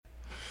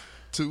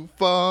to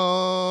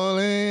fall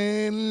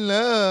in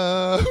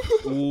love.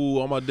 Ooh,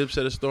 all my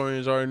Dipset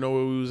historians already know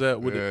where we was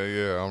at with it.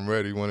 Yeah, I'm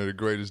ready. One of the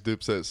greatest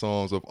Dipset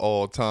songs of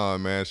all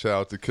time, man. Shout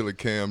out to Killer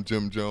Cam,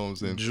 Jim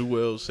Jones, and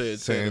Jewel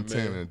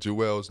Santana.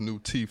 Jewel's New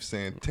Teeth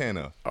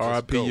Santana.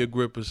 R.I.P. your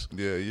grippers.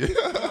 Yeah.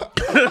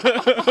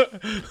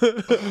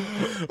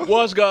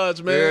 Wash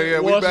gods, man. Yeah,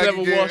 we Wash back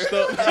never again. washed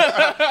up.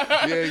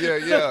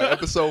 Yeah.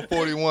 Episode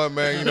 41,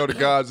 man. You know the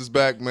gods is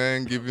back,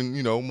 man.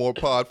 Giving, more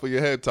pod for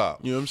your head top.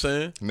 You know what I'm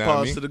saying? Nah,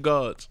 Pause me? to the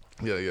gods.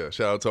 Yeah.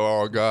 Shout out to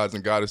all our gods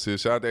and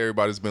goddesses. Shout out to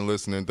everybody that's been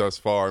listening thus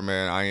far,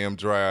 man. I am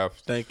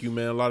Draft. Thank you,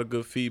 man. A lot of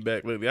good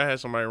feedback lately. I had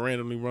somebody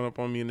randomly run up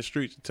on me in the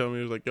streets and tell me,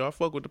 it was like, yo, I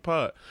fuck with the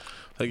pod.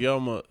 Like,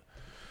 yo,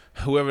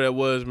 whoever that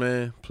was,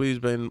 man, please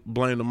blame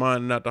the mind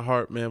and not the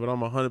heart, man. But I'm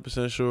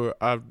 100% sure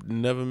I've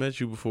never met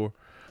you before.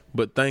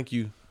 But thank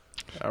you.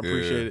 I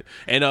appreciate it.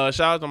 And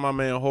shout out to my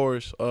man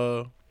Horace.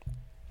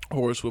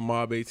 Horace with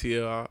Mob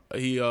ATL.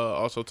 He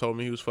also told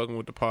me he was fucking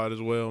with the pod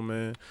as well,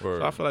 man.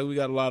 Word. So I feel like we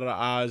got a lot of the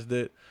eyes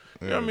that,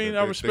 you know what I mean?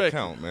 I respect. They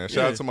count, man.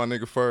 Shout out to my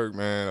nigga Ferg,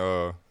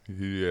 man.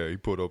 He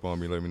pulled up on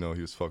me, let me know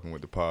he was fucking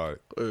with the pod.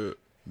 Been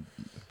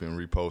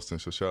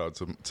reposting, so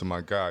shout out to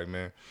my guy,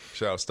 man.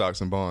 Shout out Stocks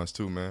and Bonds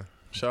too, man.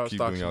 Shout out Keep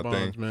Stocks doing and y'all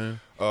Bonds, man.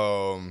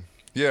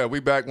 Yeah, we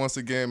back once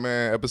again,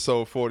 man.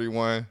 Episode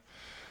 41.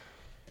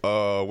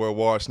 Where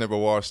washed never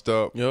washed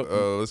up. Yep.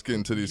 Let's get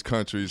into these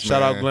countries,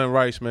 Shout man. out Glenn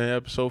Rice, man.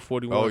 Episode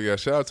 41. Oh yeah,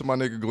 shout out to my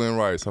nigga Glenn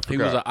Rice. I forgot. He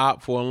was an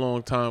op for a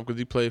long time because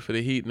he played for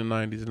the Heat in the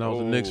 90s, and I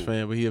was a Knicks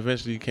fan, but he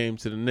eventually came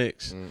to the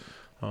Knicks.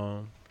 Nah,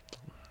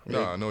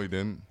 no, he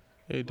didn't.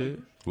 Yeah, he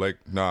did.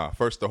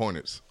 First the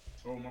Hornets.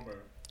 Oh, my bad.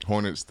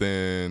 Hornets,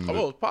 then I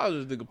was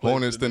positive this nigga played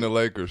Hornets, then the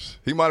Lakers.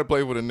 He might have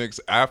played for the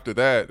Knicks after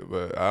that,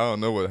 but I don't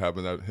know what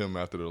happened to him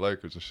after the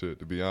Lakers and shit,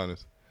 to be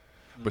honest.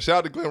 But shout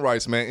out to Glenn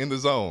Rice, man, in the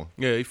zone.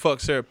 Yeah, he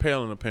fucked Sarah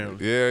Palin,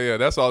 apparently. Yeah,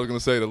 that's all I was going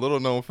to say. The little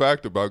known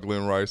fact about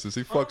Glenn Rice is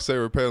he fucked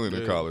Sarah Palin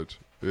in college.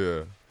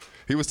 Yeah.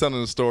 He was telling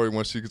the story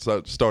when she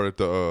started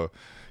to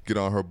get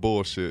on her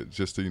bullshit,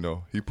 just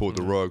to, he pulled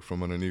the rug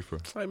from underneath her.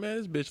 Like, man,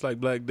 this bitch like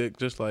black dick,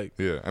 just like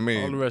all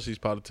the rest of these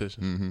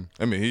politicians. Mm-hmm.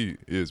 I mean, he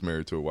is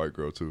married to a white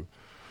girl, too.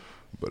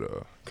 But,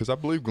 because I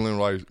believe Glenn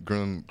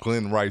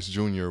Rice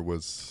Jr.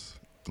 was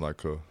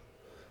like a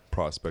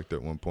prospect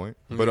at one point.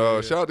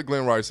 But shout out to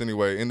Glenn Rice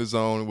anyway. In the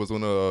Zone was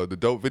one of the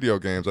dope video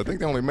games. I think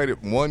they only made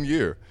it 1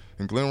 year,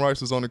 and Glenn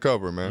Rice was on the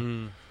cover,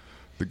 man.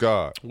 The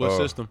God. What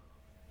system?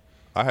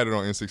 I had it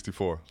on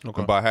N64. Okay.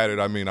 And by had it,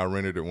 I mean I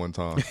rented it one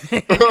time.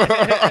 It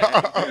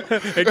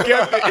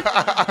kept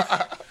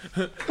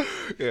it.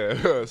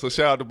 Yeah. So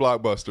shout out to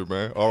Blockbuster,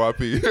 man.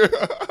 R.I.P.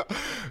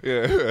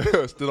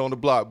 Yeah, still on the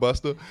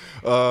Blockbuster.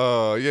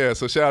 Yeah,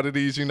 so shout out to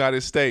these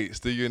United States,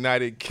 the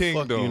United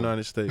Kingdom. Fuck the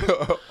United States.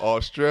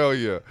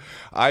 Australia,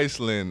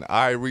 Iceland,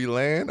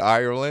 Ireland,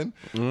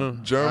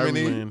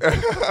 Germany,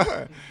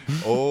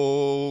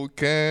 Ireland.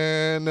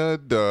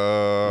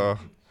 Canada,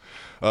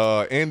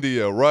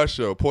 India,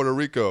 Russia, Puerto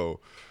Rico,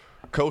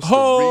 Costa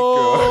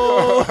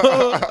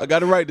Rica. I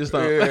got it right this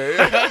time.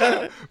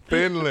 Yeah.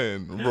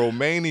 Finland,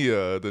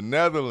 Romania, the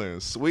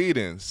Netherlands,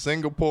 Sweden,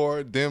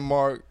 Singapore,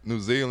 Denmark,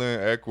 New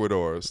Zealand,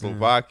 Ecuador,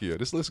 Slovakia.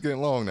 This list is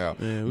getting long now.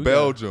 Yeah,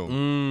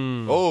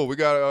 Belgium. We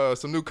got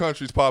some new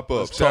countries pop up.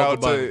 Let's Shout talk out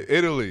about to it.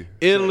 Italy.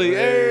 Italy,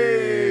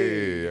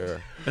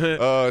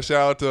 Shout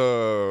out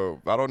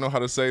to, I don't know how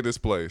to say this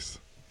place.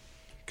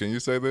 Can you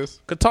say this?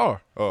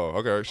 Qatar. Oh,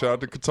 okay. Shout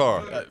out to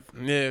Qatar.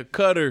 Yeah,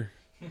 Qatar.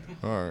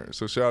 All right.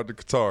 So shout out to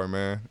Qatar,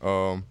 man.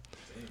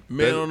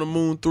 Man on the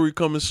Moon 3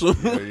 coming soon.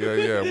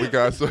 Yeah. We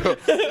got some.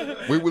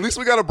 At least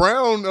we got a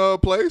brown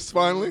place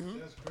finally.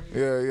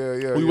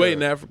 Yeah. We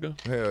waiting Africa.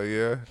 Hell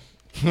yeah.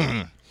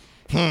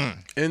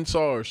 In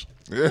SARS.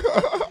 Yeah.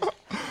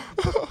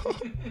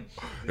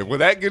 Will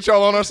that get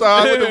y'all on our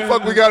side? What the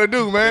fuck we got to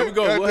do, man? There we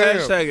go. We'll Goddamn.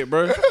 hashtag it,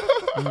 bro.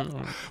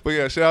 But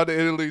yeah, shout out to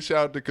Italy. Shout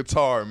out to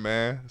Qatar,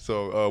 man.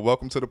 So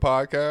welcome to the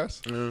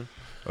podcast.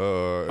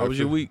 How was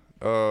your week?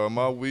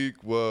 My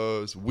week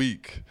was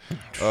weak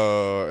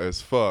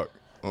as fuck.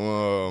 It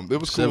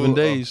was cool. 7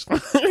 days.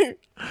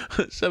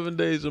 7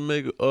 days to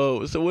make.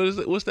 So what is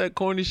it? What's that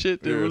corny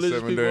shit that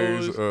religious 7 people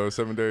days. always,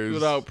 7 days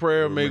without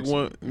prayer make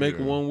makes-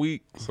 one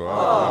week? So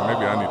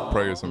maybe I need to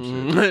pray or some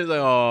shit. It's like,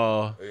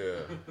 oh, Yeah,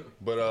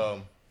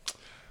 but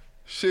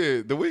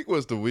shit, the week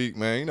was the week,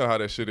 man. You know how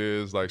that shit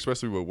is, like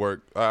especially with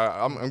work.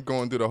 I'm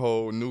going through the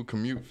whole new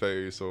commute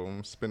phase, so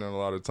I'm spending a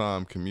lot of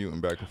time commuting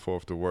back and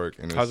forth to work.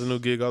 And how's the new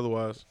gig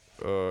otherwise?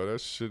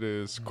 that shit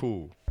is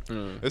cool.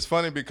 It's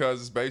funny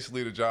because it's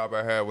basically the job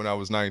I had when I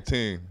was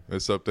 19,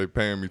 except they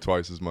paying me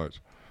twice as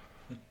much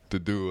to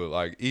do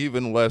like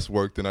even less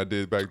work than I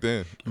did back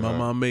then. My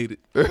mom made it.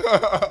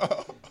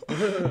 But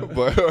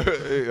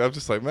I'm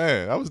just like,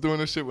 man, I was doing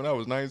this shit when I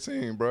was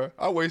 19, bro.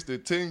 I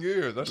wasted 10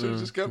 years. I should have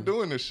just kept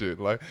doing this shit.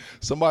 Like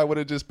somebody would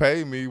have just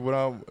paid me when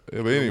but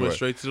anyway. Went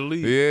straight to the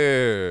league.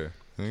 Yeah.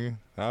 Nigga.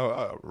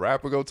 I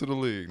rap or go to the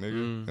league,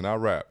 nigga. And I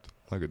rapped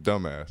like a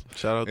dumbass.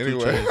 Shout out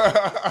Anyway.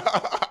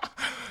 to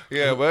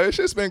Yeah, but it's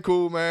just been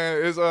cool,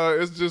 man. It's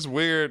just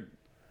weird.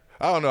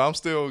 I don't know. I'm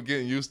still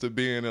getting used to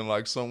being in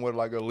like somewhat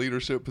like a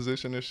leadership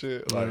position and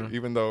shit. Like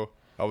even though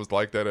I was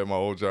like that at my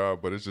old job,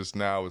 but it's just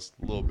now it's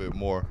a little bit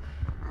more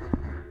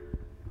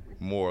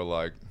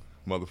like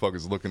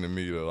motherfuckers looking at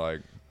me to like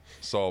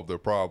solve their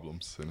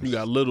problems. And You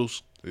got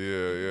littles.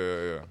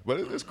 Yeah. But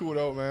it's cool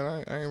though,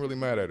 man. I ain't really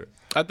mad at it.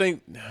 I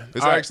think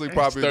It's actually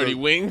probably 30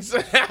 wings.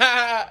 Look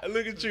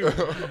at you.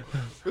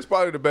 It's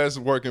probably the best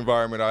work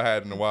environment I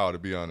had in a while, to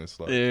be honest.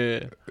 Like,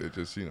 Yeah. It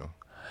just,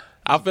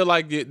 I feel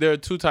like there are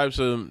two types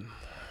of.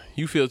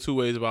 You feel two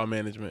ways about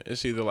management.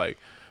 It's either like,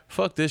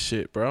 fuck this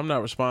shit, bro. I'm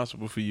not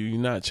responsible for you. You're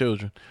not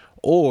children.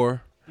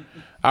 Or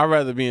I'd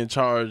rather be in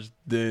charge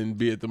than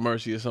be at the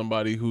mercy of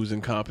somebody who's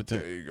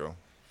incompetent. there you go.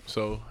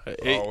 So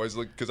Always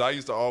look, because I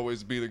used to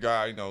always be the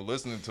guy,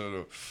 listening to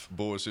the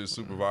bullshit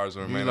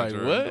supervisor and You manager.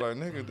 like, what? And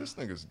be like, nigga, this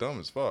nigga's dumb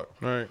as fuck.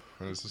 right.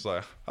 And it's just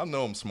like, I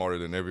know I'm smarter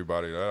than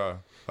everybody that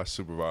I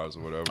supervise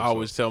or whatever. I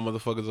always tell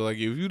motherfuckers like,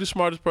 if you the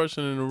smartest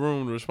person in the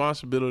room, the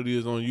responsibility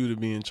is on you to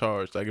be in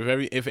charge. Like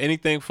if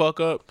anything fuck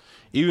up,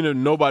 even if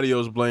nobody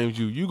else blames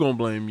you, you gonna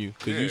blame you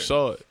because you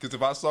saw it. Because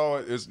if I saw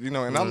it, it's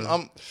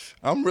and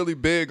I'm really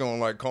big on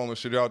like calling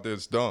shit out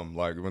that's dumb.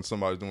 Like when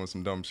somebody's doing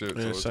some dumb shit,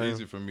 so it's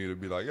easy for me to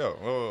be like,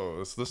 yo,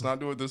 let's not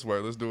do it this way.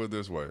 Let's do it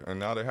this way. And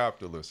now they have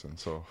to listen.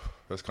 So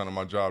that's kind of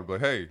my job. But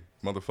hey,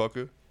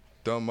 motherfucker,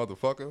 dumb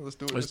motherfucker, let's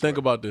do it. Let's think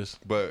about this.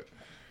 But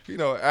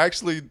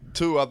actually,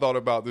 too, I thought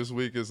about this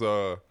week is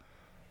I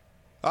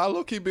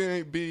low key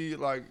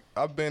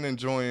I've been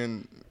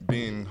enjoying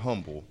being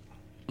humble.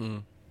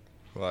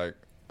 Like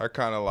I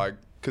kind of like,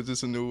 cause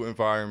it's a new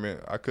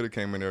environment. I could have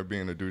came in there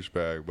being a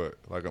douchebag, but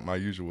like my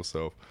usual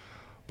self.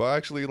 But I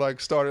actually like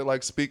started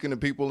like speaking to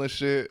people and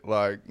shit.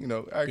 Like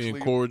actually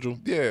Being cordial.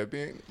 Yeah,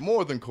 being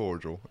more than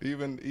cordial,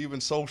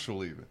 even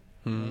social even.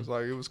 It's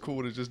like it was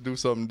cool to just do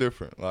something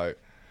different. Like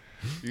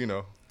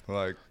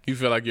like. You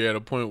feel like you're at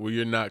a point where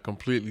you're not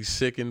completely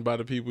sickened by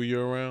the people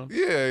you're around?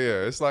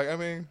 Yeah. It's like, I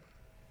mean,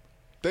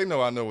 they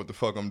know I know what the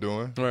fuck I'm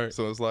doing. Right.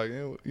 So it's like,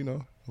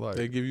 like.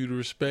 They give you the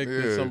respect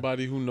that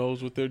somebody who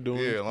knows what they're doing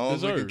Yeah, as long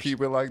as we can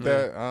keep it like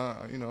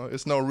that,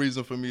 it's no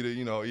reason for me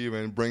to,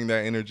 even bring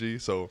that energy.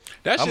 So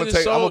I'm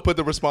gonna put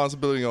the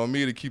responsibility on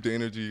me to keep the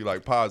energy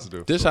like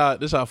positive. This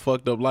how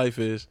fucked up life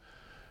is.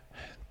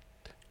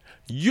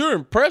 You're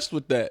impressed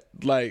with that.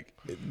 Like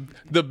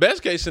the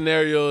best case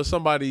scenario is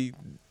somebody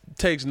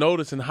takes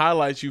notice and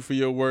highlights you for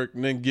your work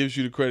and then gives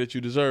you the credit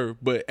you deserve.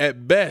 But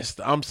at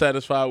best, I'm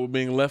satisfied with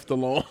being left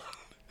alone.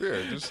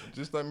 Yeah,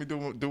 just let me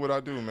do what I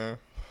do, man.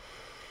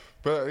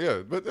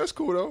 But that's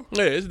cool though.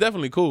 Yeah, it's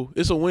definitely cool.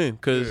 It's a win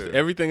because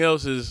everything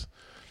else is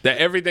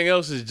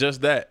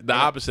just that. The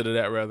opposite of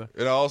that, rather.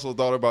 And I also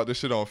thought about this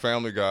shit on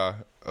Family Guy.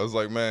 I was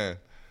like, man,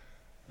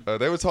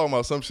 they were talking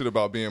about some shit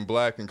about being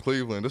black in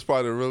Cleveland. That's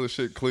probably the realest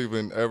shit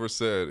Cleveland ever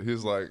said.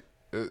 He's like,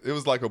 it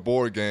was like a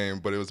board game,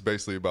 but it was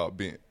basically about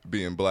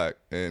being black.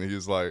 And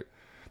he's like,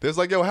 there's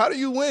like, yo, how do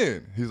you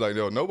win? He's like,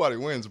 yo, nobody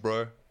wins,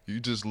 bro. You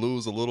just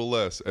lose a little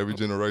less every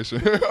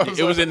generation.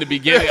 It was in the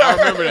beginning. I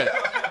remember that.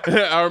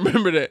 I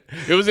remember that.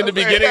 It was in the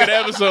beginning of the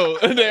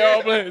episode. They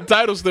all playing. The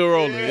title's still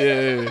rolling.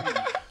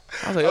 Yeah.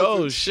 I was like,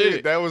 oh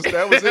shit. That was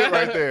it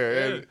right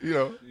there.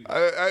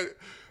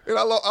 And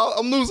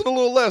I'm losing a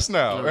little less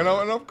now. And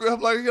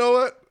I'm like, you know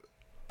what?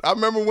 I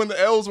remember when the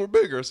L's were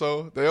bigger,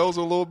 so the L's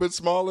are a little bit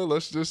smaller.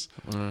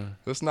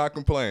 Let's not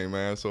complain,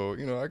 man. So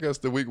I guess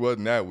the week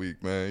wasn't that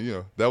week,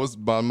 man. That was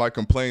my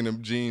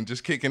complaining gene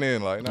just kicking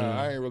in. Like,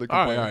 nah, I ain't really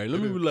complaining. All right, let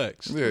me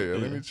relax. Yeah,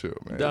 let me chill,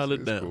 man. Dial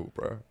it down. Cool,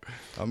 bro.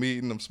 I'm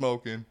eating, I'm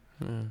smoking.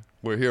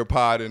 We're here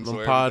podding, so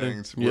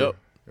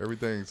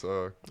everything's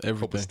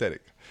copacetic.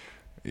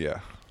 Yeah.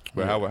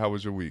 But how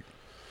was your week?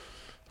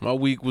 My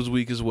week was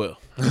weak as well.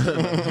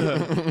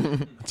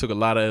 I took a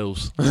lot of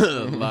L's.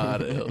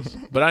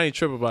 But I ain't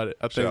tripping about it.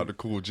 Shout out to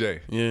Cool J.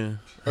 Yeah.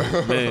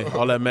 Man,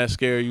 all that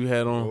mascara you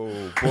had on.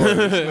 Oh, boy.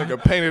 This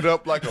nigga painted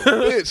up like a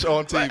bitch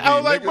on TV. I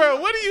was like, bro,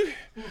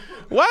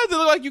 why does it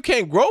look like you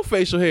can't grow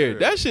facial hair?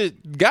 That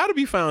shit gotta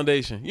be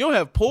foundation. You don't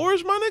have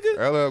pores, my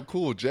nigga? LL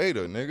Cool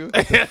Jada, nigga.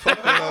 What the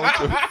fuck on with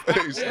your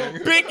face,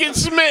 nigga? Pinkett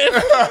Smith.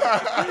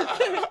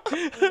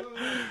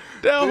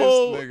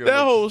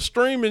 That whole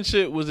streaming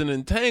shit was an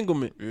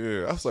entanglement.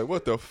 Yeah, I was like,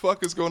 what the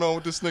fuck is going on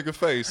with this nigga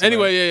face?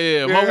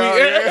 Anyway, my week.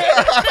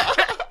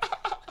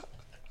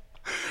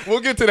 We'll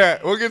get to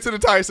that. We'll get to the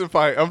Tyson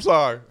fight. I'm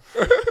sorry.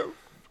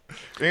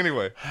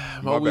 Anyway,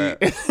 my bad.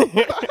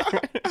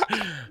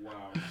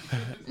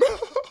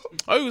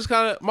 It was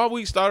my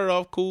week started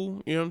off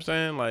cool. You know what I'm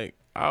saying? Like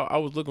I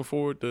was looking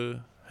forward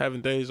to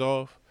having days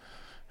off,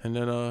 and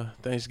then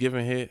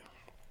Thanksgiving hit.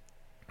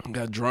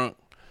 Got drunk.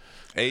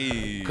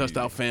 Hey, cussed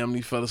out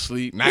family, fell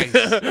asleep. Nice.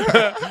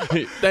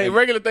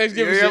 Regular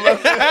Thanksgiving shit.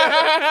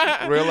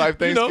 Real life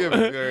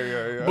Thanksgiving.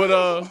 Yeah.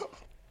 But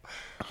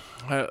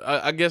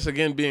I guess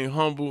again being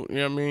humble, you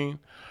know what I mean?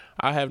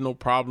 I have no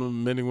problem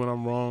admitting when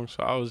I'm wrong.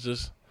 So I was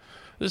just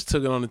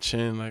took it on the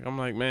chin. Like I'm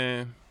like,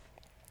 man,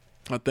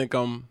 I think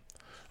I'm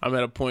at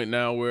a point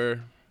now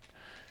where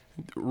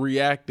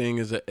reacting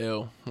is an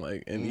L,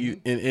 like to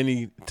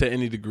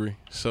any degree.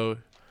 So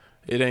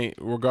it ain't,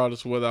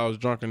 regardless of whether I was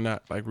drunk or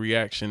not, like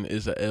reaction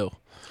is a L.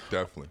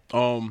 Definitely.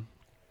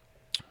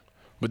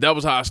 But that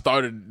was how I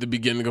started the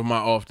beginning of my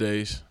off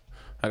days.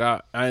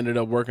 Like I ended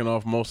up working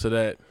off most of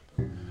that.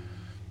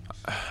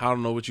 I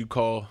don't know what you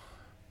call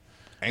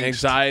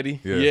anxiety.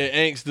 Yeah,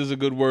 angst is a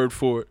good word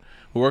for it.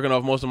 Working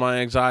off most of my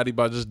anxiety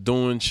by just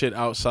doing shit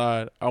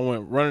outside. I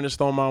went running to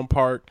Stone Mountain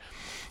Park.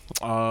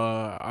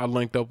 I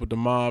linked up with the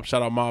mob.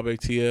 Shout out Mob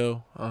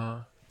ATL,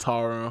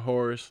 Tara and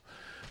Horace.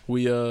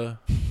 We yeah,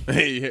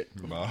 we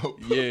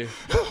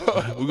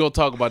gonna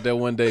talk about that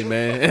one day,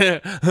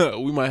 man.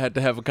 We might have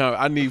to have a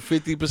conversation. I need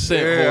 50%.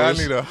 Yeah, Horace.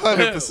 I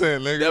need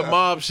 100%, nigga. That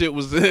mob shit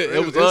was it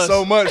was it's us.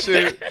 so much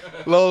shit.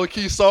 Low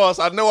key sauce.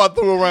 I know I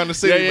threw around the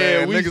city,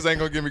 Yeah, man. Niggas ain't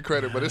gonna give me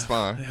credit, but it's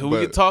fine.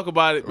 We can talk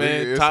about it,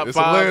 man. Top it's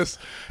 5. A list.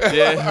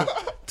 Yeah,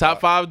 top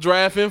 5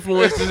 draft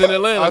influences in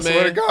Atlanta, I man.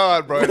 swear to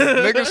God, bro.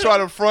 Niggas try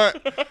to front.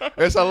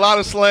 There's a lot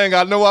of slang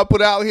I know I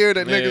put out here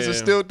that niggas are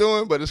still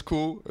doing, but it's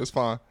cool. It's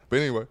fine. But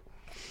anyway.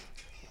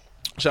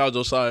 Shout out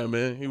Josiah,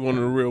 man. He one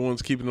of the real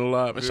ones keeping it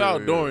alive. And shout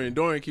out Dorian.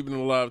 Dorian keeping it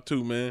alive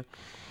too, man.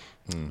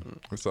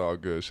 It's all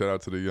good. Shout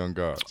out to the young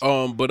gods.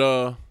 But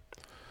I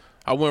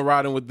went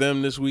riding with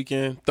them this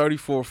weekend.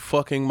 34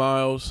 fucking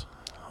miles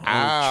on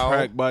a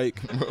track bike.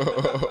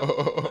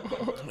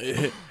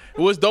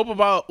 What's dope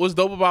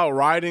about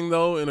riding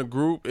though in a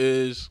group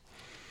is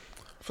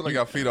I feel like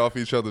I feed off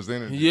each other's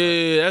energy.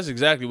 Yeah, that's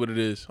exactly what it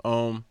is.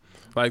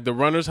 Like the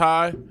runner's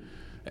high,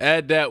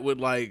 add that with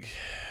like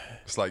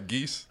it's like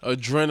geese.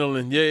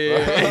 Adrenaline. Yeah.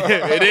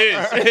 It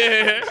is.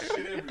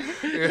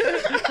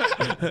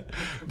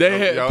 They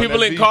had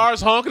people in cars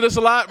honking us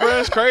a lot, bro.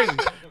 It's crazy.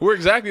 We're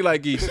exactly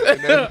like geese. You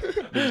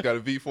just got a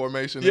V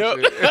formation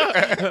and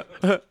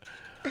shit.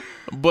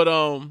 But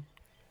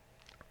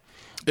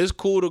it's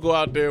cool to go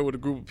out there with a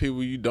group of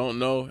people you don't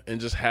know and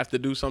just have to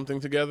do something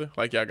together.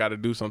 Like y'all got to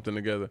do something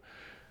together.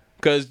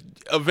 Because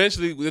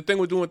eventually, the thing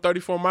with doing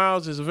 34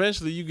 miles is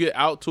eventually you get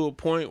out to a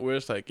point where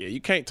it's like, yeah,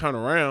 you can't turn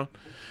around.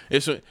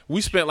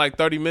 We spent like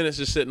 30 minutes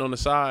just sitting on the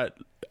side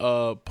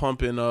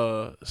pumping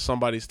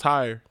somebody's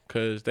tire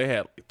because they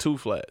had like 2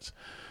 flats.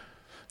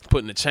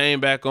 Putting the chain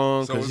back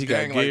on because he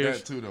got gears. Like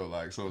that too, though.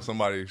 Like, so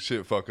somebody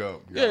shit fuck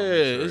up. He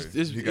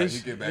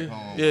get back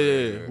home.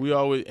 Yeah. We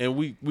always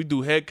we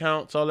do head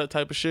counts, all that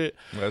type of shit.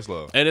 That's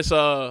love. And it's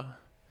I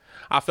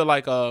feel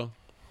like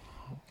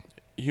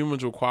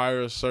humans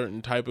require a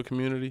certain type of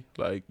community.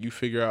 Like you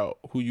figure out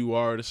who you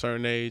are at a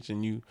certain age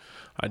and you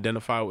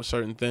identify with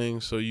certain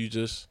things. So you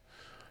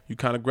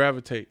kind of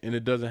gravitate, and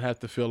it doesn't have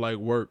to feel like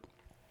work.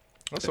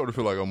 I sort of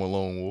feel like I'm a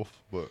lone wolf,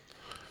 but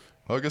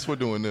I guess we're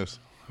doing this.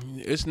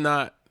 It's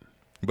not.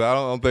 But I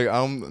don't think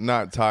I'm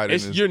not tied in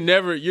this. You're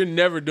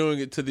never doing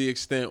it to the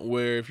extent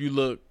where if you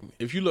look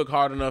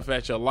hard enough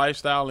at your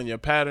lifestyle and your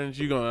patterns,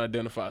 you're gonna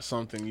identify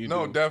something you do.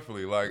 No,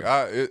 definitely. Like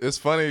it's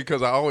funny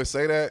because I always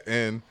say that,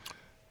 and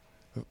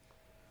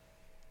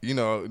you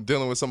know,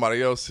 dealing with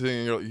somebody else,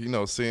 seeing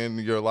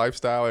your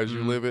lifestyle as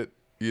you live it,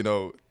 you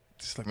know.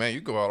 It's like, man, you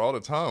go out all the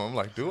time. I'm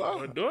like, do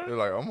I? They're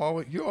like,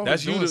 you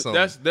always doing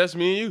something. That's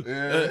me and you.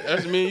 Yeah.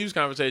 That's me and you's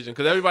conversation.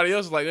 Because everybody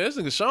else is like, this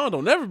nigga Sean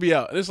don't never be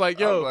out. And it's like,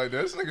 yo. I'm like,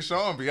 this nigga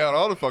Sean be out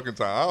all the fucking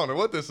time. I don't know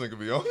what this nigga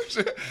be on. This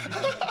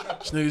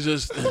nigga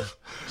just.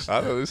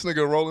 I know this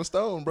nigga a Rolling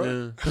Stone,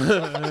 bro.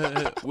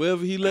 Yeah.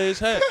 Wherever he lays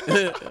hat.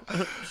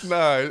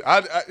 Nah,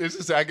 it's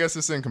just, I guess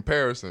it's in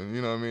comparison.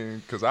 You know what I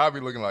mean? Because I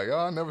be looking like,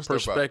 I never step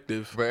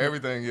perspective. Out. But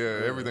everything,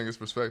 everything is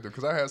perspective.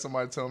 Because I had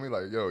somebody tell me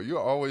like, yo, you're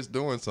always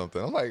doing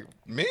something. I'm like,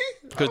 me?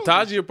 Because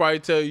Taji will probably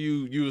tell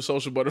you a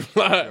social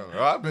butterfly.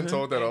 Yo, I've been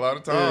told that a lot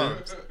of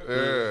times.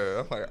 Yeah.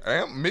 I'm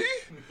like, me?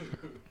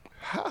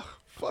 How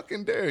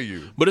fucking dare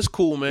you? But it's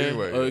cool, man.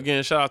 Anyway,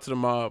 again, shout out to the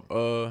mob.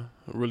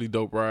 Really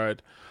dope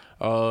ride.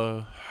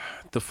 The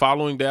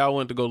following day, I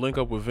went to go link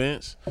up with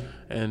Vince,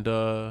 and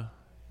I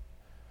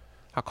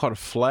caught a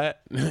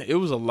flat. It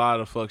was a lot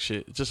of fuck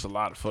shit. Just a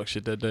lot of fuck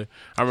shit that day.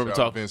 I remember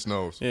talking. Vince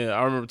knows. Yeah,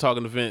 I remember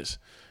talking to Vince,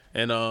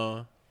 and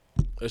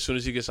as soon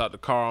as he gets out the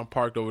car, I'm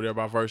parked over there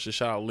by Versus.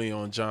 Shout out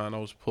Leon John. I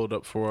was pulled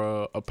up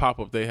for a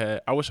pop-up they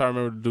had. I wish I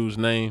remember the dude's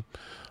name.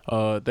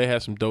 They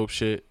had some dope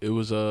shit. It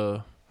was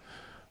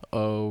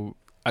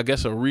I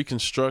guess a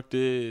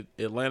reconstructed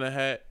Atlanta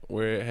hat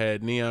where it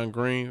had neon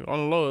green. On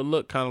the low, it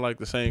looked kind of like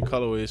the same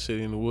colorway as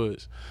City in the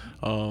Woods.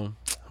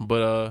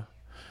 But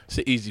it's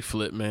an easy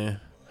flip,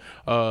 man.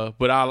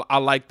 But I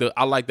like the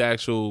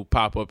actual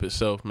pop-up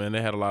itself, man.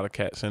 They had a lot of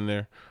cats in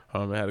there.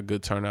 It had a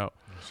good turnout.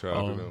 Shout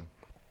out to them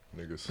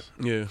niggas.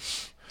 Yeah.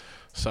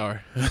 Sorry.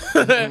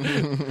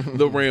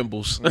 The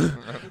rambles.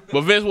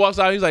 But Vince walks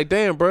out, he's like,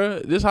 damn, bro,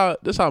 this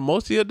how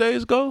most of your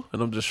days go?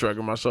 And I'm just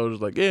shrugging my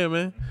shoulders like, yeah,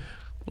 man.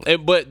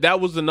 But that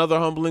was another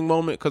humbling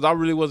moment because I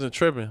really wasn't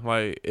tripping.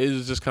 Like, it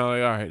was just kind of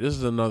like, all right, this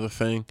is another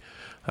thing.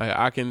 Like,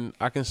 I can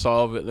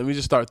solve it. Let me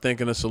just start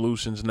thinking of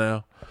solutions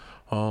now.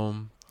 I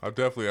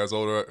definitely, as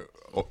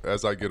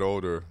I get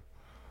older,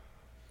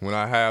 when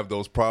I have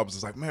those problems,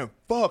 it's like, man,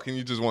 fuck, and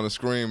you just want to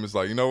scream. It's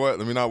like, you know what?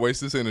 Let me not waste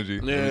this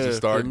energy. Let me just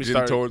start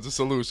getting towards the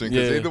solution.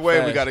 Because either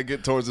way, we got to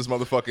get towards this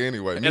motherfucker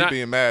anyway. Me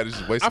being mad is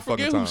just wasting fucking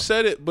time. I forget who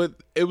said it, but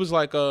it was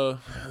like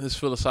this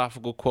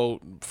philosophical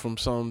quote from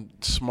some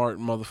smart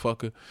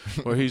motherfucker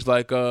where he's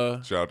like,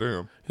 shout out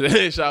to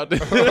him. Shout out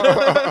to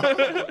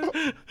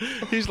him.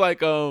 He's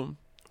like,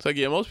 it's like,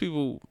 yeah, most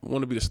people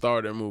want to be the star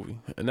of their movie,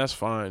 and that's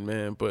fine,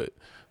 man. But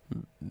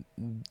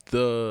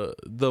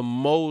the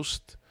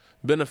most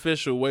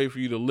beneficial way for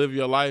you to live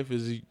your life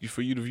is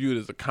for you to view it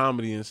as a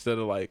comedy instead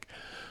of like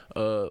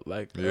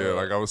like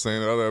I was saying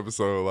in the other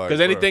episode, like,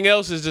 because anything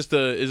else is just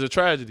a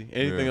tragedy.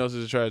 Anything else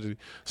is a tragedy.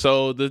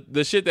 So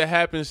the shit that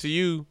happens to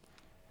you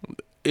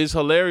is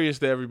hilarious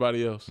to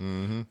everybody else.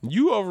 Mm-hmm.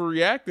 You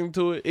overreacting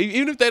to it,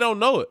 even if they don't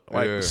know it.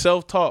 Like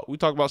self-talk. We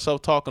talk about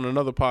self-talk on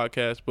another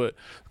podcast, but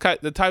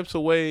the types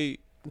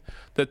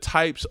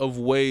of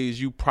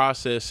ways you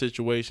process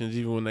situations,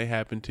 even when they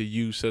happen to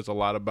you, says a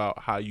lot about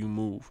how you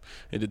move.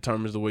 It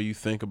determines the way you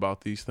think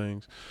about these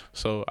things.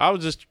 So I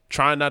was just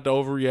trying not to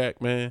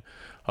overreact, man.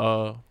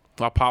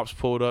 My pops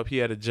pulled up. He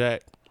had a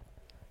jack,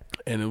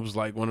 and it was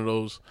like one of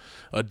those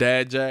a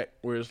dad jack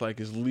where it's like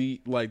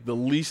the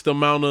least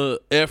amount of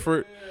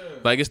effort,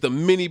 like it's the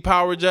mini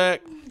power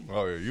jack.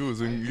 Oh yeah,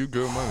 you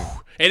good money.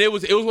 And it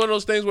was one of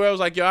those things where I was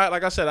like, yo,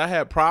 like I said, I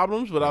had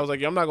problems, but I was like,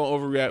 yo, I'm not gonna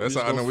overreact. That's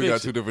how I know we got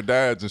two different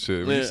dads and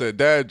shit. When you said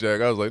dad jack,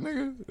 I was like,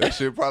 nigga, that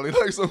shit probably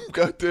like some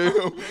goddamn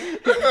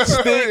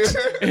sticks.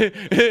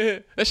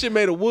 That shit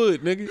made of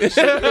wood,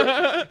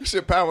 nigga.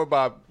 Shit powered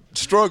by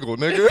struggle,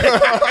 nigga.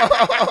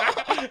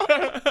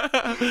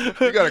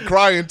 You gotta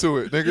cry into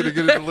it, nigga, to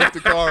get it to lift the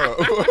car up.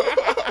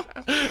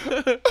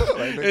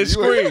 Like, and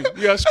scream.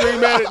 You gotta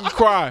scream at it and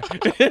cry.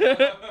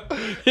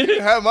 You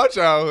didn't have my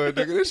childhood,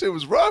 nigga. This shit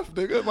was rough,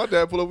 nigga. My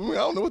dad pulled up with me. I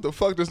don't know what the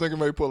fuck this nigga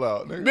may pull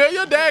out, nigga. Man,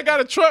 your dad got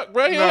a truck,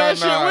 bro. He don't have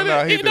shit with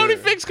it. He don't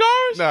fix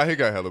cars? Nah, he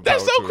got hella power.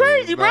 That's so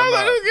crazy, bro.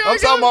 I'm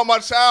talking about my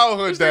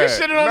childhood dad. This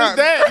nigga shitting on his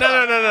dad.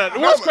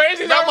 No. What's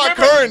crazy? Not my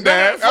current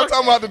dad. I'm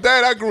talking about the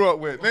dad I grew up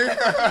with,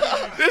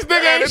 nigga. This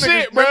nigga ain't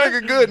shit, bro.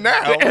 This nigga good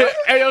now.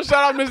 Hey, yo,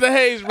 shout out Mr.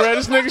 Hayes, bro.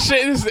 This nigga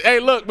shit. Hey,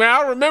 look, man,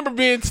 I remember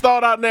being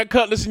stalled out in that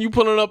Cutlass and you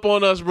pulling up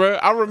on us, bro.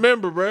 I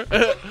remember, bro.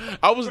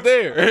 I was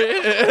there.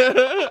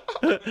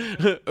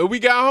 We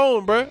got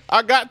home, bro.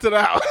 I got to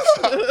the house.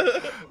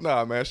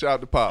 Nah, man. Shout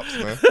out to Pops,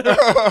 man.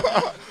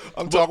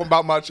 I'm talking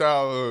about my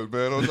childhood,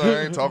 man.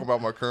 I ain't talking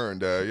about my current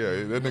dad.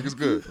 Yeah, that nigga's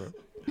good, man.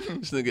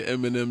 This nigga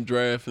Eminem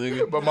draft,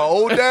 nigga. But my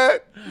old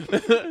dad?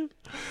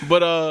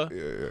 But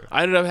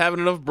I ended up having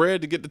enough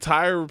bread to get the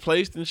tire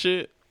replaced and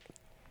shit.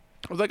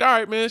 I was like, all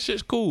right, man,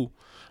 shit's cool.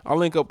 I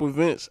link up with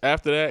Vince.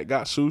 After that,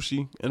 got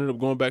sushi. Ended up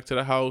going back to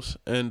the house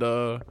and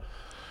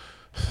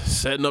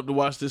setting up to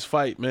watch this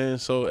fight, man.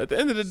 So at the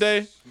end of the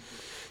day,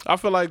 I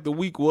feel like the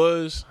week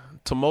was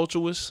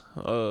tumultuous.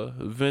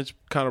 Vince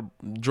kind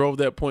of drove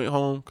that point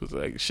home because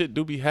like shit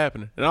do be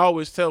happening. And I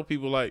always tell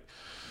people like,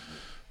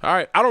 all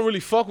right, I don't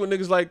really fuck with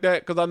niggas like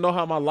that because I know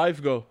how my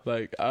life go.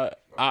 Like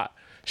I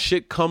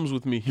shit comes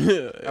with me.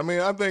 I mean,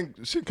 I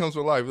think shit comes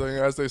with life. Like,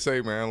 as they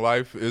say, man,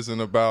 life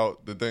isn't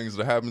about the things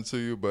that happen to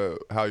you, but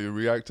how you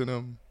react to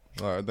them.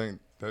 I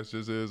think that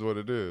just is what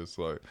it is.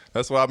 Like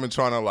that's what I've been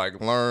trying to like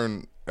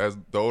learn as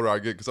the older I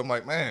get, because I'm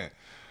like, man,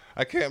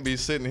 I can't be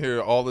sitting here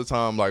all the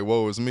time like,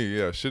 woe is me.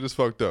 Yeah, shit is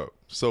fucked up.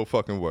 So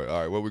fucking what? All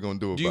right, what are we gonna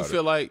do about it? Do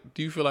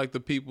you feel like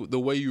the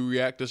way you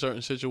react to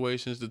certain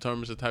situations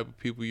determines the type of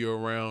people you're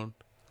around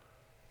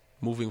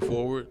moving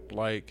forward?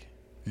 Like,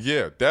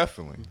 yeah,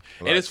 definitely.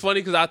 And it's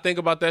funny because I think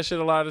about that shit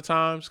a lot of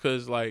times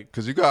because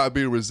you gotta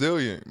be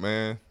resilient,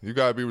 man. You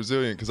gotta be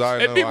resilient because I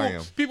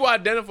am. People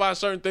identify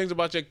certain things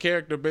about your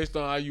character based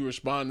on how you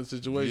respond to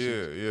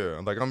situations.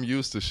 Yeah. Like I'm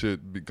used to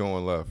shit be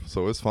going left,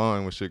 so it's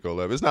fine when shit go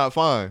left. It's not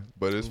fine,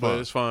 but it's fine.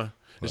 It's fine.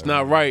 It's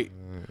not right,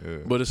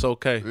 but it's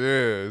okay.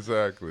 Yeah,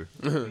 exactly.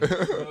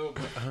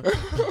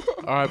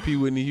 R.I.P.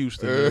 Whitney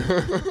Houston.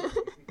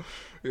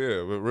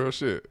 Yeah, but real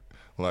shit.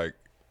 Like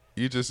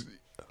you just.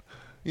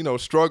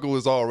 Struggle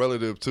is all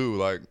relative too.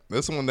 Like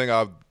that's one thing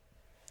I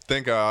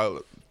think I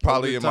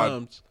probably in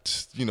my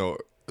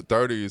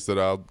 30s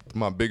that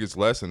my biggest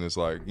lesson is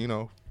like,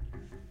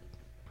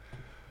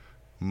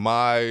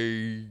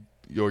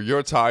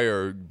 your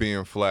tire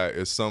being flat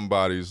is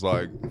somebody's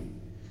like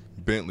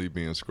Bentley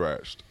being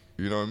scratched.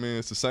 You know what I mean?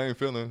 It's the same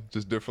feeling,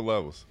 just different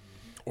levels.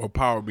 Or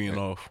power being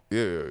off.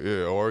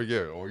 Yeah, or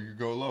you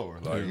go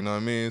lower. Like, you know what I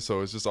mean? So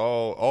it's just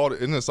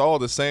and it's all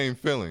the same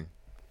feeling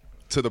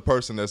to the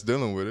person that's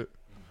dealing with it.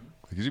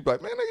 Because you be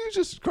like, man, nigga, you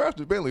just crashed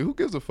the Bentley. Who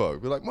gives a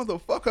fuck? Be like,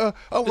 motherfucker,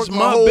 I worked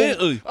my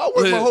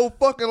whole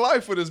fucking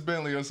life for this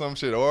Bentley or some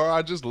shit. Or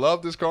I just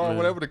love this car or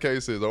whatever the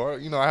case is. Or,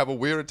 I have a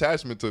weird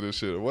attachment to this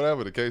shit or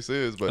whatever the case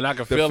is. But and I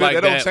can feel like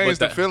that. That don't change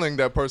the feeling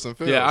that person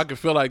feels. Yeah, I can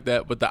feel like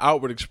that. But the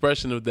outward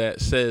expression of that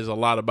says a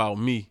lot about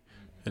me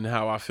and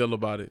how I feel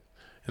about it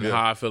and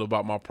how I feel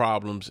about my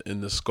problems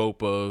in the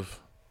scope of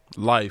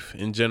life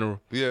in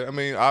general. Yeah, I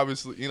mean,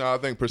 obviously, I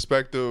think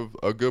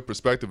a good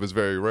perspective is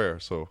very rare.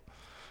 So,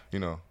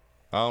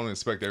 I don't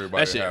expect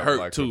everybody That shit to have hurt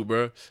like too,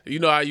 bro. You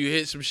know how you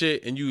hit some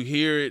shit and you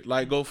hear it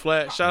like go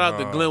flat? Shout out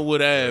to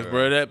Glenwood Ave,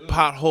 bro. That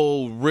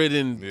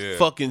pothole-ridden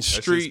fucking That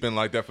street. shit's been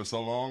like that for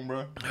so long,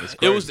 bro.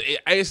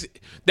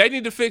 They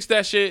need to fix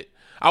that shit.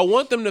 I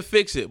want them to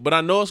fix it, but I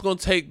know it's going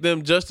to take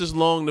them just as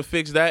long to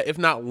fix that, if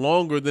not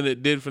longer than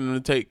it did for them to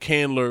take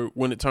Candler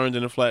when it turns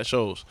into flat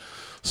shows.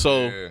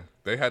 So Yeah,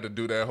 they had to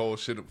do that whole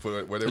shit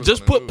for where they was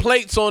just on the put news.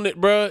 plates on it,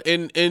 bro,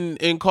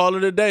 and call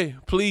it a day,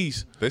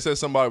 please. They said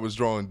somebody was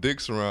drawing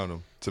dicks around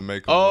them to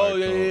make them. Oh, like,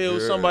 yeah, it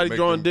was somebody make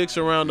drawing them- dicks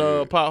around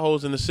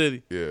potholes in the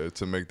city. Yeah,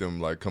 to make them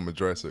like come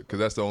address it, because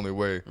that's the only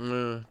way.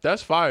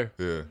 That's fire.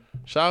 Yeah.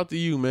 Shout out to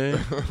you, man.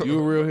 You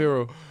a real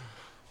hero.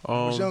 I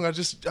was young. I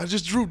just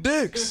drew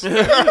dicks. Shout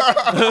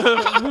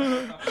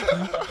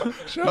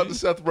out to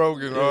Seth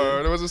Rogen.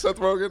 Was it Seth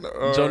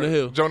Rogen? Jonah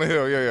Hill. Jonah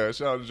Hill. Yeah.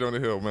 Shout out to Jonah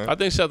Hill, man. I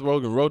think Seth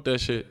Rogen wrote that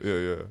shit.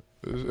 Yeah.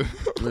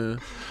 Yeah.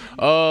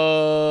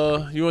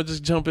 You want to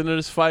just jump into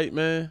this fight,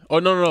 man? Oh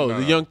no,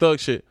 the Young Thug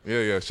shit.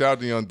 Yeah. Shout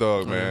out to Young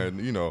Thug,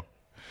 man. You know,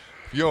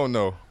 if you don't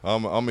know,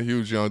 I'm a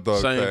huge Young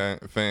Thug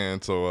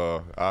fan.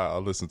 So I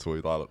listen to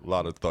a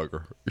lot of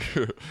Thugger.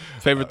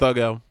 Favorite Thug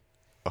album?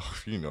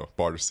 You know,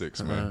 Barter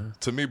 6, man.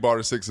 To me,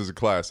 Barter 6 is a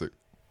classic.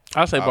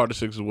 I say Barter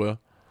 6 as well.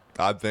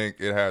 I think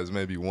it has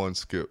maybe one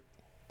skip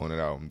on an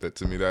album. That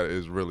to me, that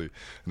is really.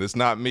 And it's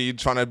not me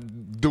trying to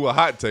do a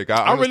hot take.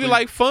 I really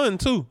like Fun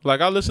too. Like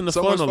I listen to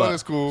so Fun much a lot. Fun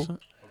is cool.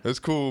 It's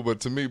cool, but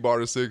to me,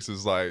 Barter 6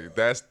 is like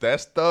that's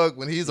Thug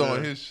when he's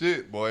on his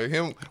shit, boy.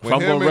 If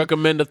I'm gonna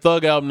recommend a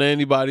Thug album to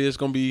anybody, it's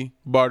gonna be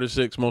Barter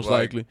 6 most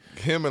likely.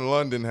 Him and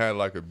London had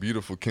like a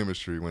beautiful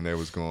chemistry when they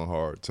was going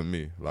hard. To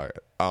me, like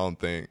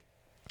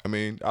I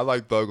mean, I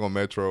like Thug on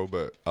Metro,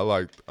 but I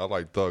like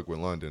Thug with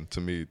London. To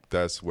me,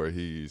 that's where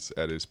he's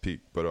at his peak.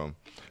 But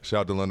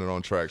shout out to London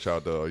on Track.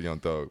 Shout out to Young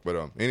Thug.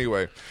 But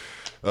anyway,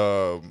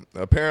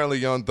 apparently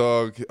Young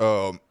Thug.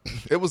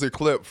 It was a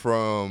clip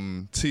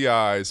from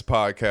T.I.'s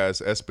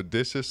podcast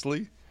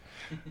Expeditiously.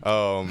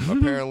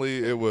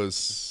 Apparently it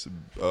was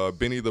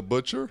Benny the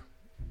Butcher.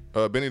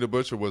 Benny the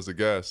Butcher was the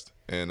guest,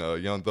 and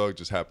Young Thug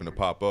just happened to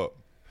pop up.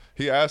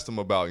 He asked him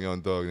about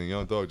Young Thug, and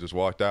Young Thug just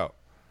walked out.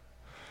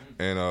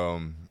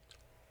 And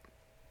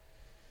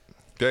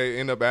they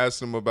end up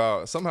asking him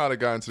about, somehow they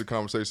got into the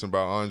conversation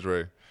about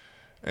Andre,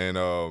 and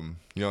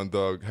Young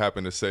Thug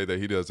happened to say that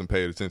he doesn't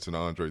pay attention to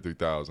Andre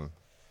 3000,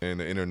 and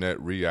the internet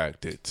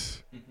reacted.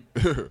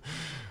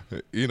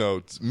 You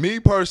know, me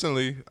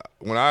personally,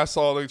 when I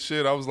saw that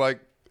shit, I was like,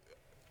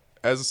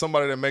 as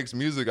somebody that makes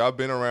music, I've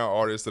been around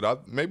artists that I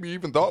maybe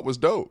even thought was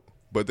dope,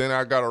 but then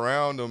I got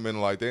around them and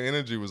like their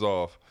energy was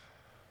off,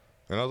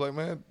 and I was like,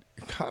 man,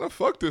 kind of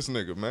fuck this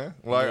nigga, man.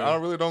 Like, I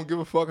really don't give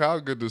a fuck how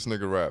good this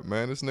nigga rap,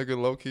 man. This nigga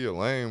low-key a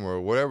lame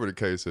or whatever the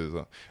case is.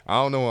 I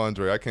don't know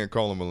Andre. I can't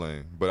call him a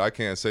lame. But I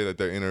can't say that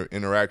their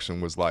interaction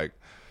was like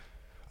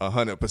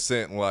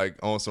 100% like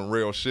on some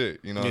real shit.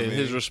 You know what I mean?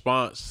 His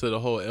response to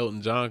the whole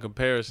Elton John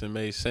comparison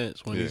made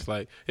sense when he's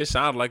like, it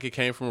sounded like it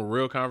came from a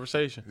real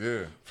conversation.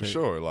 Yeah, for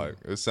sure. Like,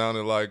 it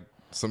sounded like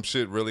some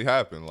shit really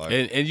happened. Like,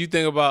 and you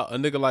think about a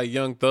nigga like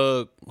Young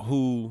Thug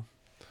who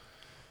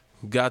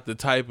got the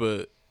type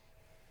of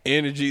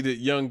energy that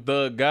Young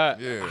Thug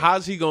got.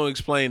 How's he gonna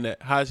explain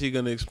that? How's he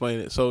gonna explain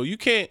it? So you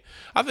can't.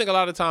 I think a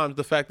lot of times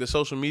the fact that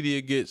social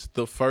media gets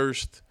the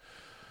first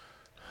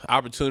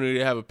opportunity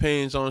to have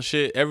opinions on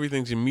shit,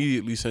 everything's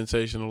immediately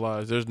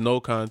sensationalized. There's no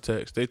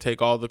context. They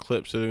take all the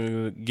clips that are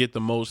gonna get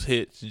the most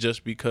hits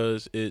just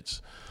because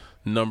it's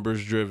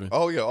numbers driven.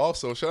 Oh yeah.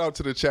 Also, shout out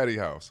to the Chatty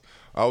House.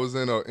 I was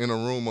in a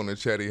room on the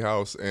Chatty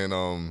House,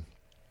 and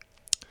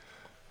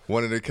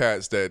one of the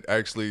cats that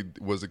actually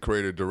was the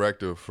creative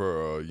director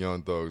for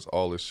Young Thug's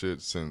all his shit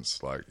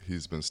since like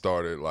he's been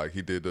started. Like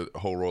he did the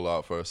whole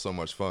rollout for So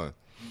Much Fun.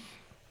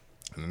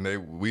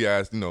 And we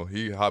asked, you know,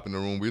 he hopped in the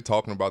room. We were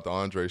talking about the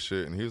Andre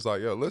shit, and he was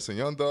like, "Yo, listen,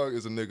 Young Thug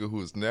is a nigga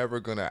who is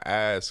never gonna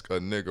ask a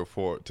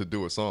nigga to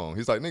do a song."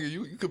 He's like, "Nigga,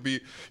 you could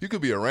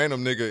be a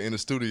random nigga in the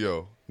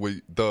studio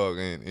with Thug,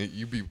 and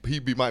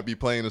he might be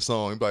playing a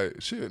song. He'd be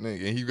like, shit,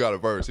 nigga, and he got a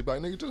verse. He'd be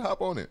like, nigga, just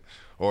hop on it."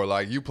 Or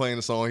like you playing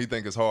a song, he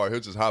think it's hard, he'll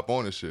just hop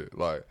on the shit.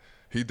 Like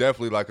he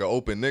definitely like an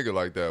open nigga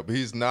like that, but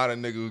he's not a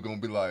nigga who's gonna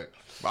be like,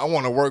 I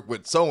want to work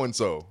with so and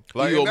so.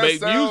 Like he gonna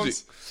make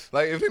music.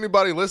 Like if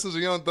anybody listens to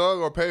Young Thug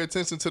or pay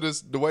attention to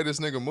the way this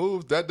nigga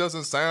moves, that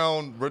doesn't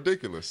sound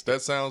ridiculous.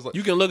 That sounds like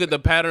you can look at the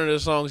pattern of the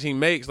songs he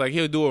makes. Like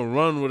he'll do a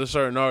run with a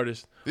certain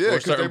artist. Yeah,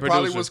 because they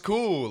probably was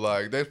cool.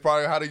 Like that's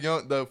probably how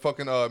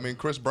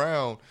Chris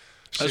Brown.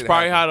 That's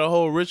probably how the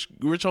whole Rich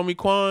Homie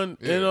Quan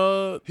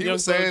and he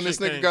was saying this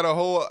nigga got a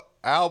whole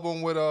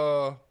album with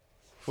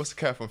what's the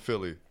cat from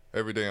Philly?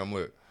 Every Day I'm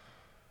Lit.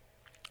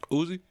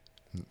 Uzi.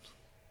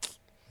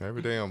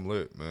 Every Day I'm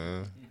Lit,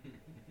 man.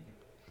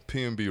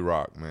 P&B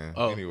Rock, man.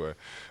 Oh. Anyway.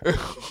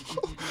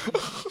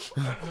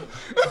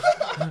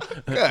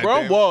 Bro,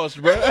 I'm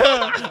washed, bro.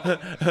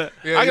 I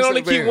can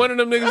only keep one of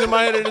them niggas in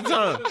my head at a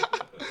time.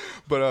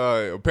 But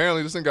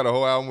apparently this thing got a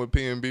whole album with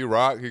PNB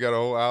Rock. He got a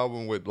whole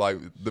album with like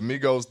the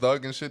Migos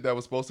Thug and shit that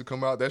was supposed to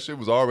come out. That shit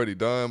was already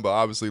done, but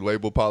obviously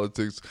label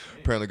politics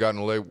apparently gotten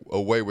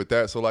away with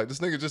that. So like this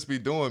nigga just be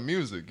doing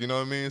music, you know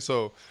what I mean?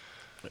 So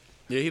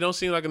yeah, he don't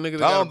seem like a nigga that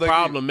got a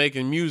problem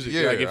making music.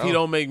 Yeah, like if he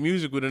don't make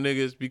music with a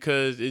nigga, it's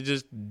because it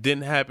just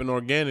didn't happen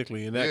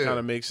organically, and that kind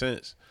of makes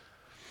sense.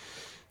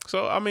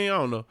 So I mean, I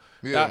don't know.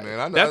 Yeah, man.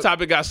 I know that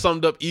topic got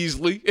summed up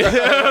easily. Like,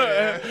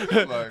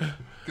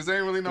 cause they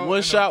ain't really know.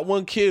 One shot,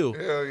 one kill.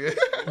 Hell yeah.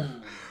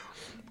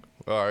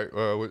 All right.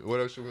 What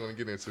else should we want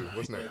to get into?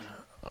 What's next?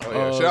 Oh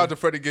yeah. Shout out to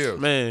Freddie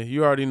Gibbs. Man,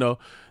 you already know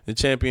the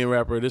champion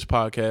rapper of this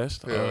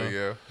podcast. Hell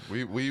yeah.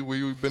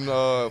 We've been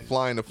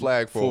flying the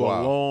flag for a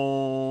while. A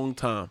long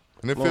time.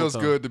 And it feels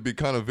good to be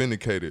kind of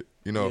vindicated,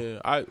 you know. Yeah,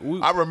 I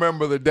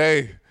remember the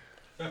day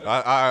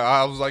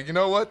I was like, you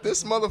know what?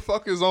 This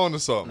motherfucker's on to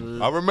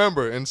something. I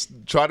remember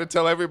and try to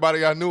tell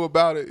everybody I knew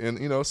about it. And,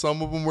 you know,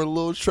 some of them were a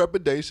little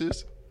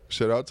trepidatious.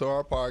 Shout out to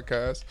our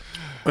podcast.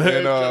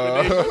 And,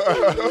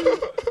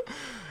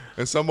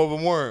 and some of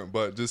them weren't.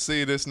 But to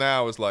see this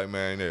now, it's like,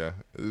 man, yeah.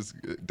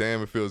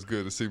 Damn, it feels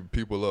good to see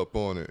people up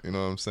on it. You know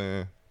what I'm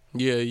saying?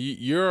 Yeah,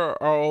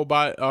 you're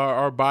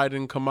our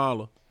Biden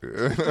Kamala.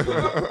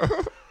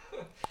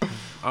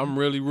 I'm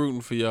really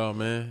rooting for y'all,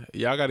 man.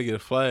 Y'all got to get a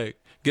flag.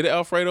 Get an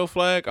Alfredo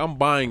flag. I'm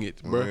buying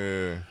it, bro.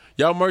 Yeah.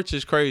 Y'all merch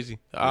is crazy.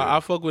 I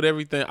fuck with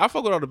everything. I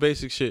fuck with all the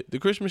basic shit. The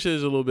Christmas shit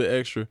is a little bit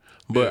extra,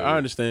 but I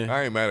understand.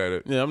 I ain't mad at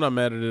it. Yeah, I'm not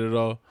mad at it at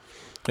all.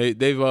 They've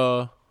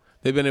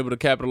been able to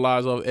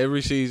capitalize off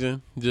every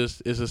season.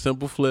 Just it's a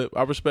simple flip.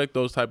 I respect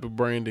those type of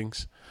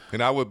brandings.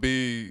 And I'd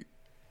be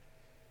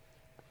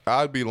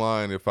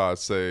lying if I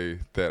say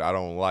that I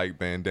don't like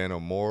bandana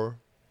more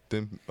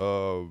than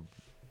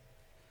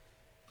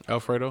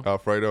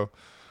Alfredo.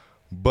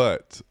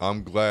 But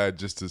I'm glad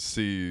just to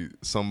see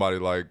somebody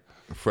like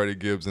Freddie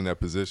Gibbs in that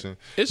position.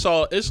 It's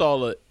all a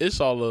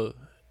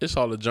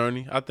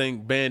journey. I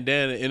think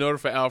bandana, in order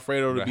for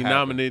Alfredo to be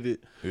nominated,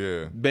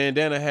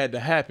 bandana had to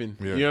happen.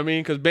 Yeah. You know what I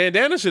mean? Because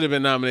bandana should have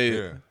been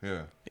nominated.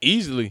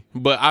 Easily.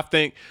 But I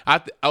think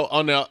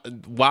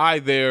why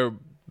they're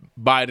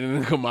Biden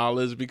and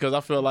Kamala is because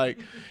I feel like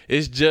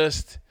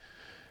it's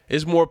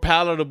more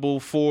palatable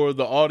for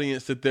the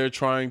audience that they're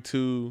trying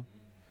to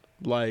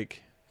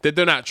that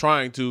they're not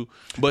trying to,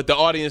 but the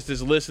audience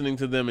is listening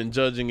to them and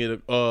judging it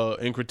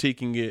and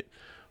critiquing it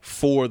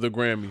for the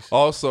Grammys.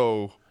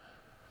 Also,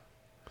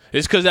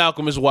 it's because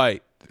Alchemist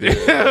white.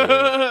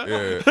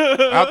 Yeah.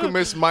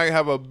 Alchemist might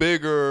have a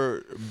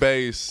bigger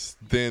base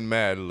than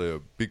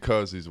Madlib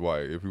because he's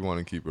white, if you want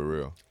to keep it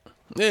real.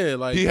 Yeah,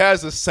 like he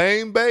has the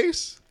same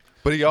base,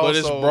 but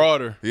it's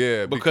broader.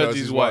 Yeah, because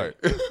he's white.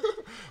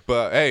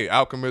 But hey,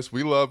 Alchemist,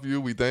 we love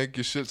you. We think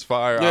your shit's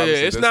fire. Yeah,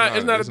 it's not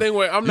a thing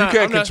where you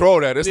can't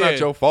control that. It's not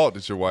your fault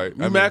that you're white.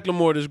 You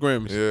Macklemore this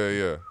Grammys.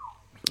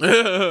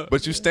 Yeah.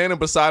 But you standing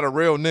beside a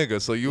real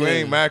nigga, so you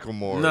ain't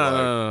Macklemore.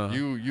 No.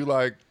 You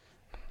like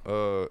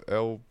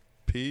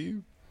LP,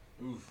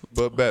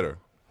 but better.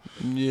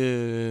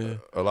 Yeah.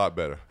 A lot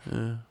better.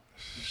 Yeah.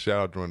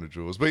 Shout out to Run the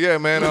Jewels. But yeah,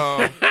 man.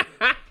 Shout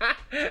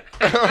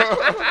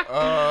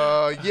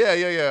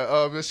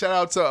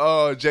out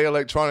to Jay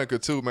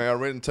Electronica too, man.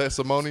 Written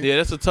Testimony. Yeah,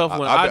 that's a tough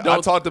one. I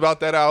talked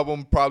about that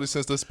album probably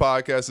since this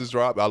podcast has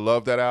dropped. I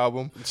love that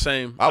album.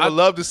 Same. I would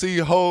love to see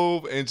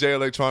Hove and Jay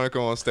Electronica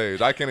on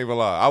stage. I can't even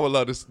lie. I would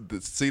love to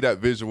see that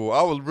visual.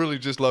 I would really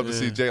just love to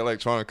see Jay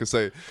Electronica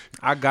say.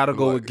 I gotta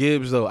go with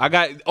Gibbs though. I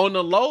got on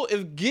the low.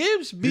 If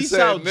Gibbs beats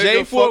out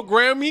Jay for a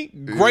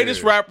Grammy,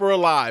 greatest rapper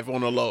alive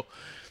on the low.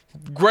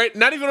 Great,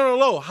 not even on the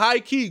low, high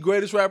key,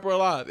 greatest rapper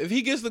alive. If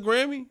he gets the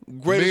Grammy,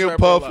 greatest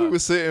rapper alive. Me and Puff, we were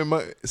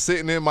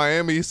sitting in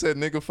Miami. He said,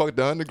 "Nigga, fuck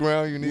the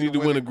underground. You need to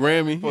win a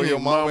Grammy for your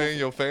mama and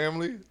your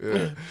family."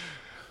 Yeah.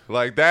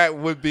 Like that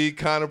would be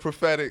kind of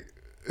prophetic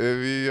if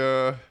he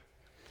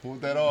pulled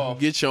that off.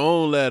 Get your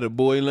own ladder,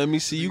 boy. Let me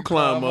see you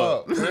climb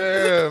up.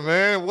 Yeah,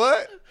 man.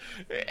 What?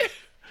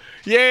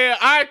 Yeah,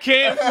 I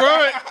can't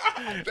front.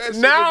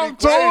 Now I'm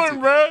torn,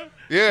 bro.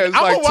 Yeah, it's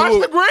I'm gonna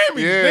watch the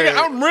Grammys. Yeah. Nigga,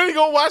 I'm really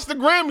gonna watch the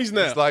Grammys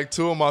now. It's like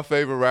two of my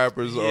favorite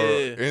rappers are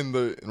in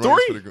the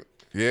three.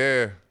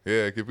 Yeah,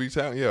 it could be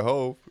time. Yeah,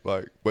 Hove.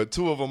 But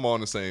two of them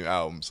on the same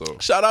album. So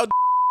shout out.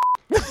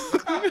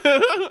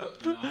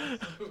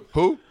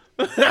 Who?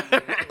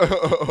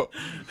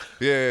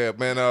 Yeah,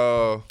 man.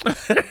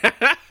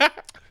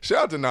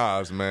 Shout out to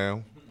Nas,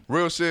 man.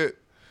 Real shit.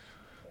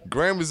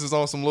 Grammys is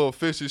on some little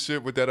fishy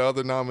shit with that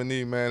other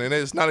nominee, man. And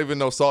it's not even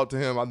no salt to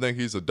him. I think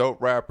he's a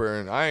dope rapper.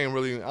 And I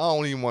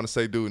don't even want to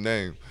say dude's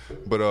name.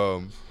 But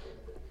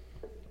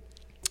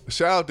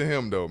shout out to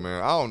him, though,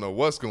 man. I don't know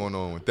what's going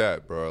on with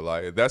that, bro.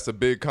 Like, that's a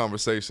big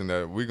conversation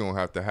that we're going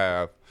to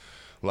have,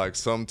 like,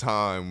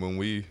 sometime when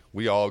we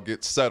all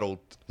get settled,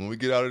 when we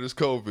get out of this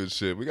COVID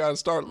shit. We got to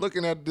start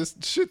looking at this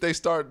shit they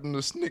starting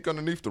to sneak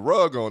underneath the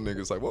rug on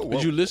niggas. Like, whoa.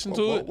 Did you listen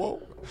to it?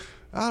 Whoa.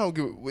 I don't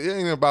give it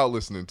ain't about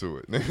listening to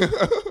it.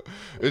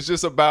 It's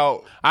just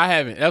about I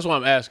haven't. That's why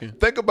I'm asking.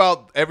 Think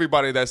about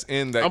everybody that's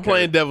in that. I'm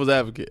playing devil's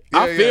advocate. Yeah,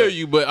 I feel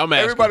you, but I'm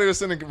asking. Everybody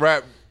that's in the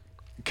rap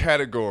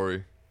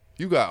category,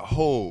 you got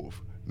Hove,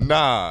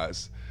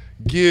 Nas,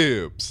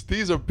 Gibbs.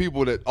 These are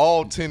people that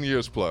all 10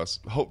 years plus.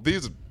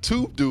 These are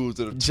two dudes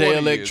that are 20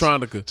 Jay years.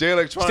 Electronica. Jay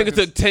Electronica. This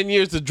nigga took 10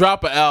 years to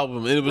drop an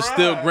album, and it was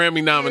still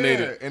Grammy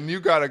nominated. Yeah. And you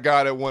got a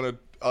guy that won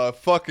a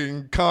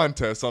fucking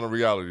contest on a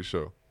reality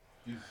show.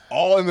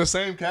 All in the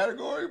same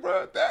category,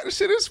 bro. That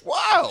shit is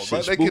wild,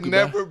 bro. They can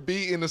never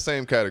be in the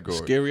same category.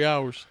 Scary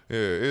hours. Yeah,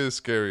 it is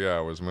scary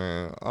hours,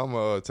 man. I'm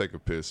gonna take a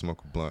piss,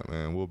 smoke a blunt,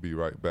 man. We'll be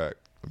right back,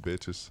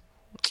 bitches.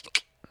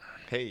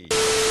 Hey.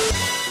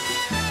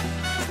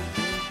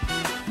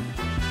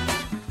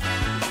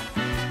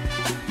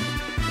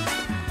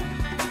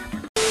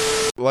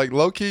 Like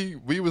low-key,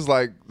 we was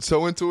like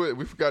so into it,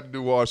 we forgot to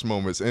do wash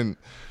moments. And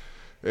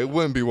it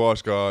wouldn't be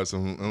Wash Gods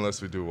unless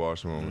we do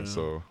wash moments.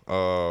 So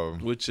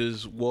which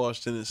is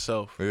washed in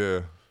itself.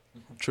 Yeah.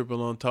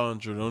 Triple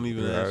entendre. Don't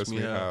even ask me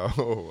how.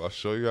 I'll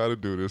show you how to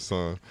do this,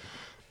 son.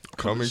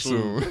 Coming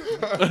soon.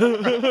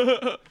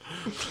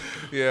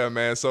 Yeah,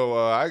 man. So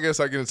I guess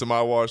I get into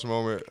my wash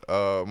moment.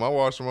 My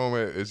wash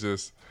moment is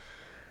just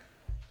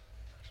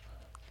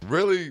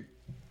really.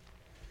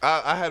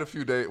 I had a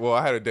few days. Well,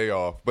 I had a day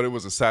off, but it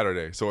was a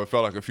Saturday, so it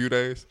felt like a few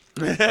days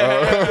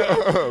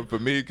for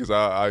me because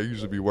I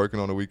usually be working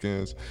on the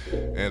weekends,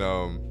 and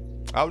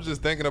I was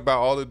just thinking about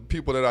all the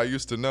people that I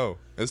used to know.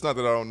 It's not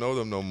that I don't know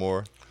them no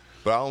more,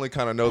 but I only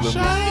kind of know them.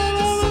 Shout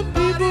out all the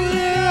people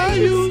that I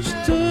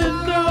used to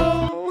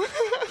know.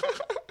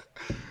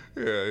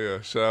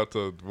 Yeah. Shout out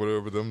to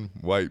whatever them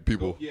white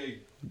people.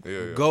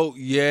 Yeah. Goat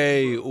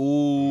Yay.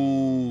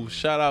 Ooh.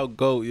 Shout out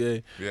Goat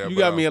Yay. Yeah, you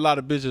got me a lot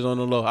of bitches on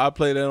the low. I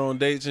play that on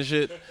dates and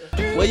shit.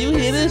 Where you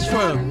hear this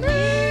from?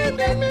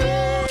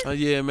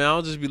 Yeah, man.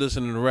 I'll just be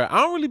listening to rap.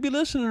 I don't really be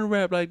listening to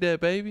rap like that,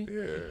 baby.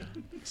 Yeah.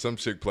 Some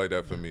chick played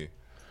that for me.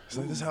 It's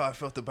like, this is how I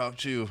felt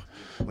about you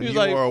when you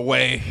like, were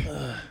away.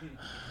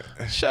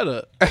 Shut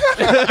up.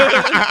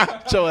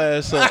 Shut your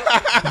ass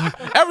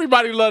up.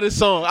 Everybody love this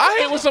song. I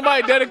hate when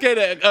somebody dedicate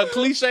a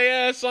cliche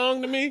ass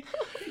song to me.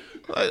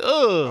 Like,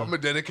 I'm gonna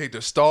dedicate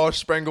the Star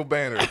Spangled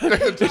Banner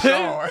to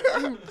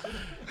Sean.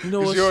 You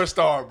know what? You're a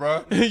star,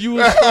 bro. You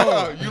a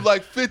star. You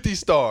like 50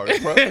 stars,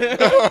 bro.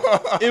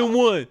 In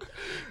one.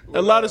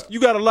 You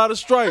got a lot of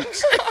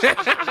stripes.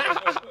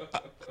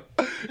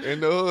 In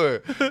the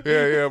hood.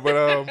 Yeah,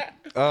 but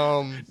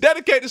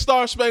dedicate the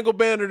Star Spangled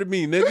Banner to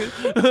me,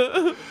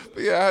 nigga.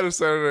 But yeah, I had a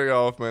Saturday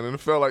off, man, and it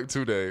felt like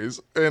 2 days.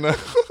 And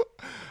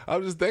I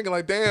was just thinking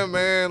like, damn,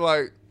 man,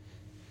 like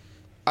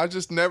I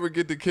just never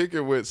get to kick it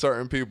with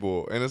certain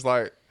people. And it's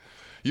like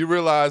you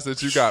realize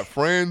that you got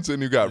friends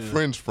and you got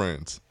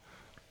friends.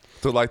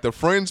 So like the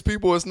friends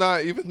people, it's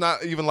not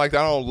even like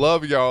I don't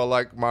love y'all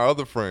like my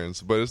other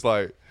friends, but it's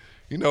like,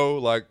 you know,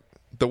 like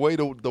the way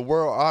the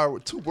world, our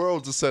two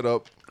worlds are set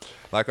up,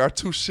 like our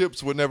two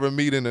ships would never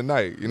meet in the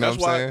night. You know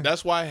what I'm saying?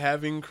 That's why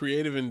having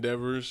creative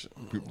endeavors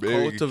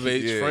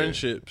cultivates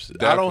friendships.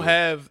 Definitely.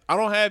 I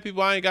don't have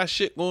people I ain't got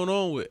shit going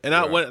on with. And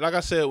like I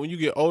said, when you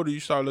get older,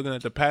 you start looking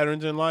at the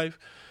patterns in life.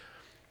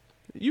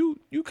 You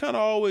kind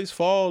of always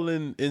fall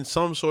in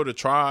some sort of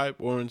tribe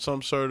or in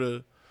some sort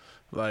of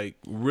like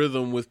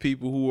rhythm with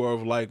people who are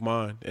of like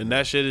mind, and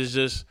that shit is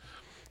just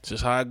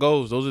how it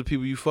goes. Those are the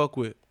people you fuck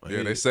with. Like,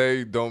 yeah, they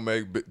say don't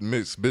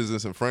mix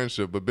business and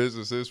friendship, but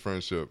business is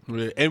friendship.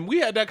 Yeah. And we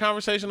had that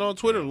conversation on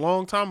Twitter a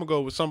long time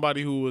ago with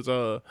somebody who was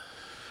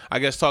I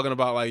guess talking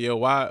about like, yo,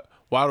 why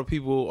do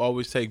people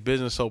always take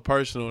business so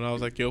personal? And I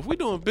was like, yo, if we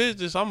doing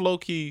business, I'm low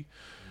key.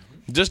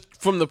 Just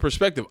from the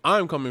perspective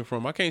I'm coming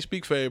from, I can't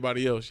speak for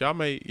everybody else.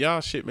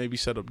 Y'all shit may be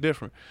set up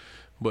different,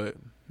 but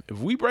if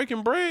we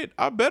breaking bread,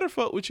 I better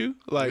fuck with you.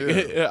 Like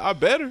I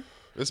better.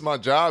 It's my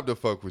job to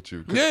fuck with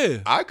you. Yeah,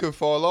 I could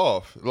fall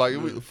off. Like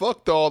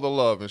fuck all the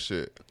love and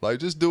shit. Like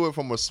just do it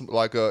from a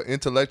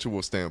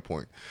intellectual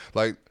standpoint.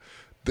 Like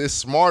it's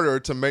smarter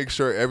to make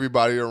sure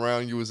everybody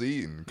around you is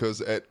eating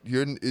because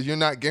you're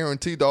not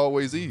guaranteed to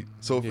always eat.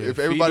 So if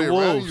everybody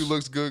around you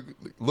looks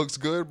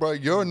good, bro,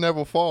 you'll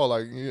never fall.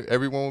 Like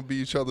everyone will be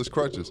each other's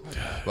crutches.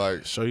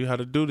 Like show you how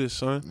to do this,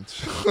 son.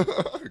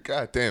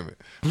 God damn it,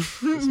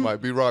 this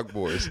might be Rock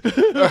Boys.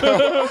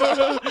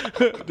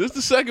 This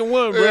the second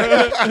one,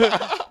 bro.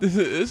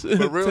 It's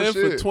 10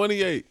 for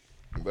 28.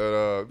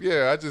 But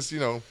yeah, I just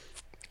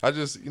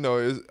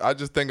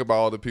think about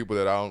all the people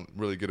that I don't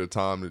really get a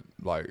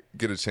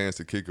chance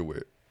to kick it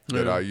with.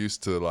 That I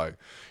used to like,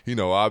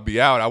 I'd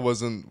be out. I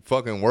wasn't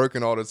fucking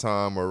working all the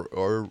time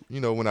or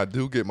when I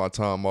do get my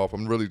time off,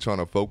 I'm really trying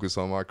to focus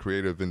on my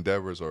creative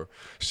endeavors or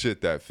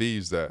shit that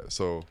feeds that.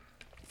 So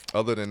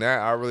other than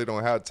that, I really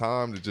don't have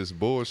time to just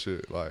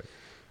bullshit. Like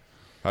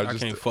I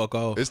can't fuck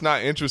off. It's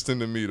not interesting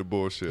to me to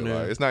bullshit. Yeah.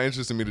 Like it's not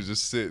interesting to me to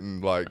just sit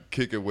and like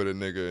kick it with a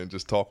nigga and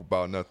just talk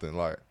about nothing.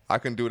 Like I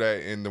can do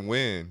that in the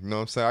wind. You know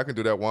what I'm saying? I can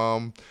do that while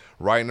I'm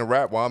writing a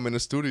rap, while I'm in the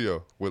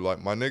studio with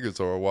like my niggas,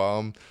 or while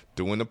I'm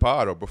doing the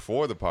pod, or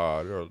before the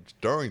pod, or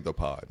during the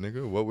pod,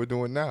 nigga. What we're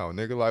doing now,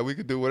 nigga. Like we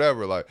could do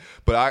whatever. Like,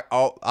 but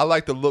I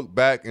like to look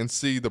back and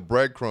see the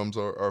breadcrumbs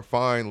or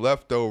find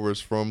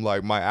leftovers from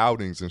like my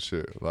outings and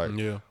shit. Like,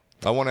 yeah.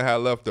 I want to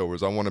have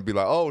leftovers. I want to be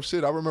like, oh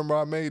shit, I remember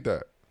I made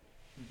that.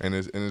 And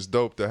it's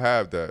dope to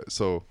have that.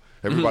 So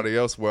Everybody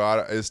else,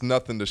 it's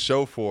nothing to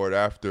show for it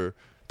after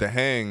the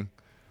hang.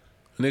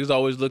 Niggas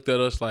always looked at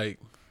us like,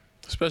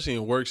 especially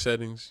in work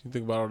settings. You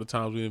think about all the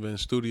times we've been in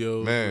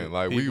studios. Man,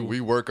 like we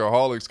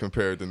workaholics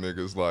compared to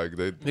niggas. Like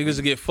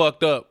niggas get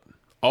fucked up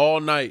all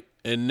night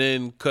and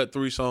then cut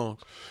 3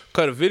 songs,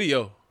 cut a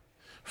video,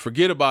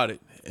 forget about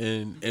it,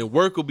 and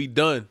work will be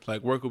done.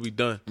 Like work will be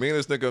done. Me and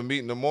this nigga meet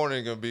in the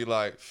morning and be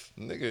like,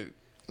 nigga,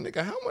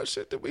 how much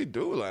shit did we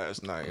do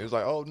last night? It's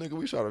like, oh, nigga,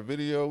 we shot a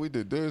video, we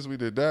did this, we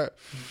did that,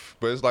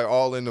 but it's like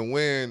all in the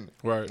wind,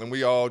 right? And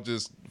we all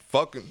just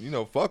fucking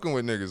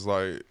with niggas.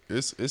 Like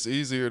it's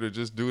easier to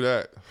just do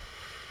that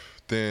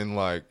than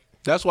like.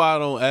 That's why I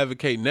don't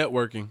advocate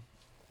networking.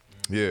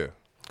 Yeah.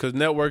 Because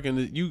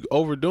networking, you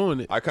overdoing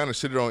it. I kind of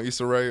shitted on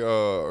Issa Rae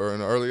or in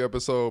an early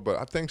episode, but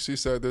I think she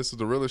said this is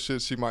the realest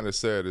shit she might have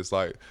said. It's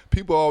like,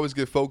 people always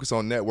get focused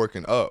on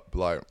networking up.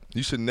 Like,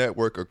 you should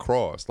network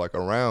across, like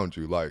around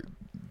you. Like,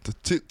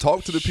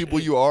 talk to the people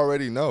you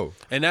already know.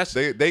 And that's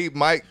they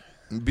might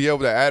be able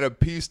to add a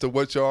piece to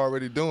what you're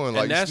already doing.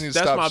 Like, you just need to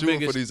stop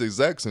shooting for these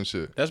execs and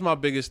shit. That's my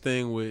biggest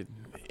thing with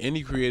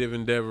any creative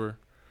endeavor.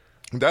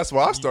 That's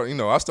why I started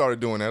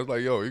doing that. I was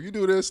like, yo, if you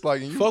do this,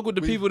 like, fuck with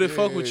the people that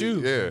fuck with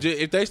you. Yeah.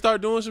 If they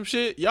start doing some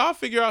shit, y'all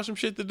figure out some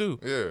shit to do.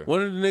 Yeah.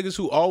 One of the niggas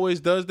who always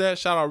does that,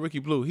 shout out Ricky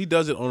Blue. He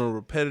does it on a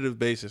repetitive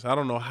basis. I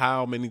don't know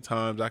how many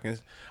times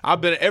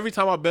every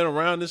time I've been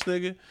around this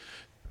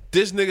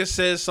nigga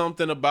says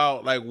something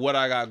about like what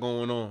I got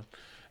going on.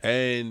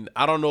 And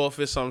I don't know if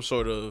it's some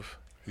sort of.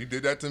 He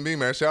did that to me,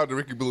 man. Shout out to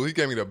Ricky Blue. He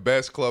gave me the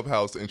best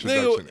Clubhouse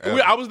introduction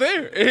ever. I was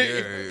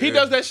there. He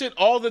does that shit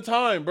all the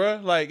time, bro.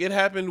 Like, it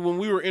happened when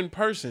we were in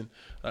person.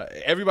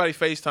 Everybody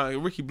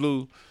FaceTime. Ricky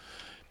Blue,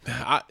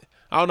 I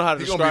don't know how to describe.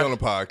 He's going to be on the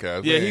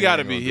podcast. Yeah, he got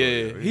to be.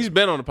 Yeah. He's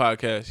been on the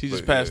podcast. He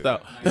just passed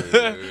out.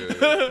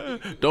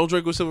 Don't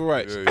drink with civil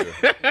rights. You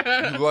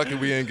lucky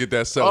we didn't get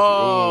that selfie.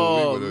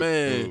 Oh,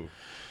 man.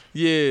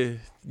 Yeah.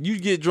 You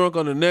get drunk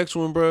on the next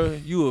one, bro,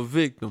 you a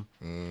victim.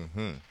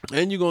 Mm-hmm.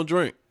 And you going to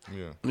drink.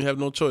 Yeah, you have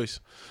no choice.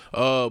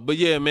 But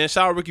yeah, man,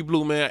 shout out Ricky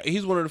Blue, man.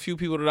 He's one of the few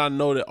people that I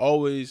know that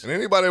always. And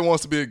anybody that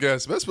wants to be a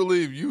guest, best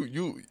believe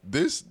you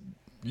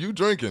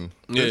drinking.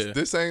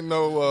 This ain't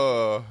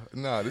no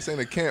this ain't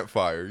a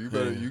campfire. You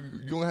better you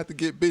gonna have to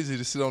get busy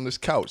to sit on this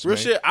couch. Real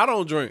man. shit. I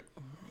don't drink.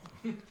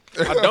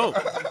 I don't.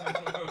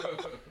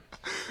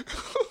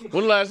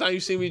 When the last time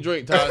you see me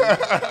drink, Todd?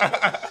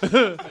 It's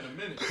been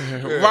a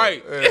minute.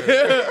 Right.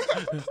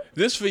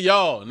 This for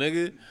y'all,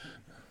 nigga.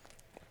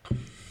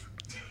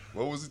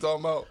 What was he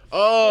talking about?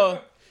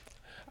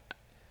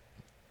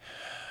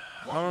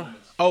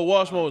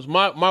 Wash moments.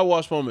 My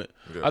wash moment.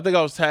 Yeah. I think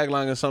I was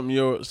taglining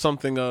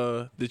something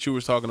that you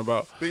were talking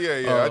about. But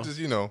yeah. I just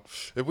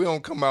if we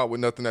don't come out with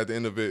nothing at the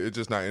end of it, it's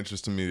just not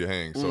interesting me to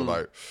hang. So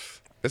like,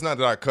 it's not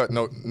that I cut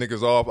no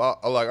niggas off.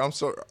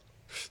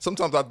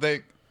 Sometimes I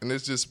think, and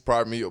it's just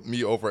probably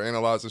me over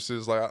analyzing shit.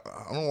 It's like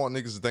I don't want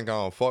niggas to think I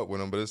don't fuck with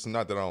them, but it's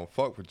not that I don't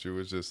fuck with you.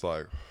 It's just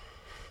like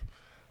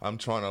I'm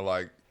trying to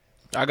like.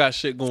 I got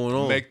shit going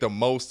on. Make the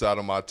most out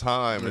of my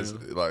time. Is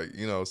like,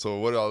 so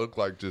what do I look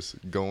like just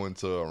going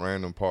to a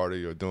random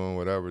party or doing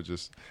whatever,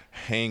 just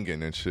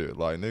hanging and shit.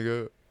 Like,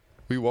 nigga,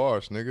 we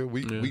wash,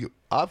 nigga.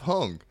 I've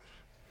hung.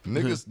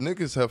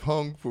 Niggas have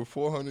hung for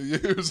 400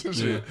 years and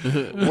shit.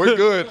 We're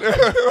good.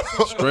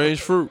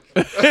 Strange fruit.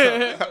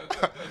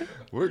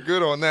 We're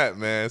good on that,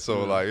 man.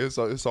 So like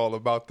it's all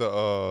about the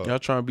y'all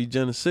trying to be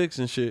Gen 6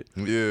 and shit.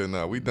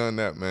 Yeah, we done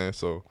that, man.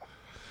 So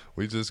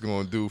we just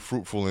gonna do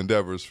fruitful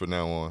endeavors from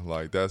now on.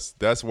 Like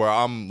that's where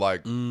I'm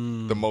like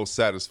the most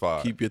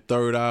satisfied. Keep your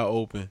third eye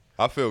open.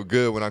 I feel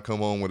good when I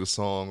come on with a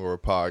song or a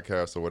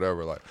podcast or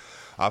whatever. Like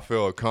I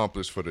feel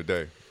accomplished for the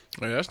day.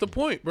 Hey, that's the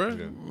point, bro.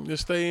 Yeah.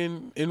 Just stay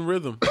in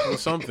rhythm with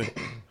something.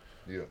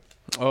 Yeah.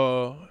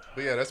 But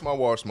yeah, that's my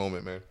wash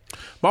moment, man.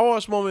 My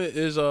wash moment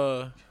is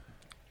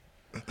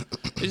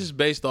it's just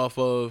based off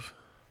of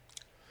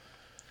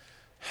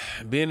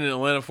being in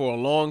Atlanta for a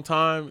long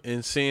time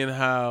and seeing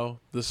how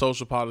the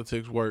social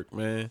politics work,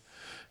 man,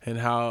 and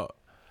how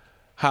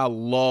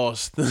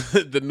lost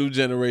the new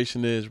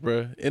generation is,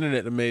 bro.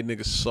 Internet that made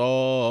niggas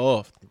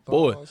soft,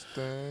 boy.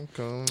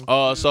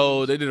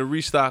 So they did a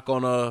restock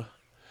on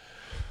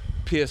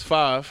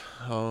PS5.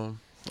 I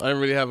didn't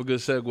really have a good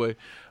segue.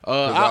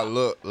 I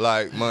look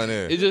like money.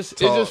 It just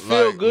feels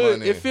like good.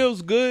 Money. It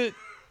feels good.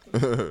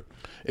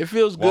 It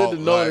feels good to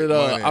know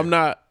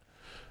that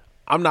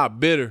I'm not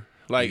bitter.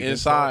 Like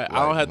inside,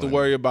 I don't have to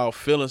worry about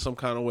feeling some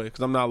kind of way because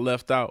I'm not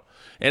left out.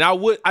 And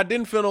I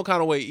didn't feel no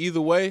kind of way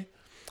either way,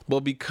 but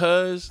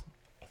because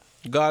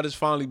God has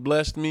finally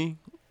blessed me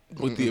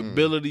with the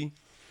ability.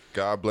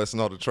 God blessing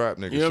all the trap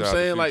niggas. You know what I'm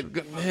saying?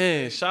 Like,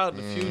 man, shout out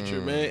the Future,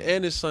 man,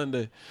 and it's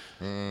Sunday.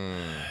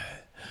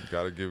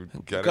 Gotta give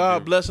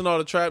God blessing all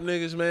the trap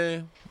niggas,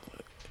 man.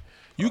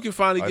 You can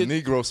finally get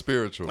Negro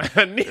spiritual.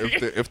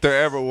 if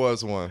there ever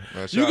was one,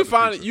 man, you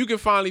can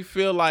finally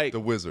feel like the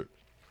wizard.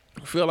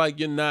 Feel like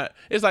you're not.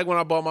 It's like when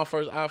I bought my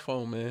first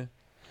iPhone, man.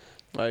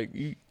 Like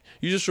you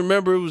just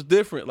remember it was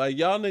different. Like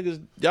y'all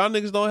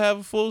niggas don't have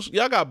a full.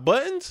 Y'all got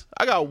buttons.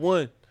 I got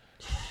one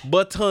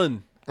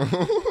button.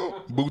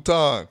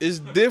 Bhutan. It's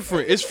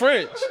different. It's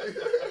French.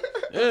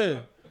 Yeah.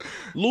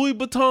 Louis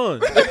Vuitton.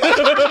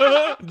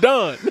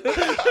 Done.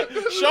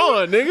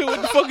 Sean, nigga,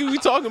 what the fuck are we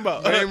talking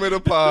about? Name of the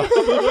pod.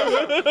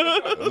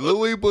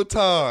 Louis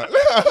Vuitton.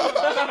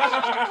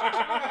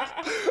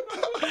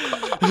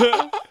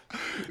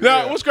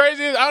 No, what's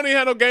crazy is I don't even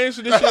have no games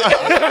for this shit.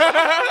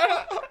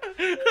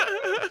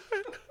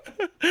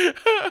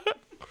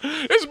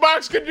 This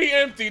box could be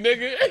empty,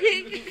 nigga.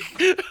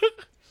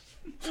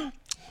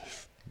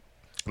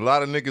 A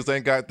lot of niggas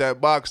ain't got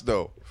that box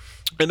though.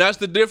 And that's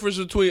the difference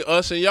between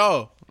us and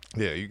y'all.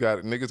 Yeah,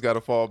 niggas got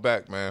to fall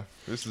back, man.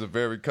 This is a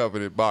very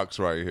coveted box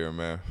right here,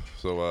 man.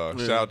 So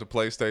shout out to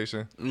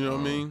PlayStation. You know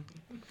what I mean?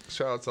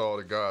 Shout out to all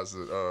the guys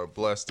that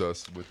blessed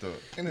us with the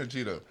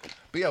energy to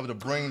be able to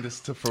bring this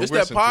to fruition.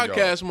 It's that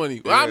podcast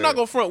money. Yeah. I'm not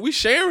gonna front. We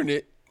sharing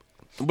it,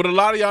 but a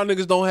lot of y'all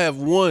niggas don't have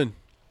one.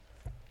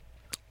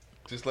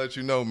 Just let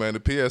you know, man. The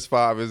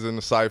PS5 is in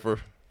the cipher.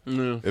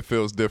 Yeah. It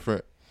feels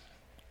different.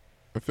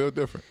 It feels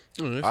different.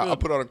 I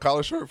put on a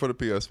collar shirt for the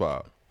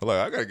PS5. I'm like,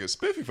 I gotta get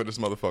spiffy for this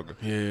motherfucker.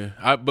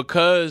 Yeah,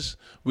 because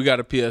we got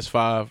a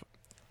PS5.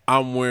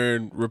 I'm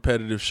wearing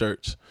repetitive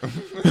shirts.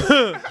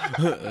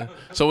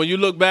 So when you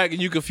look back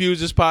and you confuse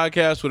this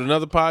podcast with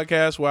another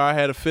podcast where I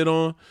had a fit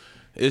on,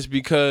 it's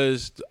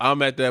because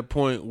I'm at that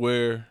point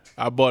where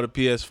I bought a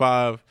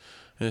PS5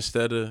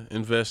 instead of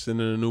investing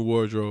in a new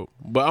wardrobe.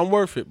 But I'm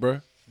worth it,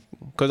 bro,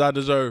 because I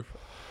deserve.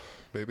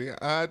 Baby,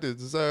 I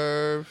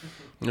deserve.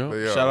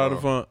 Yep. Shout out to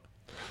Font.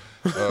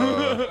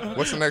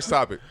 What's the next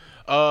topic?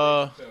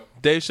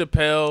 Dave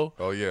Chappelle.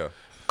 Oh, yeah.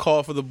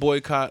 Called for the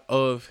boycott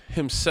of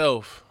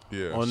himself.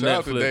 Yeah, on shout Netflix.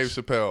 out to Dave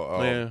Chappelle.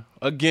 Man,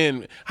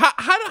 again,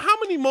 how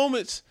many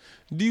moments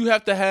do you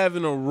have to have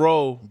in a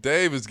row?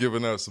 Dave is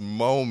giving us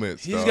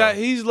moments.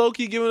 He's low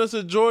key giving us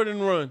a Jordan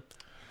run.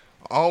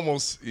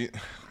 Almost.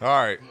 All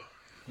right.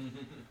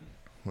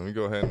 Let me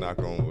go ahead and knock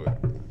on wood.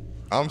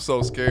 I'm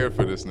so scared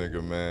for this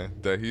nigga, man.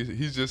 That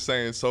he's just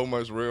saying so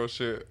much real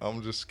shit.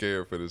 I'm just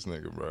scared for this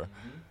nigga, bro.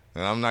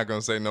 And I'm not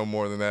gonna say no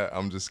more than that.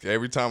 I'm just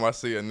every time I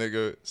see a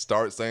nigga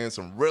start saying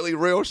some really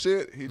real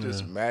shit, he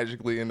just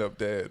magically end up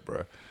dead,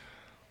 bro.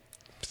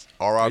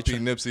 R.I.P.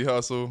 Nipsey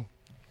Hussle.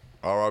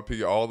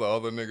 R.I.P. all the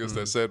other niggas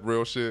that said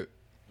real shit.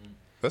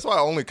 That's why I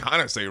only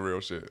kind of say real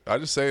shit. I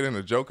just say it in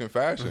a joking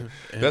fashion.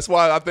 That's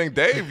why I think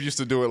Dave used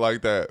to do it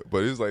like that.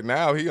 But he's like,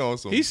 now he on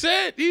some. He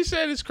said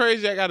it's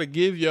crazy. I got to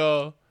give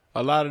y'all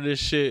a lot of this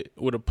shit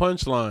with a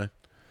punchline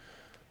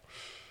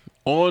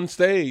on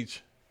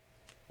stage,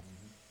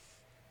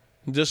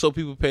 just so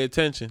people pay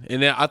attention.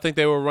 And then I think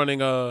they were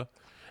running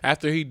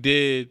after he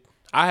did.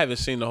 I haven't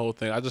seen the whole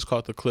thing. I just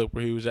caught the clip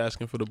where he was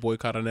asking for the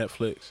boycott of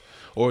Netflix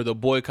or the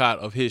boycott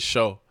of his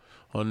show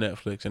on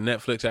Netflix, and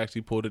Netflix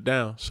actually pulled it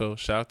down. So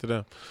shout out to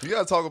them. You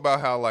gotta talk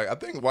about how, like, I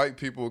think white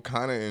people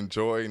kind of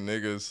enjoy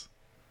niggas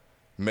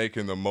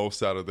making the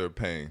most out of their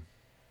pain.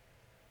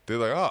 They're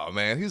like, oh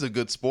man, he's a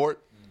good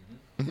sport.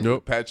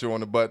 Nope. Pat you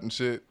on the butt and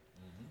shit.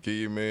 Give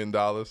you $1 million.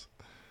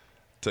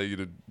 Tell you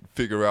to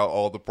figure out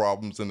all the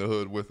problems in the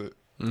hood with it.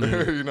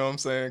 You know what I'm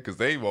saying? Because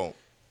they won't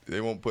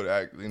put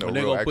and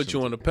they're gonna put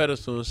you on the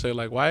pedestal and say,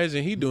 like, why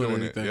isn't he doing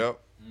anything? Yep.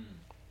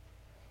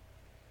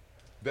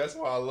 That's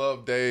why I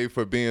love Dave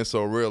for being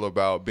so real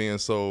about being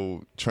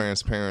so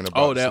transparent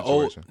about the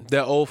situation.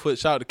 That old foot.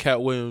 Shout out to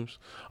Cat Williams,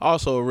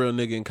 also a real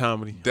nigga in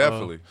comedy.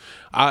 Definitely.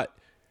 I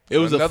think it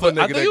was in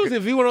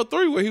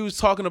V103 where he was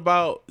talking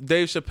about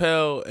Dave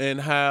Chappelle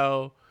and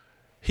how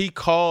he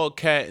called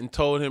Cat and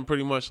told him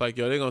pretty much like,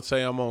 yo, they're gonna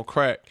say I'm on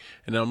crack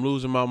and I'm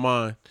losing my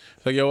mind.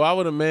 It's like, yo, why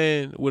would a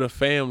man with a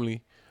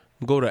family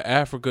go to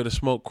Africa to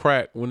smoke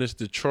crack when it's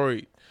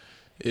Detroit?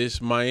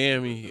 It's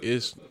Miami.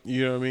 It's,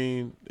 you know what I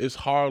mean? It's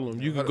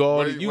Harlem. You could go.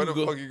 Where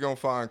the fuck you gonna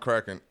find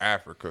crack in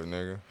Africa,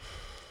 nigga?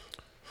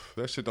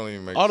 That shit don't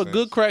even make all sense. the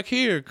good crack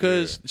here,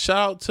 because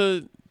shout out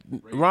to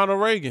Ronald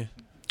Reagan.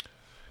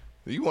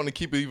 You want to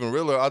keep it even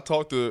realer? I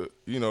talked to,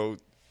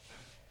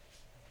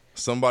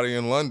 somebody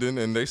in London,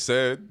 and they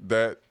said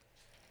that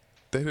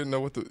they didn't know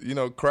what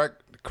crack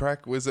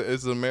is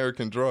an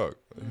American drug.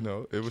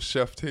 It was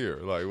chefed here.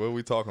 Like, what are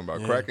we talking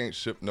about? Yeah. Crack ain't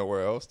shipped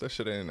nowhere else. That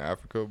shit ain't in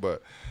Africa.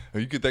 But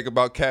you could think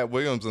about Cat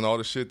Williams and all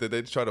the shit that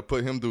they try to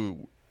put him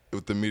through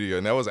with the media.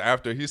 And that was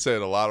after he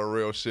said a lot of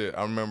real shit.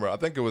 I remember, I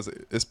think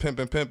it's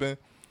Pimpin'.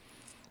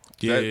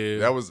 Yeah.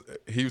 That was,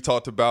 he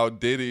talked about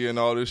Diddy and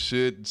all this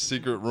shit,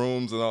 secret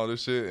rooms and all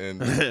this shit.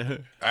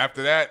 And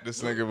after that,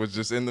 this nigga was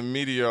just in the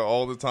media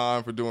all the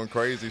time for doing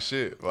crazy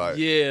shit. Like,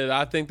 yeah,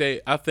 I think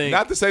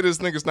not to say this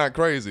nigga's not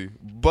crazy,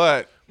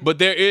 but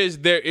there is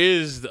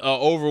an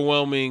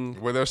overwhelming,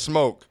 where there's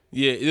smoke.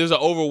 Yeah, there's an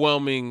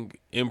overwhelming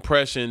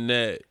impression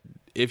that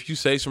if you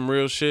say some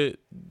real shit,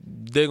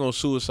 they're gonna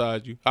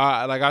suicide you.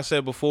 Like I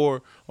said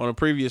before on a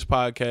previous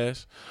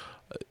podcast,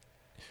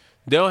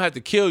 they don't have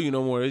to kill you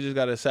no more. They just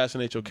gotta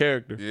assassinate your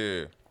character.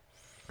 Yeah.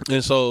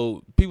 And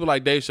so people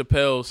like Dave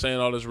Chappelle saying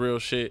all this real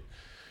shit.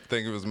 I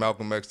think it was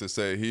Malcolm X that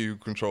said, "He who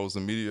controls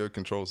the media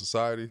controls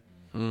society."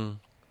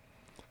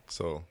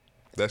 So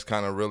that's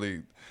kind of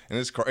really. And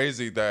it's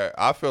crazy that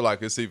I feel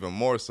like it's even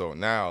more so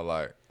now.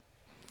 Like,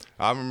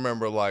 I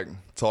remember, like,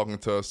 talking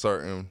to a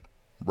certain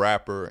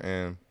rapper,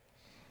 and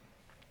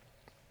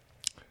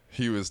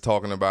he was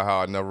talking about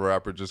how another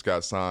rapper just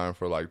got signed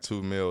for like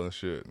 $2 million and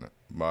shit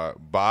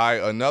by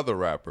another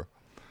rapper.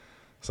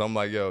 So I'm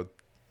like, yo,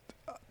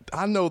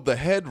 I know the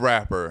head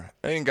rapper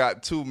ain't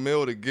got $2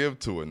 million to give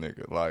to a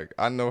nigga. Like,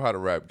 I know how the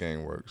rap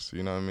game works.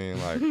 You know what I mean?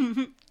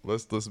 Like,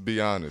 let's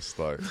be honest.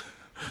 Like,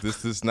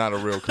 this is not a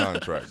real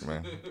contract,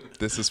 man.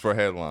 This is for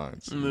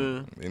headlines.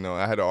 You know,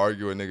 I had to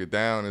argue a nigga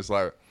down. It's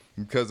like,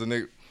 because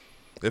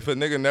if a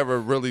nigga never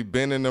really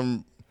been in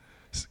them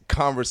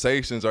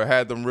conversations or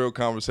had them real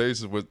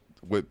conversations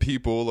with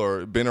people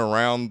or been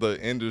around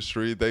the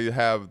industry, they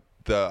have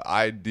the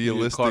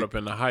idealistic. You get caught up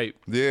in the hype.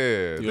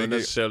 Yeah. You don't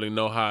necessarily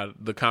know how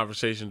the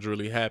conversations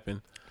really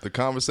happen. The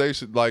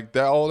conversation, like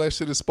that, all that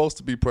shit is supposed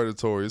to be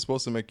predatory. It's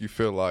supposed to make you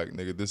feel like,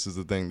 nigga, this is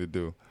the thing to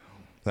do.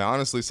 Now,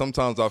 honestly,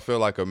 sometimes I feel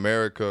like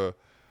America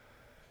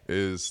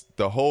is,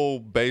 the whole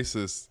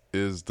basis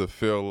is to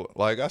feel,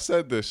 like I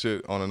said this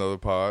shit on another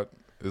pod,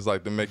 is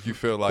like to make you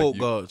feel like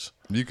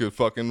you could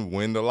fucking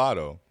win the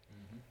lotto.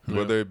 Mm-hmm.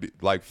 Whether it be,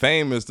 like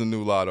fame is the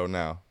new lotto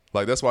now.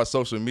 Like that's why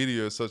social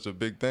media is such a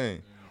big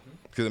thing.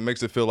 Because it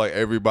makes it feel like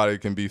everybody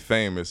can be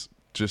famous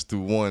just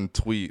through one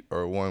tweet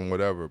or one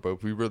whatever. But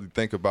if we really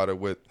think about it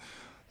with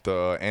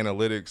the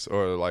analytics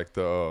or like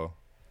the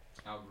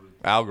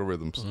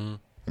algorithms,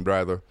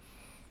 rather,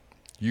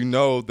 you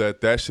know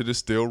that shit is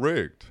still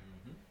rigged.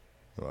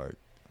 Like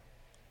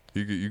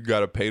you got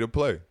to pay to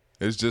play.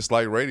 It's just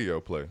like radio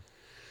play.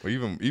 Or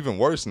even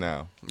worse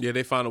now. Yeah,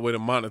 they find a way to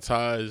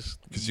monetize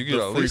you get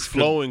the free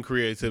flowing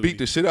creativity. Beat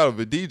the shit out of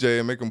a DJ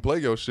and make him play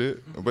your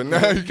shit. But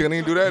now you can't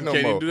even do that no more.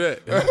 You can't even do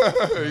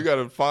that. You got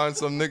to find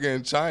some nigga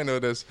in China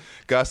that's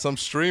got some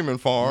streaming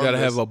farm. You got to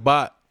have a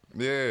bot.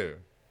 Yeah.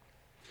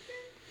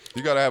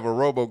 You got to have a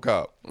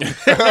RoboCop.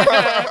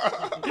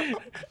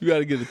 You got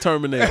to get the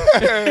Terminator.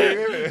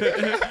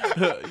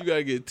 You got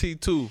to get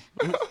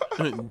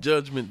T2.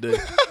 Judgment Day.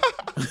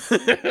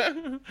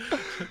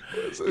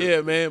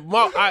 Yeah, man.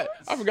 I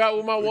forgot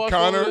what my watch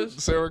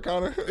was. Sarah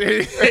Connor.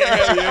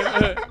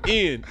 Yeah.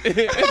 Ian.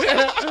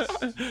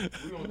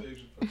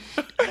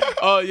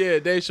 Oh yeah,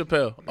 Dave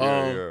Chappelle.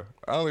 Yeah.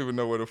 I don't even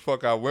know where the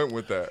fuck I went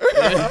with that.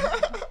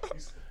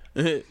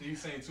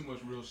 He's saying too much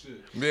real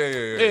shit.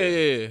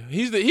 Yeah.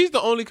 He's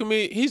the only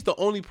comedian. He's the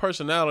only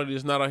personality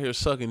that's not out here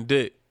sucking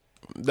dick.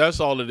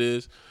 That's all it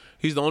is.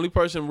 He's the only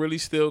person really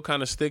still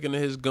kind of sticking to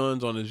his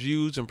guns on his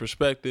views and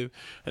perspective,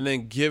 and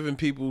then giving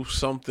people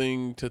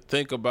something to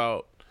think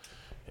about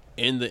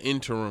in the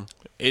interim.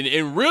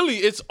 And really,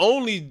 it's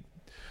only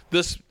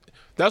this.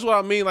 That's what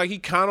I mean. Like, he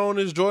kind of on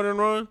his Jordan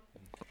run.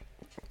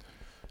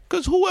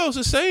 Because who else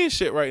is saying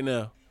shit right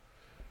now?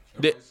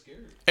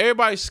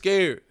 Everybody's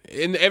scared.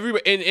 And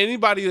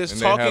anybody that's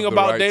talking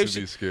about Dave,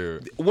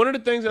 scared. One of the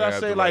things that I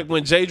say, like,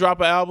 when Jay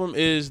drop an album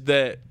is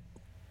that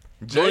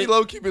Jay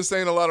low-key been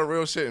saying a lot of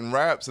real shit in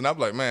raps, and I'm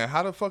like, man,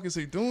 how the fuck is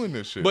he doing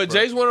this shit? But bro?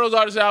 Jay's one of those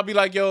artists that I'll be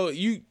like, yo,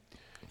 you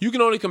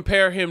can only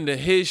compare him to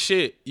his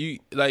shit. You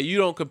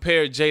don't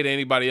compare Jay to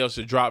anybody else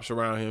that drops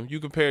around him. You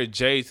compare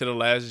Jay to the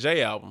last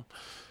Jay album.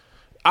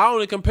 I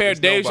only compare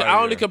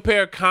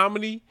compare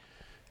comedy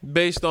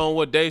based on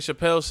what Dave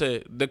Chappelle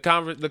said. The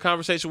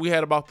conversation we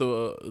had about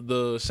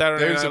the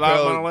Saturday Night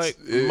Live monologue.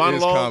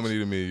 It's comedy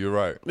to me. You're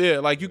right. Yeah,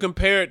 like you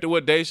compare it to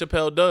what Dave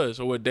Chappelle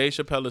does or what Dave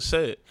Chappelle has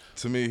said.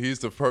 To me, he's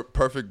the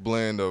perfect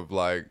blend of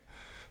like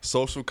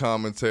social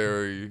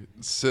commentary,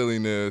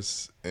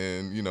 silliness,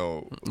 and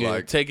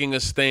like taking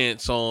a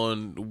stance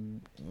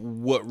on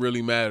what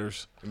really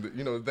matters.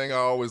 The thing I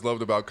always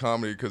loved about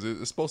comedy, because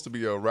it's supposed to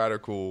be a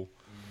radical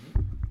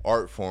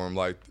art form,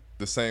 like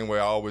the same way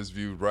I always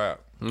viewed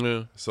rap.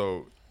 Yeah.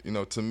 So,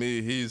 to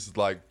me, he's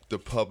like the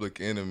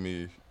public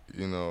enemy,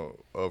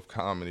 of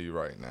comedy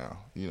right now.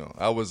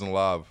 I wasn't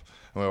live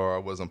or I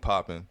wasn't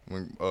popping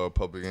when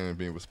Public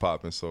Enemy was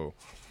popping, so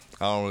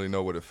I don't really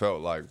know what it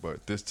felt like.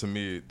 But this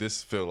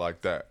feel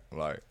like that.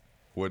 Like,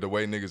 the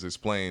way niggas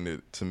explained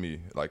it to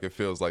me, like it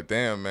feels like,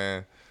 damn,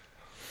 man.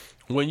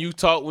 When you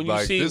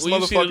see this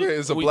motherfucker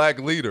is a black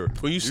leader.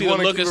 When you see the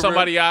look in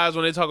somebody's eyes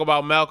when they talk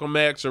about Malcolm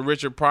X or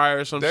Richard Pryor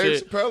or some Dave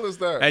shit. Dave Chappelle is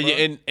that.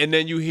 And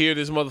then you hear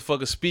this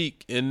motherfucker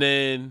speak, and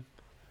then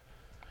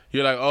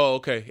you're like, oh,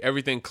 okay,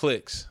 everything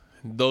clicks.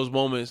 Those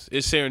moments,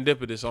 it's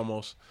serendipitous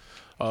almost.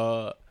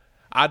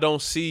 I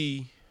don't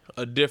see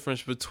a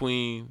difference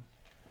between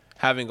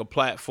having a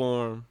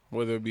platform,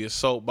 whether it be a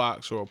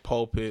soapbox or a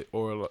pulpit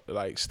or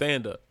like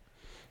stand up.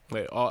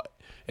 Like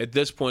at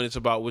this point, it's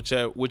about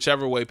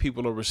whichever way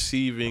people are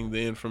receiving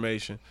the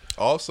information.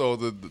 Also,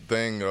 the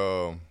thing,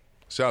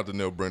 shout out to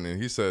Neil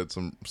Brennan. He said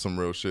some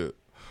real shit,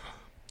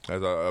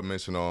 as I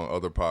mentioned on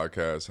other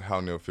podcasts. How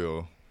Neil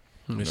feel.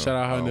 Shout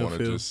out how Neil feel. I don't want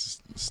to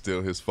just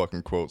steal his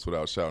fucking quotes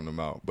without shouting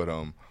them out. But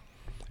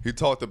he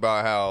talked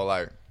about how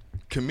like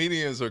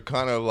comedians are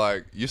kind of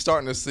like, you're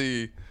starting to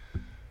see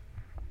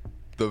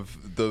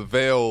the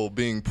veil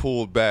being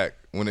pulled back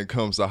when it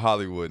comes to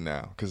Hollywood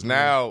now, because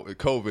now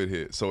COVID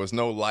hit, so it's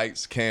no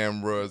lights,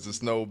 cameras,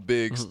 it's no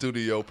big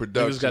studio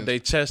production. Niggas got their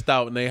chest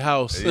out in their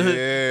house. Yeah,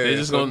 they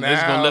just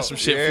gonna let some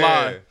shit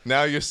fly.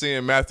 Now you're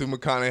seeing Matthew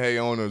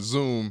McConaughey on a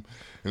Zoom,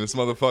 and this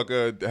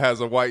motherfucker has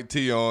a white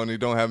tee on, he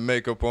don't have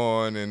makeup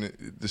on,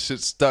 and the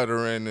shit's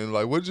stuttering, and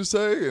like, what'd you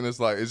say? And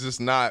it's like, it's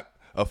just not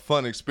a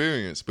fun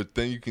experience. But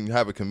then you can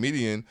have a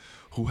comedian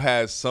who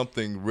has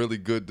something really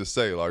good to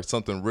say, like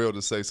something real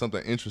to say,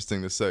 something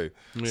interesting to say,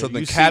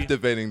 something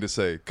captivating to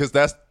say, because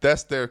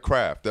that's their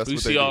craft. That's you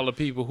what see they all do. the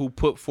people who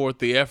put forth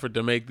the effort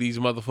to make these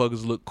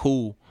motherfuckers look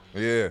cool.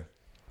 Yeah.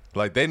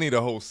 Like, they need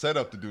a whole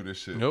setup to do this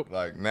shit. Nope.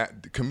 Like,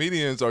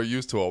 comedians are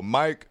used to a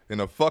mic in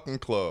a fucking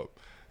club.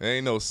 It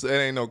ain't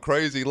no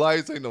crazy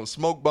lights, ain't no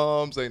smoke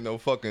bombs, ain't no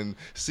fucking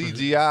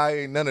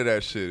CGI, ain't none of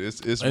that shit.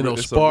 It's it's a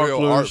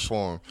real art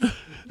form.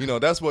 You know,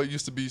 that's what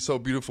used to be so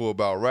beautiful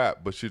about rap.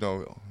 But, you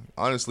know,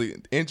 honestly,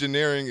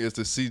 engineering is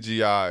the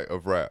CGI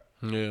of rap.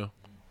 Yeah.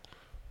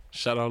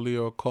 Shout out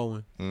Leo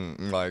Cohen.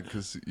 Like,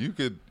 cause you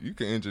can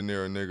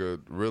engineer a nigga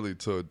really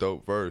to a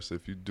dope verse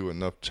if you do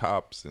enough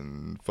chops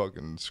and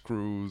fucking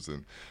screws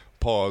and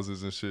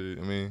pauses and shit.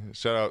 I mean,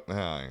 shout out.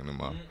 Nah, I ain't in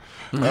my.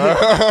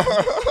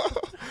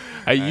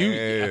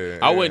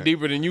 I went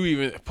deeper than you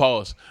even.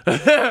 Pause.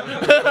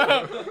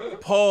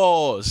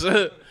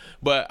 Pause.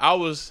 But I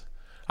was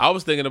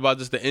thinking about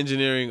just the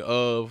engineering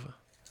of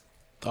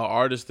the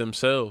artists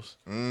themselves.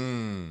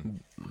 I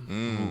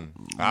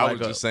was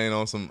just saying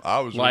on some. I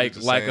was really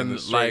just saying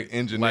straight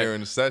engineering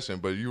the session,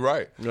 but you're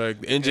right.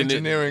 Like the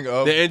engineering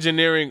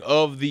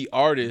of the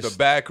artist, the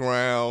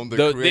background,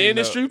 the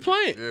industry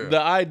plant, the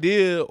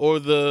idea or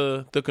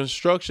the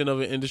construction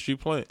of an industry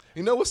plant.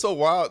 You know what's so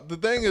wild? The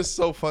thing is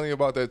so funny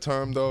about that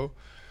term though,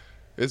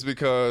 is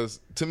because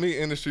to me,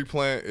 industry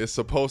plant is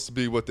supposed to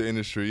be what the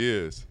industry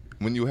is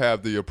when you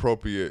have the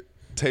appropriate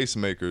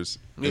tastemakers.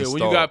 Yeah,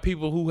 when you got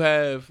people who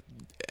have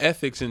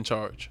ethics in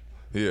charge.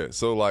 Yeah,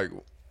 so like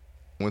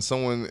when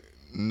someone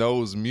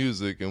knows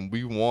music and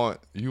we want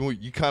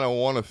you kind of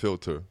want to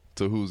filter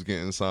to who's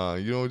getting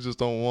signed. You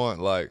don't want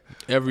like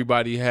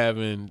everybody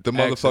having the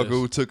motherfucker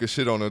who took a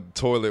shit on a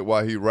toilet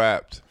while he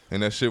rapped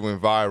and that shit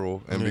went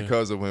viral, and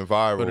because it went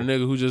viral. But a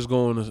nigga who just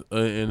go in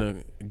a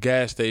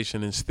gas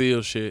station and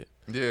steal shit.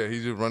 Yeah,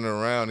 he's just running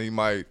around. He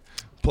might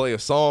play a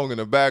song in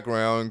the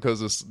background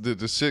because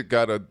the shit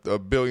got a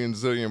billion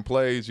zillion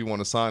plays. You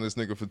want to sign this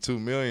nigga for $2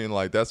 million?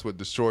 Like, that's what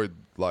destroyed,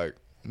 like,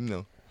 you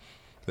know,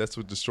 that's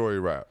what destroyed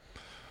rap.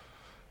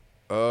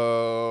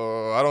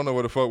 I don't know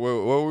what the fuck.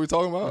 What were we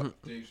talking about?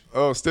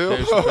 Oh, still?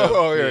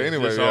 Oh yeah.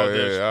 Anyway, yeah. All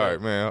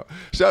right, man.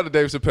 Shout out to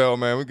Dave Chappelle,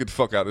 man. We get the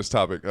fuck out of this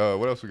topic.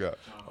 What else we got?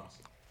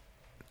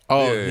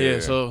 Oh yeah.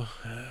 So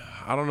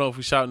I don't know if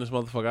we shouting this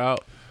motherfucker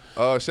out.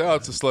 Shout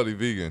out to Slutty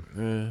Vegan.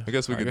 Yeah. I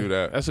guess we could do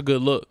that. That's a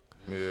good look.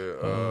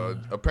 Yeah.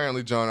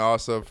 Apparently, John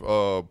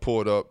Ossoff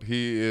pulled up.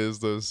 He is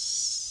the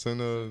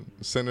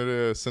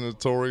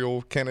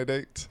senatorial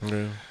candidate.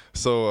 Yeah.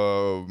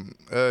 So,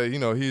 you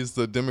know, he's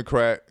the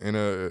Democrat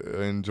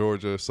in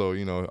Georgia. So,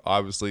 you know,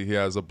 obviously he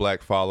has a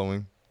black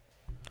following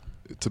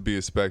to be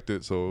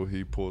expected. So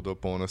he pulled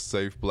up on a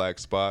safe black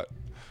spot.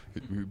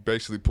 He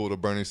basically pulled a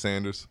Bernie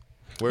Sanders.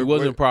 He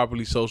wasn't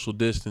properly social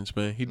distance,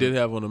 man. He did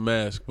have on a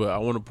mask, but I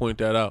want to point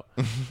that out.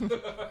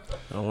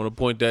 I want to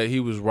point that he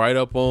was right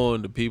up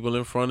on the people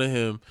in front of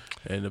him,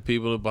 and the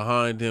people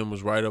behind him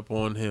was right up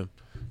on him.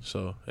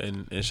 So,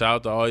 and shout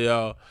out to all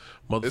y'all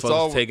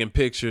motherfuckers taking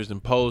pictures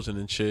and posing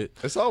and shit.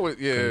 It's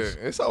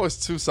always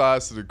two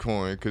sides to the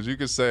coin, because you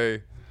could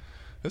say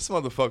this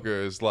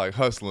motherfucker is like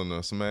hustling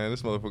us, man.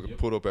 This motherfucker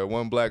pulled up at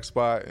one black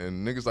spot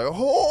and niggas like,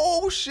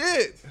 oh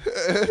shit.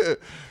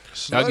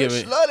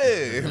 Slutty.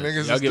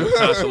 Niggas y'all giving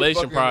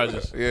consolation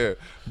prizes. Yeah.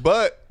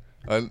 But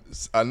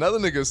another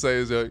nigga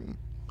says,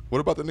 what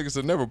about the niggas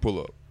that never pull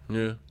up?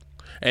 Yeah.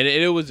 And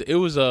it was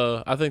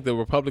I think the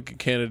Republican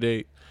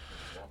candidate.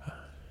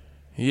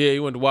 Yeah, he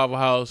went to Waffle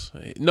House.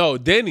 No,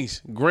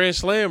 Denny's Grand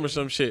Slam or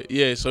some shit.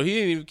 Yeah, so he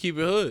didn't even keep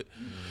it hood.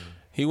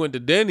 He went to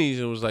Denny's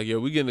and was like, yo,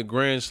 we getting a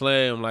Grand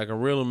Slam like a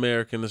real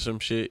American or some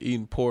shit,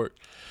 eating pork,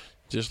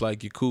 just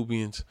like you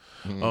Cubians.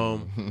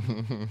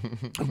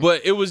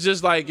 But it was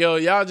just like, yo,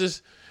 y'all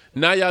just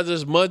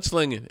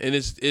mudslinging, and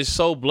it's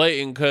so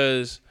blatant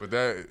because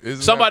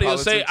somebody will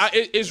say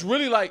it's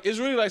really like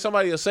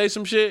somebody will say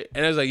some shit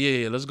and it's like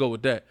yeah, let's go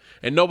with that,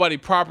 and nobody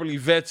properly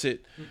vets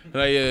it.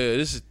 Like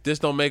this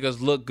don't make us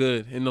look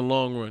good in the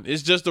long run.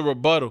 It's just a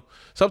rebuttal.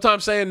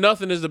 Sometimes saying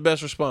nothing is the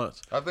best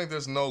response. I think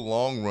there's no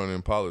long run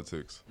in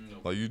politics.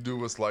 Like you do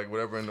what's like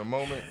whatever in the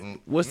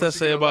moment. What's that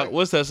say about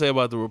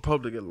the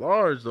Republic at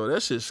large though?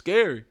 That shit's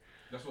scary.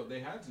 That's what they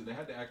had to. They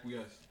had to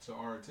acquiesce to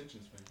our attention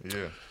span.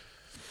 Yeah.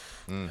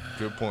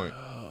 Good point.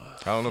 I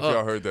don't know if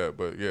y'all heard that,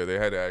 but yeah, they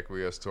had to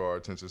acquiesce to our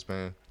attention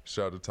span.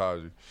 Shout out to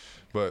Taji.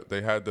 But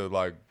they had to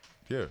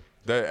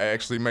that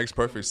actually makes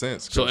perfect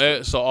sense.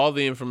 So all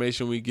the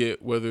information we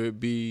get, whether it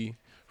be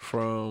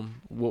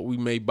from what we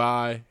may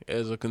buy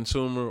as a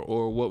consumer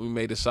or what we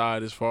may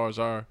decide as far as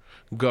our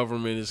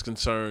government is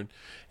concerned,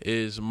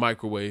 is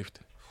microwaved.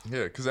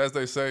 Yeah, because as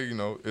they say,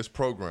 it's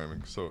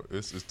programming. So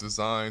it's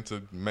designed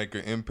to make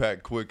an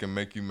impact quick and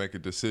make you make a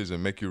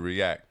decision, make you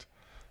react.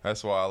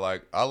 That's why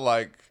I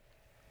like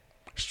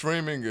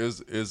streaming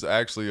is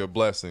actually a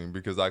blessing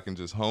because I can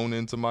just hone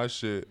into my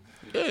shit.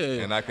 Yeah.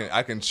 And I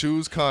can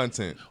choose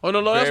content. Oh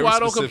no, that's very why I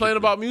don't complain specifically.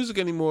 about music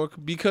anymore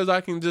because I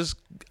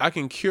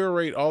can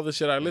curate all the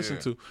shit I listen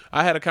to.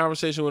 I had a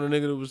conversation with a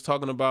nigga that was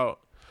talking about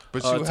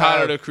But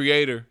Tyler the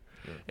Creator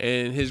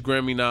and his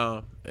Grammy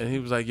nom, and he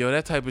was like, "Yo,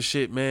 that type of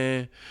shit,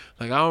 man.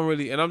 Like I don't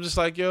really." And I'm just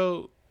like,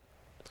 "Yo,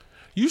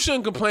 you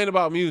shouldn't complain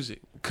about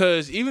music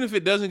because even if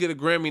it doesn't get a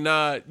Grammy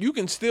nod, you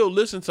can still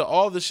listen to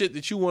all the shit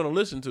that you want to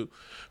listen to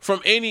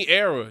from any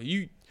era.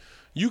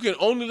 You can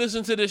only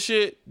listen to the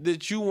shit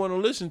that you want to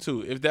listen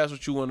to if that's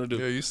what you want to do.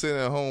 Yeah, you sitting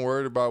at home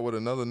worried about what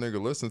another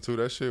nigga listen to.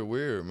 That shit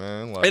weird,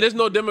 man. Like, And there's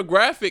no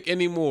demographic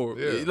anymore.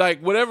 Yeah.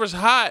 Like whatever's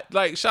hot,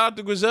 like shout out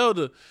to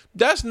Griselda.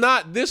 That's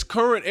not this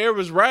current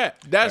era's rap.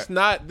 That's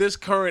not this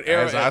current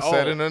era as at I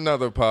said all. in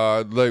another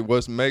pod, like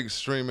what makes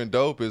streaming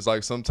dope is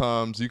like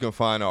sometimes you can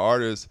find an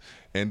artist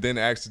and then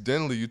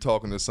accidentally you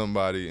talking to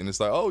somebody and it's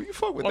like, oh, you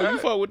fuck with that. You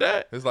fuck with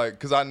that? It's like,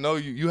 because I know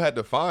you had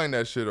to find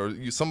that shit or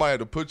somebody had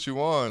to put you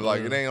on.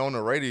 Like, it ain't on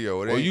the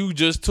radio. It Or ain't, you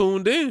just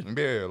tuned in.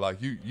 yeah, like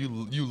you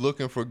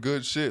looking for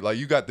good shit. Like,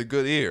 you got the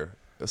good ear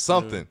or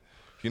something.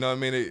 You know what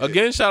I mean?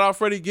 Again, shout out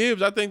Freddie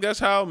Gibbs. I think that's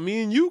how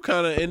me and you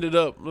kind of ended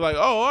up. Like, oh,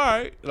 all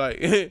right.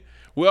 Like,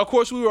 well, of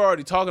course, we were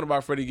already talking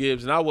about Freddie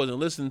Gibbs, and I wasn't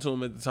listening to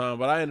him at the time,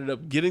 but I ended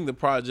up getting the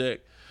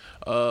project.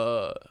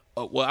 Well,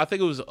 I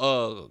think it was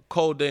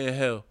Cold Day in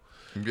Hell.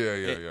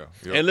 Yeah.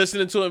 And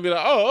listening to him and be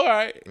like, oh, all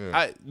right.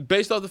 Yeah.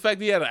 Based off the fact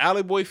that he had an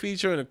Alley Boy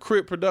feature and a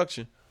Crip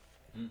production.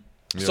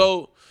 Yeah.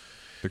 So,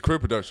 The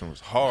Crip production was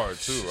hard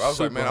too. I was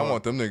like, Super man, I hard.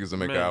 want them niggas to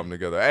make an Man. album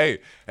together. Hey,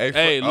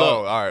 Hey, look.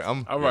 Oh, all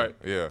right, all right.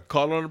 Yeah,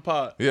 Call on the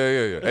pod.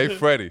 yeah. Hey,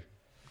 Freddie,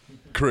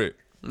 Crit,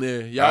 Yeah,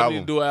 y'all need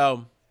to do an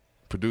album.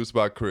 produced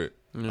by Crit.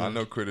 I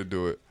know Crit will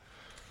do it,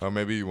 or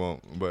maybe he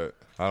won't, but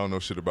I don't know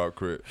shit about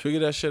Crit. Figure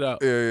that shit out.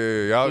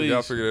 Yeah. Y'all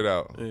Please. figure it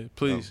out. Yeah,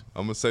 please.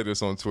 I'm gonna say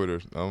this on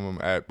Twitter. I'm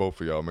gonna add both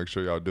of y'all. Make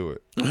sure y'all do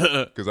it.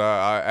 Cause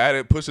I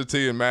added Pusha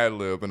T and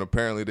Madlib, and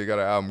apparently they got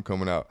an album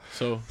coming out.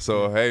 So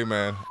hey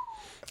man,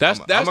 that's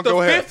I'ma the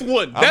go ahead. fifth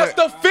one. I'ma- That's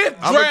the fifth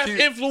I'ma draft keep-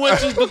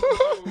 influences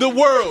the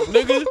world,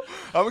 nigga.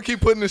 I'm gonna keep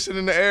putting this shit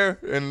in the air,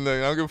 and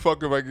I don't give a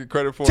fuck if I get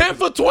credit for 10 it.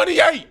 for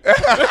 28.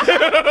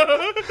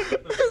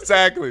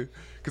 Exactly.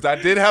 Because I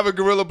did have a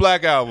Gorilla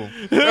Black album.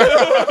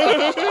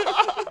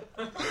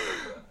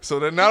 So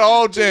they're not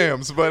all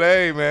jams, but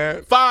hey,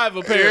 man. 5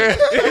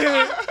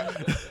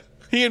 apparently.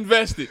 He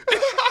invested.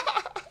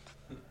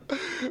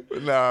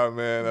 Nah,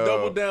 man.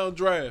 Double down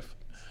draft.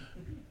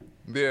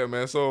 Yeah,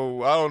 man.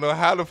 So I don't know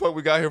how the fuck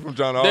we got here from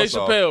John Ossoff. Dave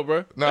Chappelle,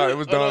 bro. Nah, it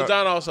was Oh, no, Don-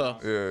 John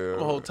Ossoff. Yeah.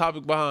 I'm a whole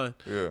topic behind.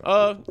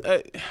 Yeah.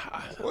 Hey,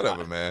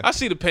 Whatever, man. I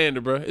see the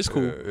pander, bro. It's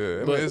cool.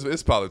 Yeah. I But- mean,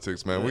 it's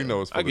politics, man. We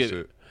know it's full I of get shit.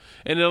 it.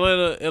 And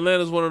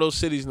Atlanta's one of those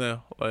cities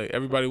now. Like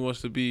everybody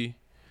wants to be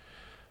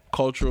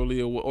culturally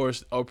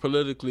or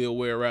politically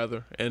aware,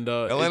 rather. And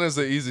Atlanta's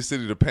an easy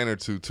city to pander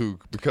to, too,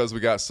 because we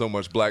got so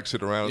much black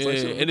shit around. It's yeah, like,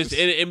 shit, and it's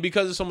and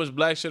because there's so much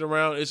black shit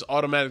around, it's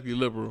automatically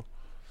liberal.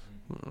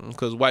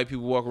 Because white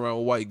people walk around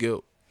with white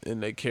guilt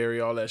and they carry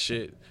all that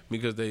shit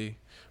because they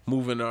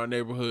move into our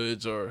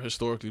neighborhoods or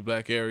historically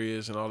black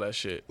areas and all that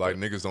shit. like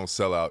niggas don't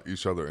sell out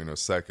each other in a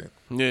second.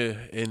 Yeah,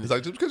 and It's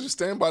like, just because you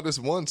stand by this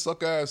one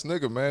suck ass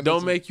nigga, man. don't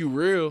doesn't- make you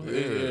real. Yeah.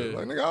 Yeah.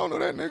 Like, nigga, I don't know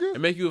that nigga. It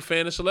make you a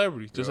fan of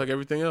celebrity, just like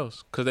everything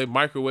else. Because they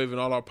microwaving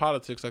all our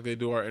politics like they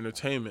do our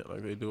entertainment,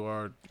 like they do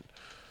our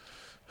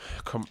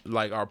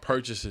our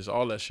purchases,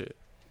 all that shit.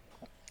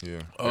 Yeah.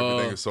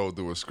 Everything is sold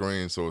through a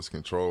screen, so it's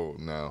controlled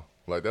now.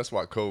 Like, that's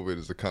why COVID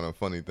is a kind of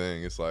funny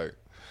thing. It's like,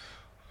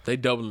 They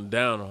doubling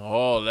down on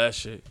all that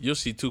shit. You'll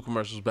see 2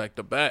 commercials back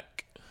to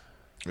back.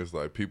 it's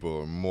like people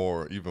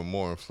are even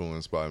more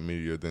influenced by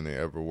media than they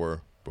ever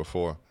were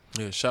before.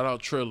 Yeah, shout out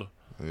Triller.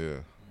 Yeah.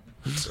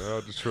 Shout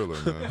out to Triller,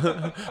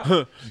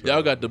 man.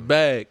 Y'all got the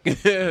bag. Y'all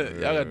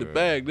got the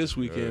bag this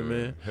weekend,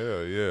 man.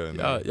 Hell yeah. Man.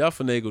 Y'all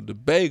finagled the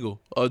bagel.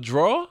 A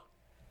draw?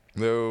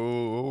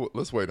 No,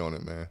 let's wait on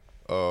it, man.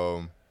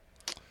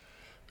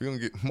 We're going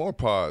to get more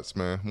pods,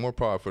 man. More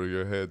pod for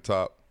your head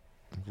top.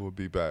 We'll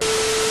be back.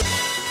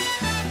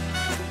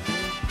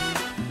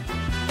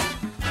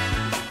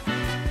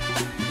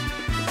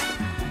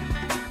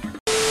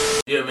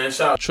 Yeah, man.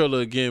 Shout out Triller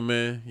again,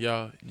 man.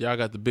 Y'all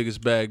got the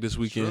biggest bag this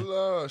weekend.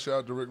 Triller. Shout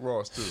out to Rick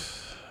Ross, too.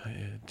 Yeah,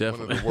 One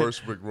definitely. of the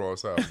worst Rick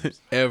Ross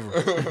albums. Ever.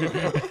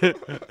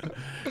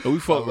 We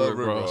fuck I with love Rick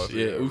Rick Ross. Ross,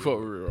 Yeah, yeah. we fuck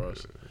with Rick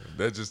Ross.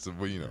 That's just,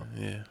 you know,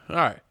 Yeah. All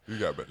right. you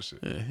got better shit.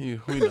 Yeah,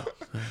 we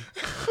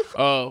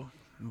know.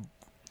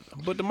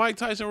 But the Mike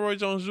Tyson Roy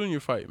Jones Jr.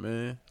 fight,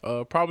 man,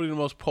 probably the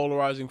most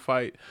polarizing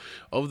fight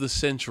of the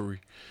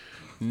century.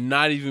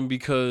 Not even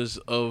because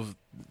of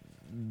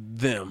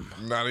them.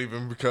 Not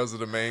even because of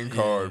the main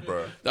card,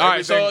 bro. All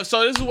right, so this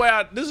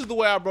is the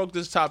way I broke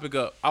this topic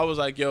up. I was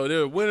like, yo, there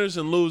are winners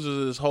and losers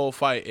of this whole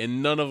fight,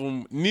 and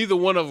neither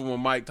one of them were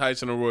Mike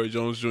Tyson or Roy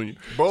Jones Jr.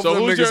 Both so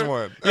them who's niggas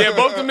won. Yeah,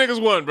 both them niggas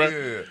won, bro.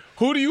 Yeah.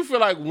 Who do you feel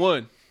like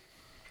won?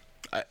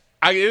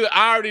 I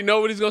already know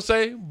what he's gonna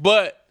say,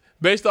 but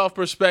based off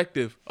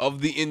perspective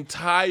of the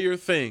entire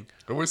thing,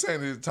 Are we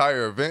saying the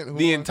entire event?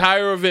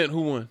 entire event,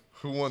 who won?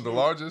 Who won the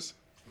largest?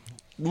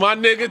 My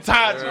nigga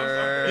Taji.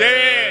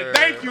 Yeah,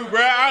 thank you,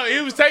 bro.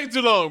 It was taking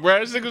too long, bro.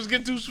 This nigga was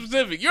getting too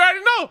specific. You already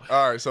know.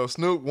 All right, so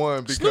Snoop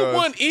won because Snoop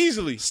won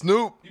easily.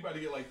 Snoop. You about to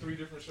get like 3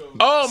 different shows.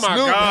 Oh my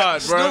Snoop-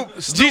 God, bro.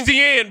 Snoop-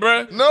 GTN,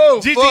 bro. No,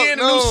 GTN fuck, and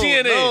no, new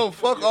CNN. no,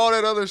 fuck all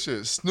that other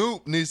shit.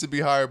 Snoop needs to be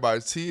hired by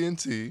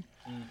TNT,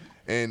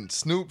 and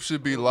Snoop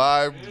should be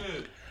live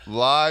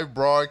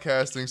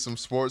broadcasting some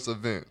sports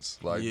events.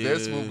 Like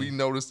that's what we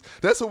noticed.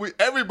 That's what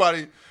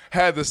everybody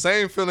had the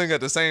same feeling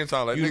at the same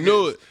time. Like You nigga,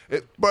 knew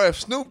it. Bro,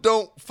 if Snoop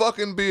don't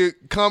fucking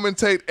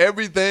commentate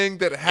everything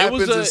that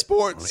happens in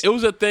sports, It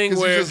was a thing 'cause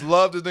where you just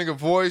love the nigga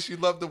voice, you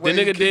love the way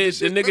the nigga he did kick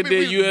the shit. nigga did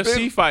Maybe we've UFC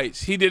been-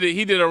 fights. He did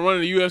a run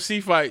of the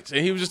UFC fights, and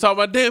he was just talking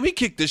about, damn, he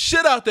kicked the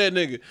shit out that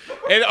nigga,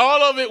 and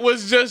all of it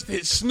was just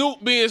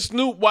Snoop being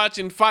Snoop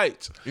watching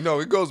fights. You know,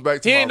 it goes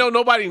back to He ain't know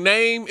nobody's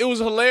name. It was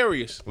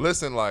hilarious.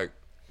 Listen, like,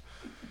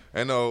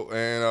 I know,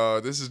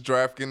 and this is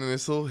Draft getting in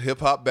this little hip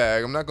hop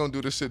bag. I'm not gonna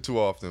do this shit too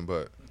often,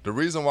 but the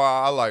reason why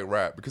I like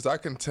rap because I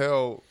can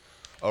tell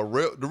the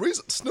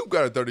reason Snoop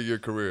got a 30-year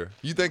career.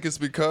 You think it's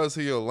because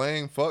he a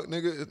lame fuck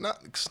nigga? It's not.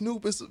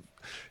 Snoop is.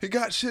 He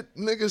got shit,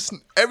 niggas.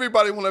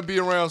 Everybody want to be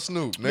around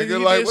Snoop, nigga. He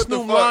Like did what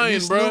Snoop the fuck? Lion,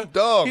 He's bro. Snoop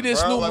Dogg. He did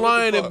bro. Snoop Like, what the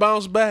Lion and fuck?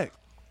 bounced back.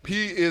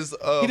 He is.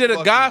 He did a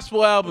fucking-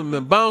 gospel album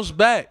and bounced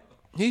back.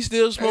 He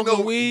still Ain't smoking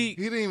no, weed.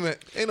 He didn't even.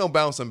 Ain't no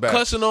bouncing back.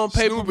 Cussing on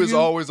Snoop is pay-per-view.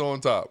 always on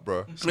top,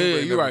 bro. Snoop Yeah,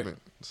 ain't you never right. been-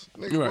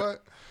 Nigga, You right.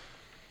 what?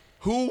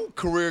 Who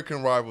career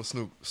can rival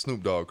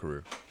Snoop Dogg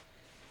career?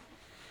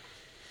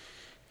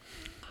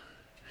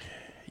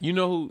 You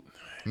know who?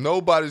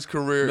 Nobody's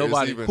career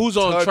Nobody. is even Who's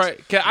on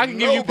touched. track? I can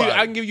give you. Nobody.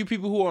 I can give you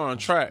people who are on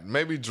track.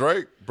 Maybe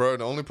Drake, bro.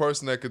 The only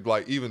person that could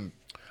like even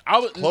I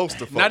was Close to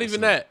fucking not even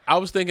Snoop. that. I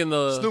was thinking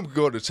the Snoop could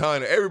go to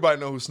China. Everybody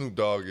know who Snoop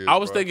Dogg is. I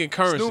was bro. thinking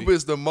Currency. Snoop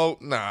is the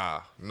most.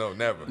 Nah, no,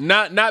 never.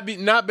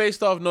 not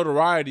based off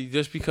notoriety,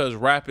 just because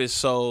rap is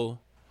so.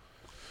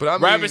 But I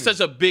mean, Rap is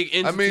such a big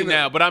entity mean,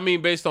 now, but I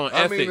mean based on I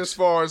ethics. mean, as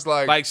far as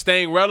like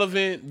staying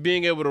relevant,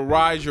 being able to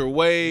ride your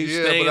waves,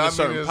 yeah, staying but in I a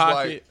certain mean, it's pocket.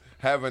 like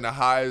having the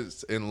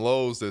highs and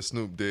lows that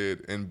Snoop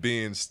did, and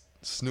being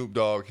Snoop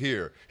Dogg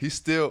here. He's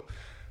still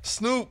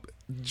Snoop.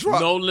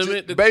 No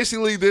limit to-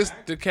 Basically, this.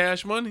 the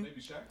Cash Money. Maybe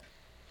Shaq.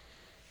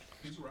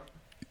 He's a rapper.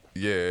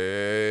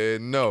 Yeah,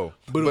 no.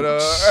 But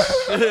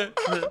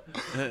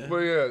but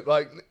yeah,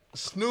 like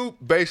Snoop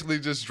basically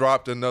just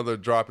dropped another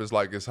drop is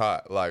like it's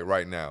hot, like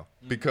right now.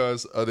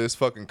 Because of this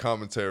fucking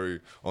commentary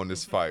on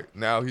this fight.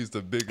 Now he's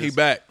the biggest. He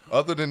back.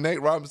 Other than Nate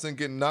Robinson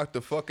getting knocked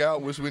the fuck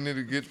out, which we need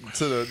to get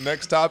to the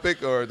next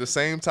topic or the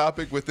same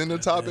topic within the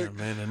topic. Yeah,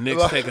 man, the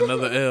Knicks take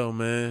another L,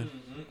 man.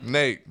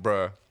 Nate,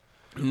 bruh.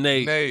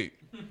 Nate. Nate.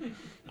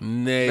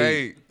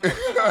 Nate.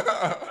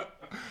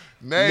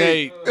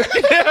 Nate. Nate.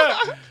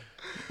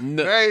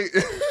 Nate.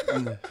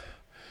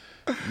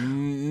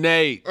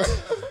 Nate.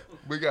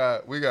 We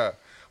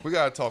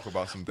gotta talk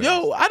about some things.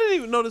 Yo, I didn't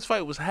even know this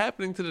fight was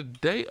happening to the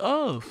day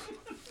of.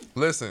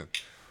 Listen,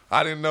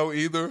 I didn't know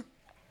either.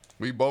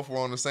 We both were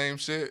on the same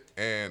shit,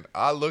 and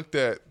I looked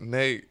at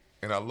Nate,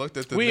 and I looked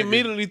at the We nigga.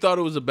 immediately thought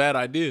it was a bad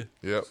idea.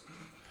 Yep.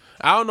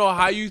 I don't know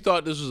how you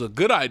thought this was a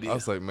good idea. I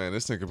was like, man,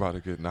 this nigga about to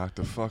get knocked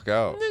the fuck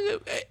out.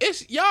 Nigga,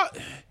 it's y'all.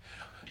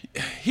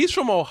 He's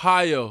from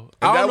Ohio.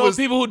 And I that don't know was-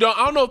 people who don't.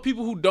 I don't know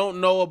people who don't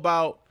know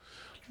about.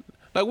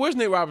 Like, where's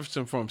Nate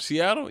Robinson from?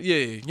 Seattle?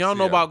 Yeah, y'all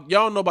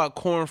know about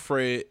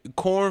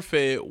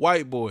corn-fed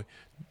white boy.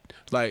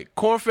 Like,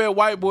 corn-fed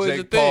white boy is a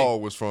Jake thing.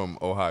 Paul was from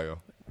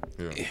Ohio.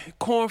 Yeah.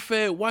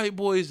 Corn-fed white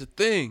boy is a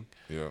thing.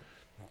 Yeah.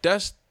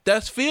 That's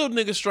field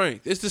nigga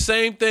strength. It's the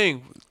same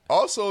thing.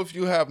 Also, if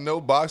you have no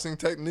boxing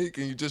technique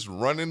and you just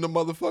run into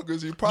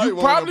motherfuckers, you probably You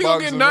won't probably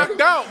gonna get knocked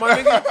boxing. out,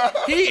 my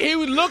nigga. He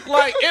would look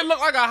like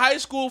a high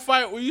school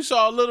fight where you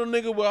saw a little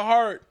nigga with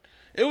heart.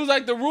 It was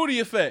like the Rudy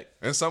effect.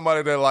 And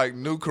somebody that like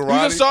knew You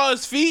karate, just saw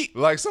his feet.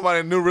 like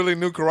somebody that really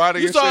knew karate.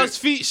 You and saw shit. his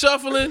feet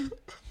shuffling.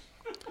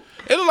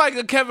 It looked like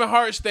a Kevin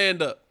Hart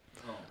stand up.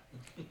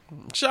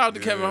 Shout out to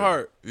Kevin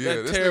Hart. Yeah,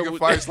 That this terrible- nigga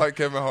fights like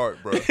Kevin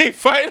Hart, bro. He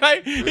fight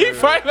like you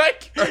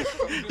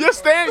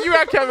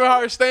got Kevin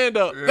Hart stand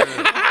up.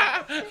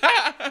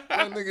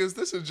 That nigga, is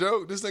this a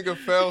joke? This nigga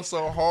fell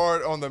so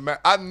hard on the mat.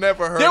 I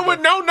never heard. There were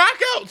no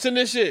knockouts in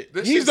this shit.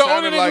 This He's shit the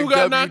only sounded nigga who got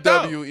like knocked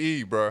out.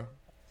 WWE, bro.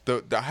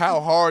 The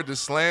how hard the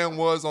slam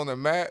was on the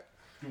mat.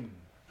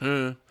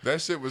 That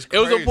shit was It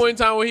crazy. was a point in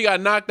time where he got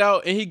knocked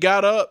out and he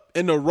got up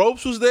and the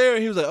ropes was there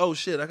and he was like, "Oh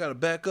shit, I gotta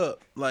back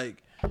up."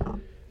 Like,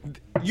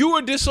 you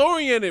were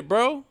disoriented,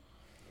 bro.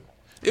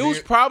 It was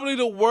probably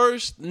the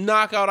worst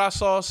knockout I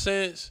saw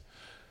since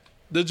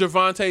the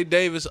Gervonta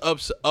Davis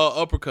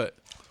uppercut.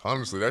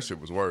 Honestly, that shit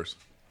was worse.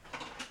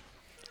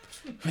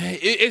 Man,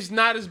 it's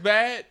not as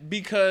bad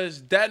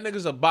because that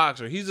nigga's a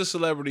boxer. He's a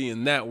celebrity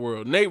in that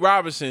world. Nate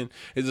Robinson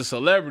is a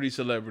celebrity.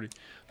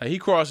 Like, he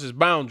crosses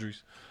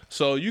boundaries.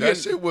 So you That get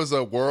shit was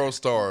a world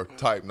star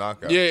type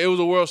knockout. Yeah, it was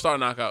a world star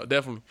knockout,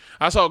 definitely.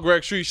 I saw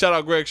Greg Street, shout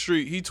out Greg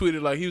Street. He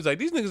tweeted he was like,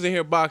 these niggas in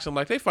here boxing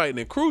like they fighting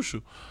in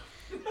Crucial.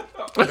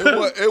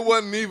 It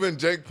wasn't even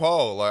Jake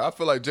Paul. Like, I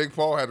feel like Jake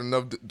Paul had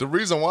enough. The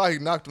reason why he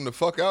knocked him the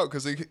fuck out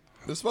because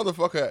this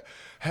motherfucker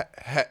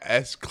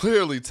has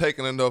clearly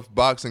taken enough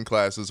boxing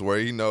classes where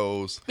he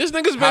knows This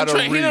nigga's how been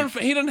to trained.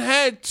 read. He done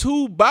had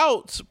 2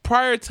 bouts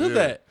prior to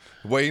that.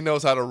 Where he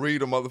knows how to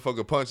read a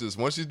motherfucker punches.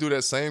 Once you do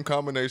that same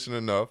combination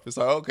enough, it's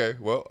like, okay,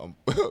 well,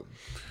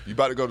 you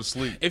about to go to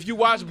sleep. If you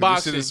watch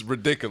boxing, this shit is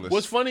ridiculous.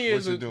 What's funny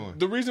is you doing?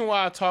 the reason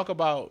why I talk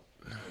about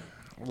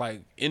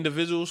like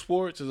individual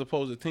sports as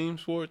opposed to team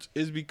sports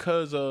is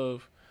because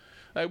of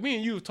like me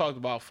and you have talked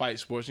about fight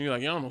sports and you're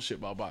like, I don't know shit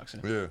about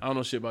boxing. Yeah. I don't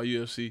know shit about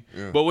UFC.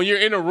 Yeah. But when you're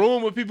in a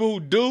room with people who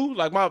do,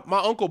 like my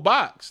uncle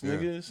boxed,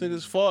 nigga. This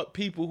niggas fought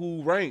people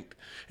who ranked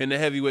in the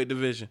heavyweight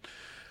division.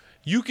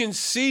 You can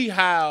see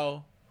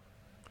how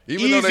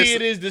easy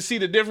it is to see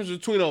the difference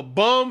between a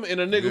bum and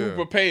a nigga who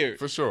prepared.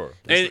 For sure.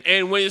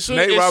 And when as soon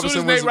Nate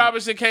as Nate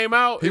Robinson came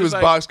out, he it was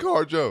like,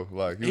 Boxcar Joe.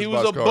 Like he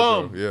was a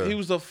bum. Yeah. He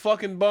was a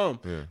fucking bum.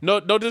 Yeah.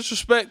 No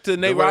disrespect to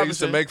Nate the way they Robinson. used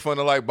to make fun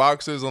of like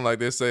boxers and like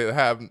they say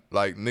have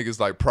like niggas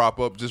like prop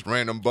up just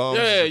random bums.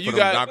 Yeah, you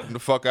knock them the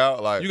fuck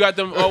out. Like you got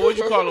them. What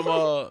you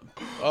call them?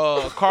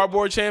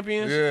 Cardboard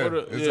champions. yeah, Or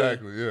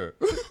exactly. Yeah,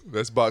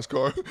 that's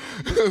Boxcar.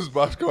 That's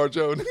Boxcar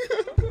Joe.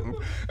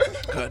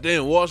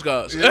 Goddamn, Walsh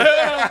guys.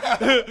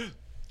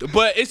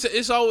 But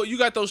it's all you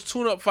got those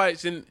tune-up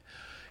fights, and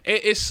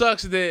it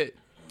sucks that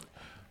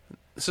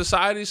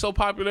society is so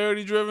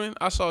popularity driven.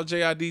 I saw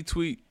JID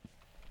tweet.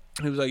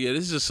 He was like, "Yeah,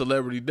 this is a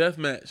celebrity death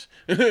match."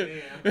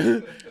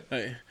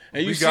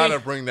 And We gotta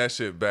bring that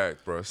shit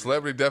back, bro.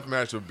 Celebrity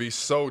Deathmatch would be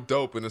so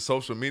dope in the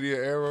social media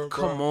era.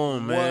 Bro. Come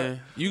on, man. What?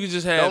 You could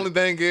just The have. only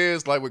thing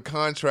is, like with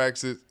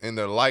contracts and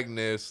their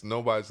likeness,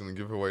 nobody's gonna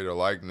give away their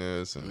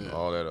likeness and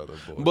all that other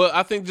bullshit. But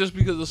I think just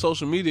because of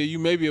social media, you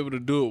may be able to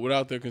do it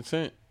without their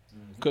consent.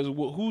 Because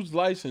who's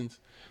licensed?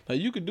 Like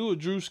you could do a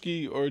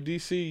Drewski or a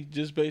DC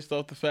just based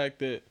off the fact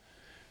that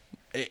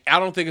I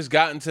don't think it's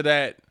gotten to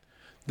that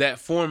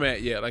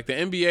format yet. Like the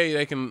NBA,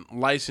 they can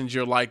license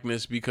your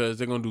likeness because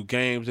they're gonna do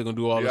games, they're gonna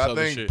do all this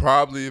other shit. I think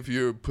probably if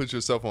you put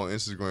yourself on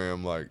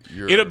Instagram, like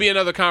it'll be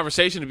another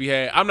conversation to be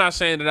had. I'm not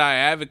saying that I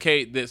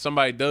advocate that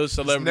somebody does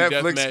celebrity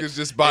Netflix deathmatch could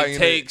just buy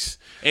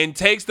and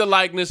takes the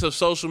likeness of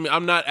social media.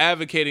 I'm not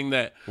advocating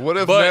that. What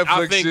if but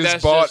Netflix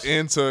just bought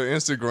into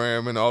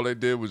Instagram and all they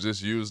did was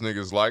just use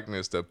niggas'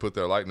 likeness that put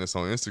their likeness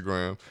on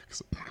Instagram?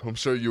 I'm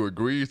sure you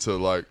agree to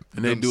like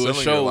and they do a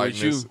show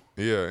with you.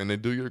 Yeah, and they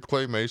do your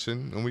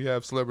claymation, and we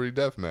have celebrity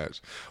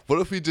deathmatch.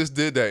 What if we just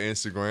did that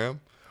Instagram?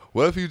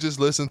 What if you just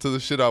listened to the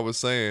shit I was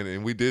saying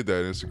and we did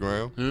that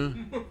Instagram?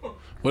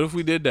 What if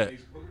we did that?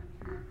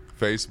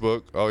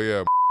 Facebook. Oh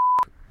yeah.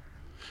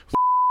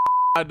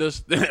 I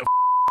just you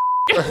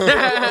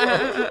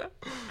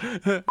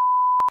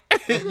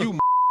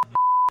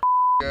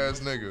ass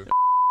nigga.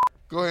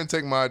 Go ahead and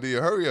take my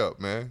idea. Hurry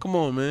up, man. Come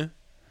on, man.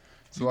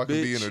 So I can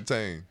be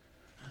entertained.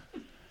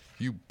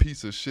 You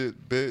piece of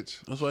shit,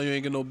 bitch. That's why you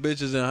ain't get no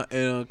bitches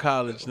in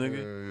college,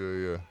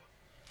 nigga. Yeah.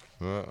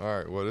 Well, all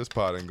right. Well, this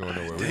pot ain't going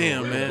nowhere.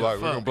 Damn, man. We're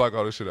gonna block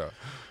all this shit out.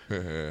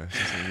 Yeah,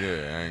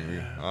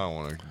 angry. I don't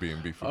want to be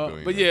in beef with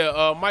billionaires. But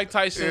yeah, Mike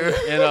Tyson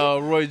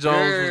and Roy Jones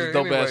was a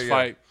dope ass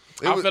fight.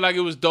 I feel like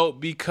it was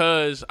dope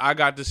because I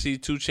got to see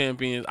 2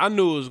 champions. I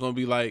knew it was gonna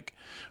be like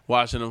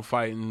watching them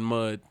fight in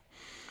mud.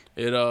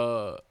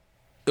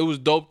 It was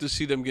dope to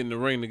see them get in the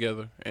ring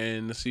together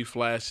and to see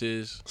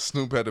flashes.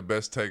 Snoop had the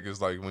best take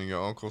is like when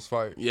your uncles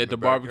fight. Yeah, at the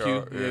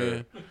barbecue.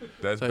 Yeah.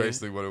 That's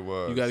basically what it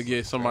was. You got to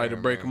get somebody to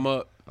break them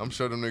up. I'm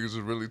sure them niggas was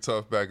really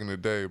tough back in the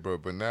day, bro.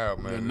 But now,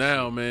 man.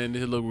 Man,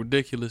 they look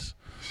ridiculous.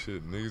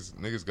 Shit,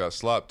 niggas got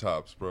slop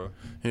tops, bro.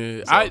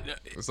 Yeah,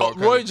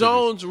 Roy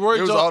Jones. It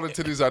was all the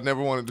titties I never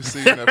wanted to see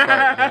in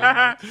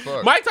that fight.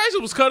 Man. Mike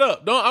Tyson was cut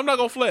up. I'm not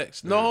gonna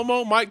flex. No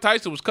homo. Mike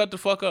Tyson was cut the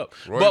fuck up.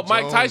 But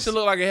Mike Tyson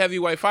looked like a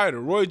heavyweight fighter.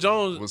 Roy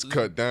Jones was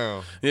cut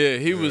down. Yeah,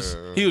 he was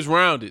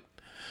rounded.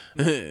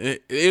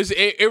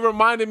 It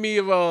reminded me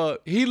of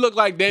he looked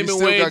like Damon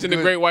Wayans in The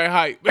Great White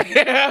Hype.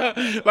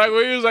 Like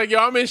where he was like, yo,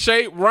 I'm in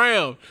shape,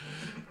 round.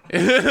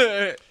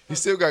 He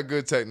still got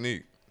good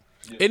technique.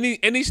 And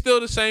he's still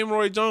the same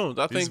Roy Jones.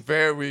 I think he's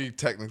very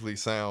technically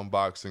sound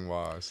boxing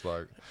wise.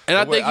 Like, and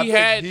I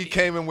think he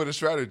came in with a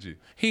strategy.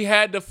 He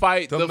had to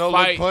fight. The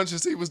no-look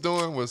punches he was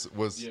doing was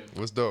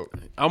dope.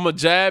 I'm a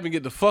jab and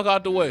get the fuck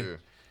out the way. Yeah.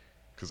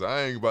 Cause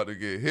I ain't about to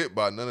get hit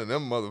by none of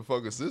them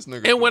motherfuckers. This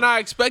nigga. And when I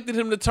expected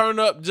him to turn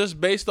up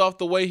just based off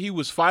the way he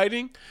was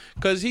fighting,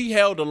 cause he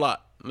held a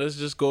lot. Let's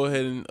just go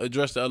ahead and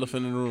address the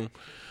elephant in the room.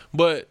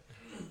 But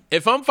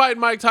if I'm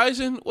fighting Mike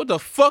Tyson, what the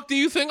fuck do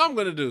you think I'm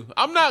gonna do?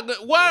 I'm not.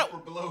 Why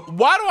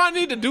do I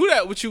need to do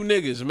that with you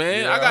niggas,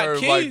 man? Yeah, I got heard,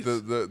 kids.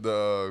 Like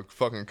the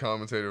fucking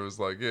commentator was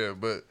like, yeah,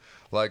 but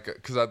like,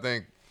 cause I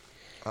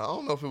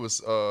don't know if it was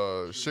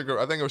Sugar.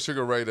 I think it was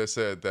Sugar Ray that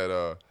said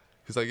that.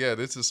 He's like, yeah,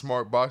 this is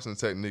smart boxing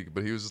technique,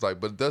 but he was just like,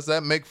 but does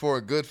that make for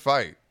a good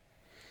fight?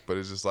 But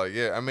it's just like,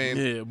 yeah, I mean,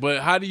 yeah, but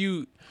how do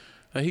you?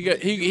 Like, he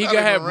got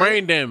not have even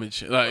brain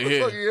damage. Like, yeah.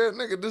 Motherfucker, yeah,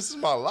 nigga, this is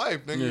my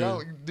life, nigga.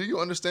 Yeah. Do you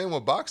understand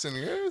what boxing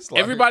is? Like,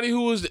 Everybody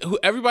who was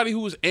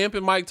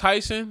amping Mike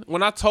Tyson,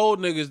 when I told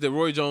niggas that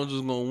Roy Jones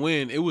was gonna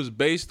win, it was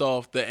based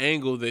off the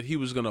angle that he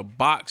was gonna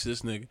box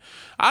this nigga.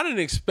 I didn't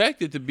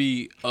expect it to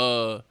be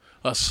a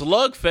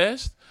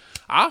slugfest.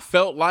 I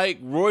felt like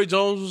Roy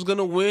Jones was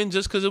gonna win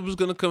just because it was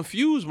gonna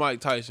confuse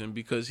Mike Tyson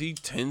because he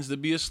tends to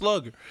be a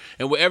slugger,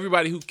 and with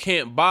everybody who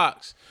can't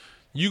box,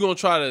 you gonna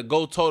try to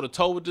go toe to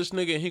toe with this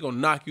nigga, and he gonna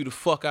knock you the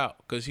fuck out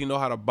because he know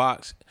how to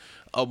box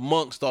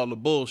amongst all the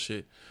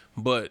bullshit.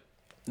 But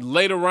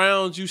later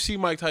rounds, you see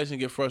Mike Tyson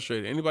get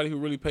frustrated. Anybody who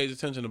really pays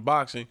attention to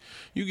boxing,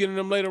 you get in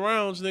them later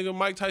rounds, nigga,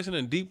 Mike Tyson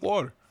in deep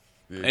water.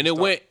 Yeah, And it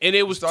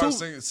was too.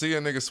 See a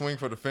nigga swing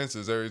for the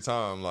fences every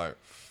time, like.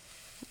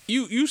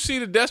 You see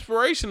the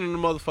desperation in the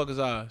motherfucker's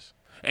eyes,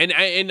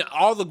 and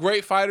all the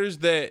great fighters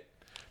that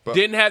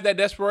didn't have that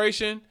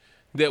desperation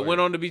that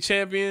went on to be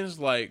champions,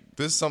 like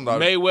this is something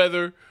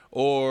Mayweather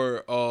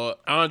or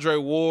Andre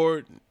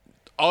Ward.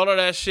 All of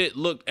that shit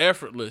looked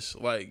effortless.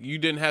 Like you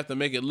didn't have to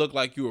make it look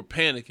like you were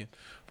panicking.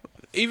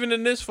 Even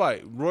in this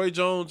fight, Roy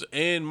Jones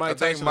and Mike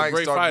Tyson are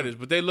great fighters,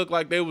 but they looked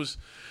like they was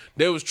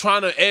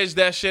trying to edge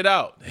that shit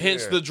out.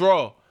 Hence the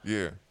draw.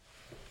 Yeah.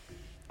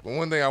 But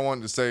one thing I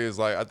wanted to say is,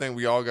 like, I think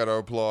we all got to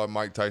applaud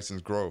Mike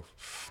Tyson's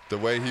growth. The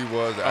way he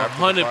was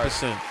after the fight.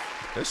 100%.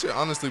 That shit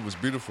honestly was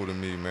beautiful to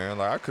me, man.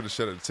 Like, I could have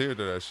shed a tear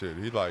to that shit.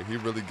 He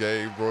really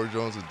gave Roy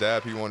Jones a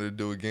dab he wanted to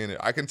do again.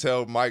 I can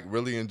tell Mike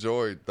really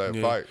enjoyed that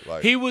fight.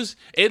 Like,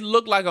 it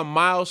looked like a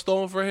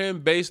milestone for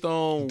him based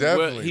on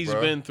what he's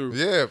been through.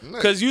 Yeah.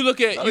 Because you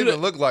look at...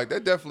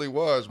 that definitely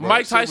was, bro.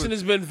 Mike Tyson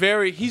has been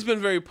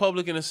very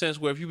public in a sense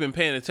where if you've been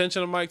paying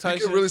attention to Mike Tyson...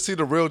 You can really see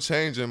the real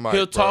change in Mike,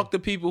 He'll talk to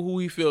people who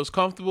he feels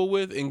comfortable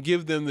with and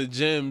give them the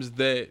gems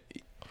that...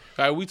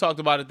 Like, we talked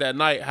about it that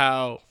night,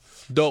 how...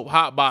 dope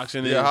hot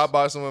boxing is. Yeah, hot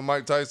boxing with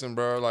Mike Tyson,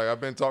 bro. Like, I've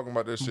been talking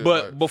about this shit.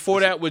 But like, before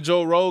that, with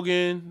Joe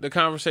Rogan, the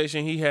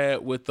conversation he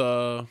had with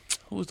who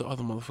was the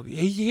other motherfucker?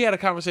 He had a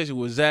conversation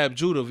with Zab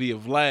Judah via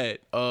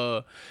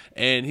Vlad,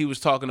 and he was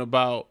talking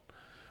about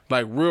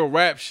like real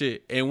rap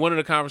shit. And one of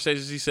the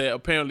conversations he said,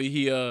 apparently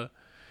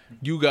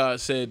you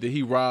guys said that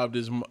he robbed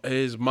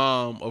his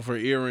mom of her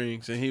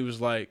earrings, and he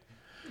was like,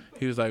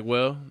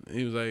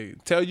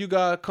 tell you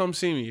guys come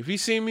see me. If he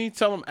see me,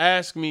 tell him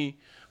ask me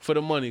for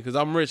the money, because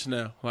I'm rich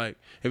now. Like,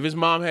 if his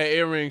mom had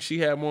earrings,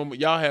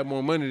 y'all had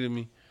more money than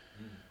me.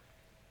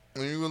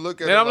 When you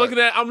look at and I'm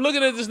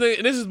looking at this nigga,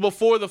 and this is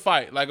before the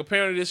fight. Like,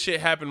 apparently this shit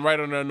happened right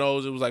on their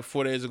nose. It was like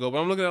 4 days ago. But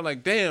I'm looking at it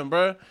like, damn,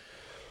 bro.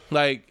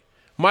 Like,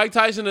 Mike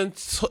Tyson,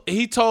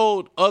 he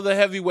told other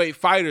heavyweight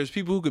fighters,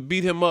 people who could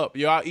beat him up,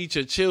 y'all eat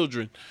your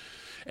children.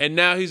 And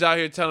now he's out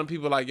here telling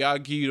people, like, y'all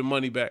give you the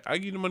money back. I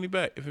give you the money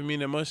back if it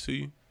mean that much to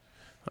you.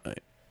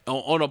 Like,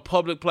 on a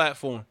public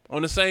platform,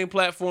 on the same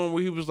platform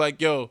where he was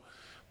like, "Yo,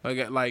 I'll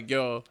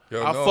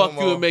fuck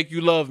you and make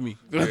you love me."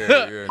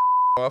 Yeah.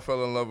 I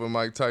fell in love with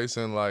Mike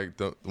Tyson like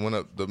the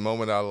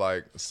moment I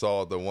like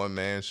saw the one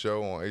man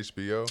show on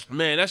HBO.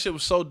 Man, that shit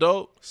was so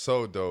dope.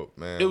 So dope,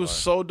 man. It was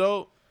so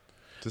dope.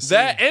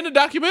 That and the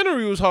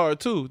documentary was hard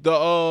too.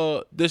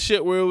 The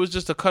shit where it was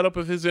just a cut up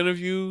of his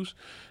interviews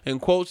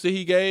and quotes that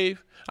he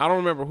gave. I don't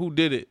remember who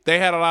did it. They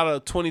had a lot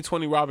of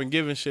 2020 Robin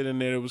Givens shit in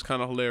there. It was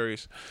kind of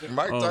hilarious.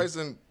 Mike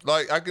Tyson,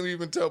 like, I can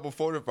even tell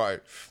before the fight,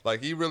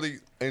 like, he really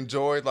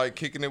enjoyed, like,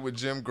 kicking it with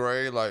Jim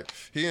Gray. Like,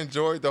 he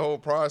enjoyed the whole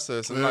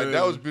process. And, like,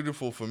 that was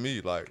beautiful for me.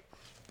 Like,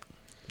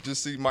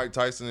 just see Mike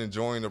Tyson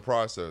enjoying the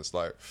process.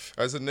 Like,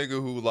 as a nigga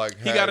who, like,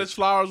 he got his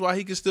flowers while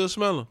he could still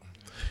smell them.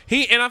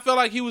 And I felt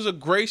like he was a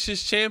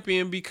gracious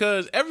champion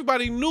because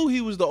everybody knew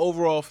he was the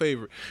overall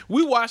favorite.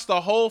 We watched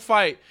the whole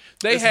fight.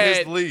 It's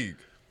his league.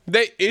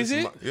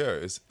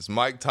 It's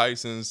Mike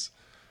Tyson's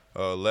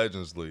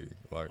Legends League.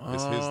 Like,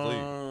 it's his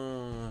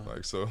league.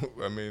 Like, so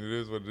I mean, it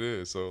is what it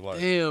is. So, like,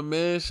 damn,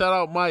 man, shout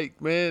out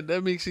Mike, man.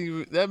 That makes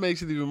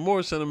it even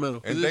more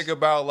sentimental. And think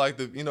about like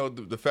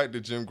the fact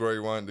that Jim Gray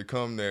wanted to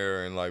come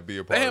there and like be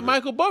a part. They had of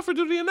Michael Buffer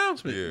do the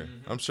announcement. Yeah,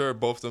 I'm sure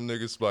both them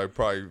niggas like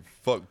probably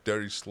fucked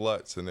dirty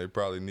sluts and they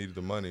probably needed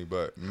the money,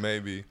 but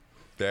maybe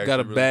they got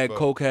a bad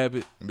coke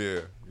habit. Yeah.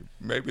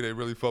 Maybe they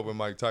really fuck with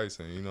Mike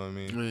Tyson. You know what I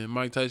mean? Man,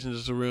 Mike Tyson's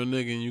just a real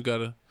nigga, and you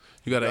gotta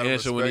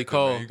answer when he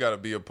calls. You gotta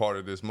be a part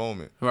of this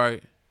moment,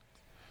 right?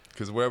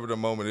 Because wherever the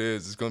moment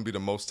is, it's gonna be the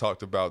most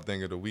talked about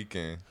thing of the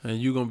weekend.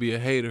 And you gonna be a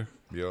hater.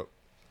 Yep.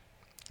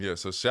 Yeah.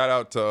 So shout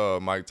out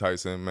to Mike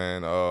Tyson,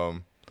 man.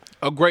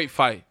 A great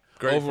fight.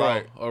 Great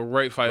overall. fight. A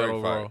great fight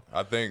overall.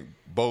 I think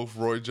both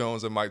Roy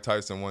Jones and Mike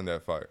Tyson won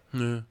that fight.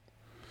 Yeah.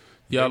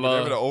 They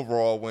were the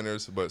overall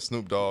winners, but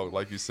Snoop Dogg,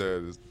 like you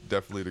said, is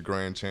definitely the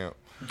grand champ.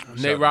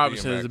 Nate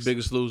Robinson is the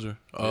biggest loser.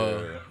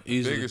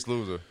 Easily.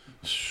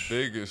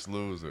 Biggest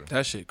loser.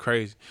 That shit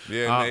crazy.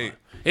 Yeah, Nate.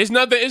 It's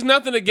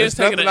nothing against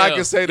taking an L. I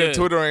can say that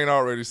Twitter ain't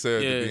already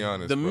said, to be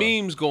honest. The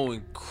memes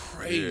going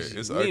crazy. Yeah,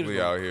 it's ugly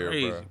out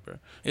here, bro.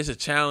 It's a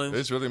challenge.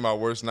 It's really my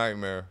worst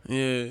nightmare.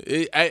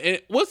 Yeah.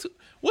 What's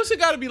it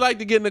got to be like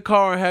to get in the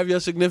car and have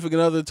your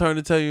significant other turn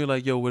to tell you,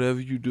 like, yo,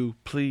 whatever you do,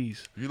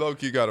 please. You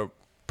low-key got to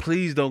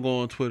Please don't go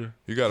on Twitter.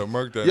 You gotta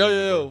murk that.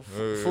 Yo,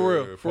 nigga, for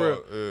real, for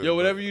real. yeah, Yo,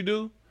 whatever you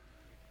do,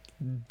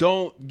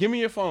 don't give me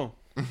your phone.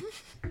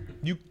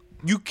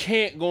 You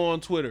can't go on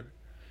Twitter.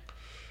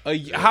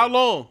 How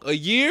long? A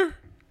year?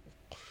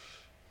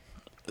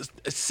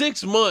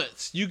 6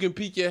 months. You can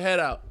peek your head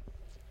out.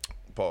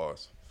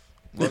 Pause.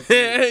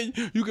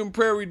 You can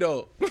prairie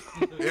dog.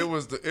 It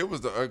was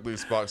the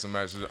ugliest boxing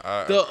match The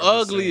I've ever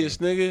ugliest,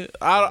 seen. nigga.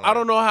 I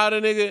don't know how the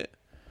nigga.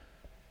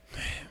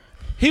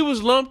 He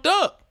was lumped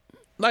up,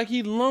 like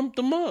he lumped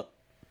them up.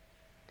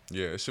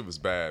 Yeah, shit was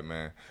bad,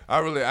 man.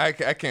 I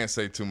can't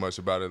say too much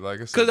about it.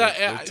 Like I said, 'Cause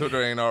if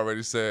Twitter ain't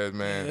already said,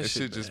 man. that This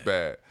shit shit just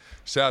bad.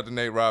 Shout out to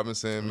Nate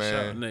Robinson, man.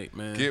 Shout out to Nate,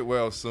 man. Get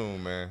well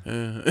soon, man.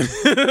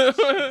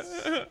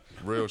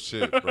 Real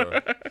shit, bro.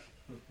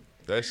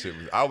 That shit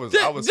was. I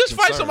was Just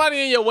fight concerned.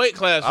 somebody in your weight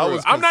class. I For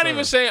was real. I'm not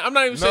concerned.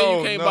 even saying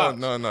you can't box.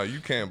 No, you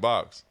can't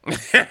box.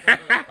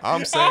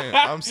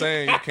 I'm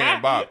saying you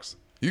can't box.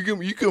 You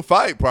can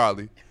fight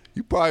probably.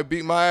 You probably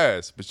beat my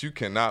ass, but you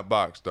cannot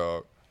box,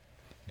 dog.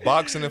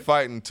 Boxing and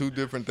fighting, 2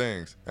 different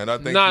things. And I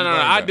think No. you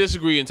learned I that.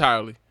 disagree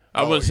entirely.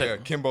 I wouldn't say. Yeah,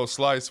 Kimbo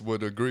Slice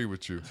would agree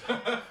with you.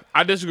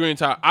 I disagree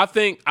entirely. I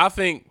think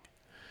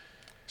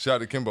Shout out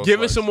to Kimbo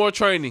give it Slice. some more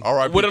training.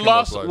 R.I.P. With a Kimbo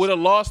loss, Slice. with a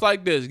loss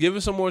like this, give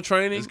it some more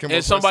training. Is Kimbo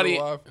and Slice somebody,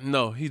 still alive?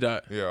 no, he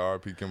died. Yeah,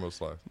 R.I.P. Kimbo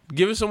Slice.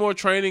 Give it some more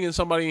training and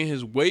somebody in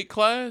his weight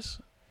class.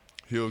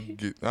 He'll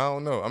get. I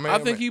don't know. I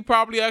think he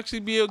probably actually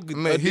be a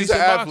he's decent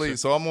an athlete, boxer.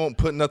 so I won't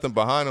put nothing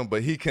behind him.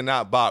 But he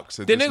cannot box.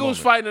 At The this nigga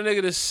was moment. fighting a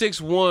nigga that's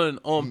 6'1"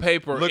 on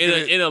paper Look in at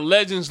it. a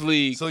Legends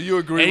League. So you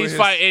agree and with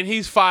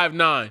he's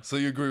 5'9". So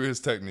you agree with his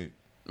technique?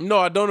 No,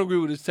 I don't agree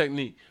with his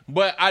technique.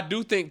 But I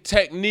do think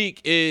technique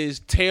is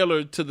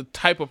tailored to the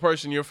type of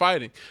person you're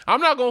fighting.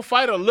 I'm not gonna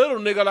fight a little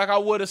nigga like I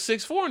would a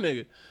 6'4"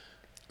 nigga.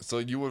 So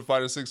you would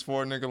fight a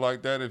 6'4" nigga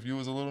like that if you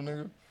was a little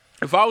nigga?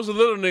 If I was a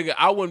little nigga,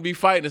 I wouldn't be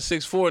fighting a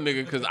 6'4"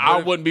 nigga because I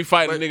wouldn't be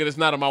fighting a nigga that's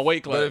not in my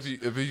weight class.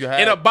 But if you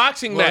had in a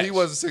boxing match, he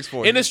was a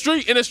 6'4". In a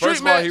street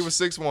First of all, match, he was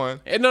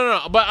 6'1".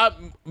 No. But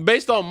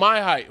based on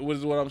my height,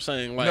 was what I'm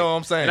saying. Like, No,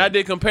 I'm saying. and I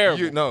did comparable.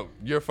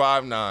 You're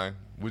 5'9".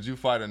 Would you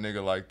fight a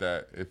nigga like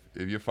that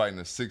if you're fighting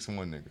a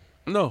 6'1" nigga?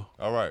 No,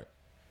 All right.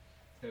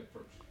 Head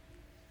first.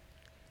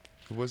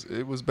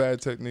 It was bad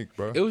technique,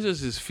 bro. it was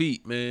just his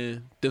feet,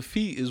 man. The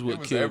feet is what It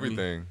was killed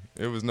everything.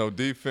 It was no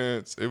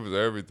defense. It was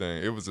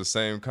everything. It was the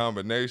same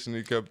combination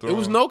he kept me. throwing. It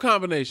was no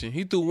combination.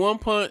 He threw one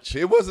punch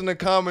It wasn't a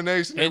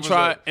combination. and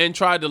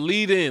tried to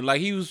lead in.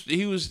 Like he was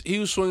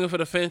swinging for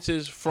the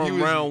fences from He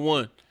was- round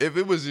one. If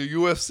it was a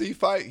UFC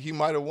fight, he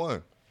might have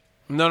won.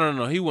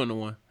 No. He wouldn't have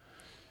won.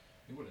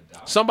 He would have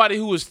died. Somebody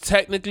who was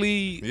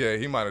technically Yeah,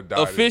 he might have died.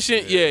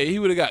 efficient, yeah, he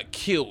would have got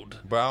killed.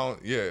 But I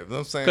don't. Yeah, you know what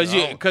I'm saying.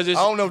 'Cause it's-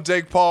 I don't know if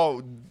Jake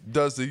Paul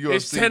does the UFC.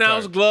 It's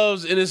 10-ounce type.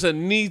 gloves and it's a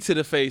knee to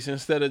the face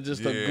instead of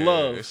just a That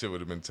glove. shit would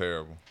have been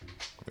terrible.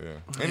 Yeah.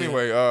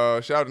 Anyway,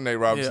 shout out to Nate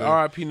Robinson. Yeah,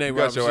 R.I.P. Nate You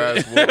got your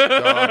Robinson. ass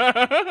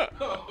whooped,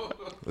 dog.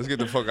 Let's get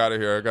the fuck out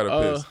of here. I got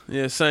to piss.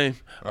 Yeah, same.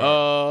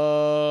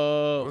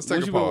 Let's take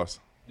what a you been- pause.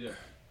 Yeah.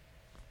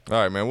 All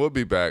right, man. We'll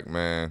be back,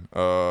 man.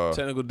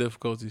 Technical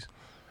difficulties.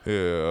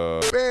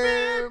 Yeah.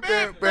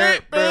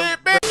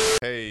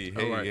 Hey.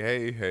 All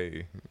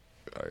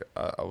right.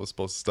 I was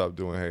supposed to stop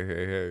doing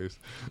hey.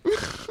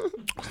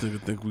 This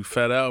nigga think we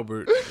Fat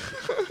Albert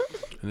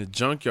in the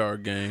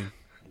junkyard game.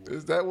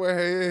 Is that where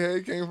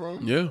hey came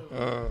from? Yeah.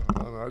 I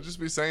don't know. I just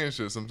be saying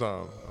shit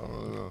sometimes. I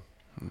don't know.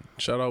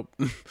 Shout out.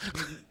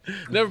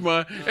 Never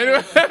mind.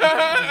 Anyway.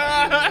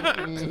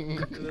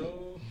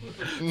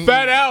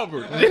 Fat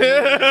Albert.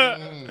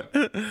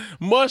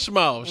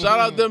 Mushmouth. Shout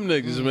out them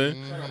niggas, man.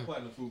 Shout out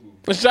Platinum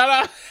Fubu.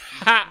 Shout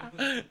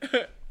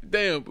out.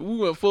 Damn, we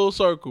went full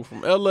circle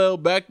from LL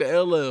back to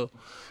LL.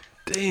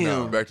 Damn.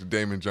 No, back to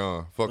Damon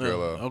John. Fuck LL.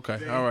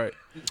 Okay, all right.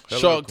 LL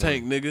Shark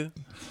Queen. Tank, nigga.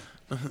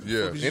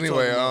 Yeah. you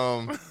Anyway,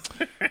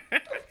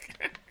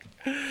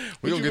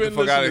 we gonna you get the been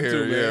fuck out of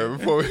listening here. to, Yeah,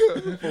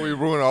 before we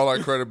ruin all our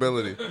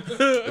credibility,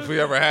 if we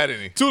ever had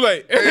any. Too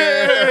late.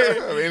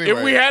 Anyway,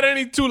 If we had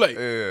any, too late.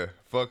 yeah,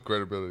 fuck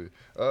credibility.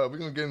 We're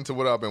gonna get into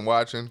what I've been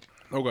watching.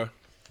 Okay.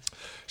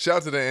 Shout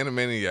out to the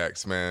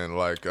Animaniacs, man.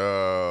 Like,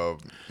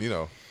 you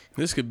know,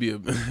 This could be a.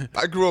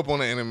 I grew up on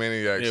the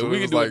Animaniacs. Yeah, so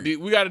we it can was do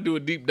we got to do a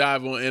deep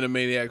dive on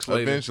Animaniacs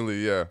later.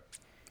 eventually, yeah.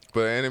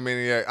 But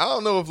Animaniac, I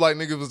don't know if like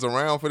niggas was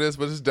around for this,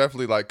 but it's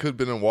definitely like could have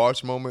been a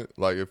watch moment,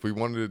 like if we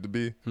wanted it to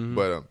be. Mm-hmm.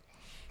 But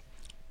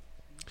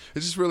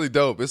it's just really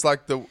dope. It's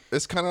like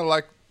it's kind of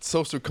like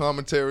social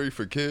commentary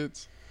for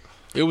kids.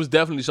 It was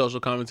definitely social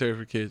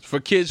commentary for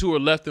kids who were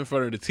left in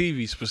front of the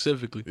TV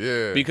specifically.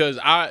 Yeah. Because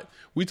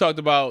we talked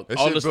about That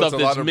all shit the built stuff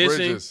a lot that's of missing,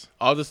 bridges.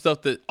 all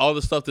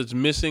the stuff that's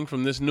missing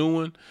from this new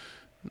one,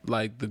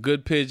 like the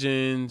Good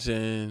Pigeons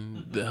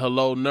and the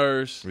Hello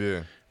Nurse.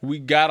 Yeah. We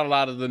got a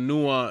lot of the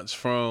nuance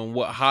from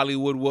what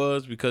Hollywood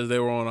was because they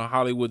were on a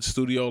Hollywood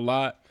studio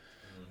lot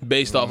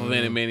based off of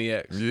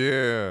Animaniacs.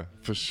 Yeah,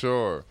 for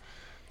sure.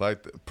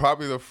 Like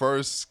probably the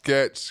first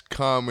sketch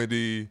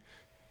comedy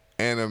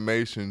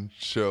animation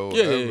show.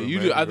 Yeah, ever, you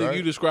maybe, I think right?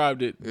 you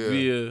described it Yeah.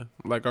 via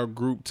like our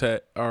group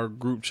chat.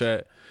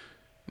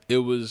 it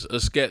was a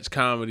sketch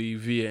comedy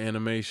via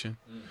animation.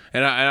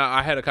 And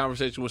I had a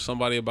conversation with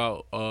somebody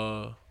about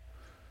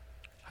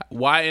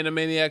why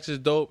Animaniacs is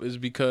dope is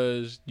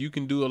because you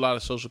can do a lot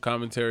of social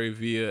commentary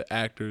via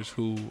actors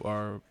who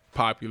are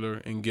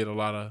popular and get a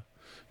lot of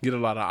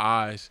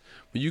eyes,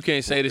 but you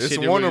can't say the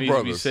shit that Warner really needs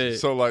to be Brothers. said.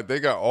 So like they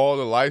got all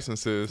the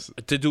licenses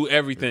To do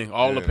everything,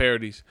 all the Yeah.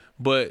 parodies,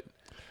 but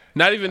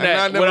not even And I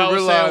that. never What I was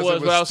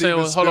realized saying it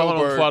was, was hold on,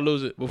 Steven before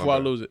I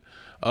lose it.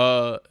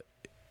 My bad.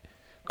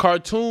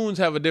 Cartoons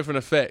have a different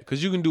effect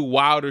because you can do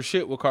wilder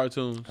shit with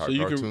cartoons. how So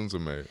you cartoons are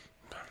made.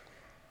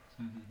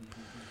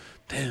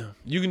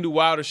 you can do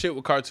wilder shit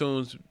with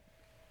cartoons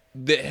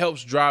that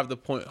helps drive the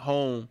point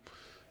home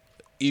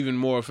even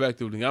more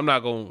effectively. I'm not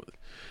going.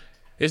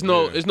 It's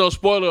no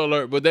spoiler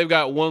alert, but they've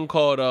got one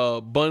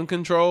called Bun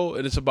Control,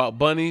 and it's about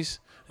bunnies.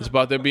 It's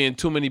about there being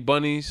too many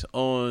bunnies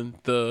on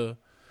the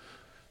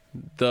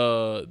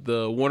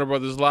Warner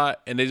Brothers lot,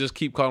 and they just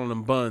keep calling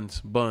them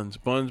buns.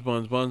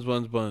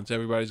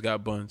 Everybody's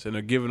got buns, and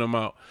they're giving them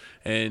out.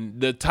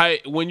 And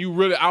when you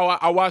really,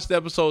 I watched the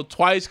episode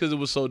twice because it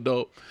was so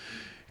dope.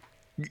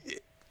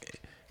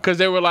 Because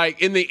they were like,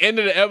 in the end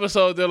of the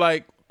episode, they're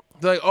like,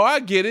 oh, I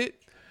get it.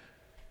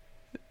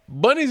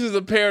 Bunnies is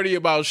a parody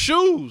about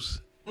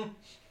shoes.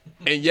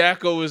 And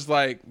Yakko is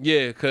like,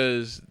 yeah,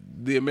 because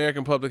the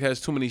American public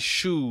has too many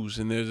shoes,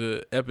 and there's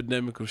an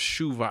epidemic of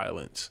shoe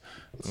violence.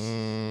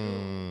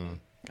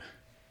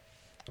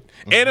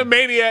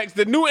 Animaniacs,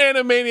 the new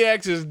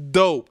Animaniacs is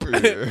dope.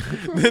 Yeah.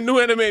 The new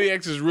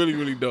Animaniacs is really,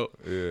 really dope.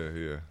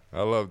 Yeah.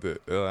 I loved it.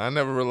 I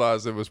never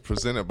realized it was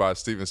presented by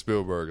Steven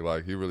Spielberg.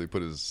 Like he really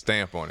put his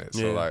stamp on it.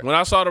 So Yeah. like, When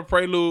I saw the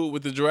prelude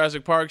with the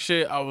Jurassic Park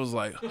shit, I was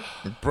like,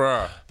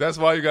 bruh, that's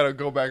why you gotta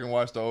go back and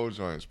watch the old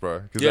joints,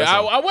 bruh. 'Cause yeah,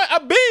 that's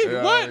I've been.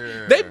 Yeah, What?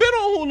 yeah. They been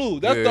on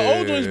Hulu. That's the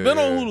old joint's been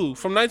on Yeah. Hulu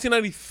from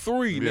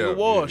 1993. Nigga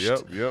washed.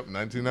 Yep,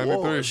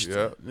 1993. Washed,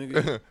 Yep.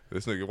 nigga.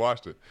 This nigga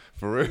watched it.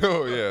 For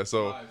real, yeah.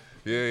 So,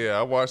 yeah.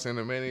 I watched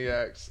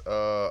Animaniacs.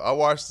 I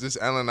watched this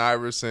Allen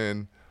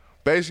Iverson.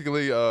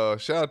 Basically,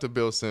 shout out to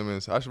Bill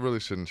Simmons. I really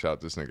shouldn't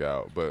shout this nigga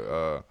out,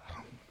 but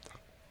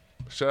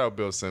shout out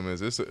Bill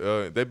Simmons. It's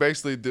they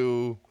basically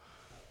do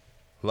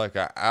like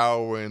an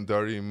hour and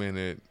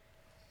 30-minute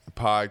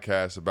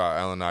podcast about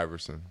Allen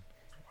Iverson.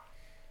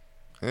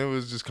 And it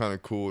was just kind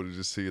of cool to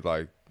just see,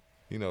 like,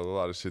 you know, a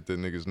lot of shit that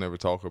niggas never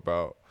talk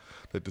about.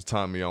 At the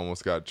time he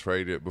almost got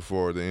traded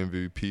before the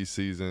MVP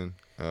season.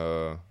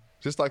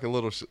 Just like a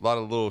lot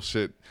of little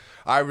shit.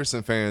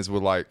 Iverson fans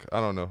would like,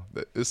 I don't know.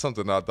 It's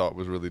something I thought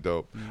was really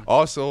dope.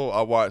 Also,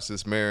 I watched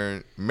this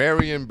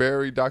Marion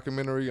Barry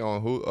documentary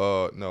on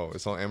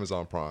it's on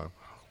Amazon Prime.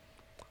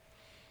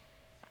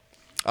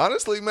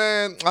 Honestly,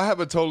 man, I have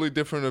a totally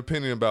different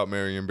opinion about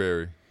Marion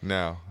Barry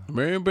now.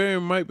 Marion Barry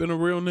might have been a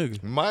real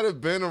nigga. Might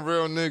have been a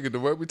real nigga. The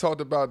way we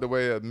talked about the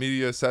way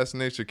media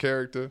assassinates your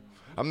character.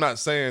 I'm not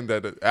saying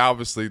that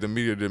obviously the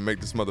media didn't make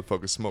this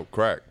motherfucker smoke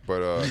crack,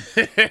 but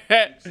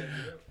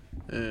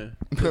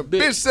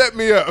bitch set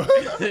me up.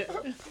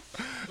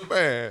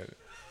 Man,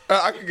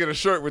 I could get a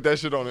shirt with that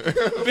shit on it.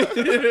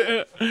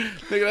 Nigga,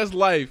 that's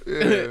life. Yeah,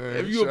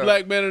 if you a shut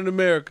black man in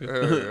America,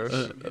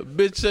 yeah. a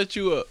bitch set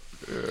you up.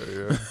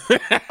 Yeah.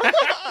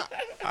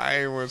 I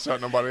ain't want to shut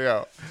nobody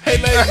out. Hey,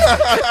 ladies.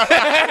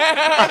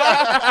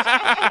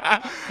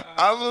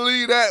 I'm gonna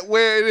leave that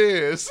where it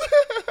is.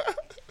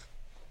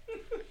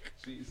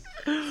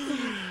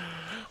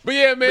 But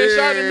yeah, man, shout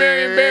out to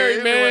Marion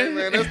Barry, man.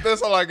 Anyway,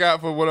 that's all I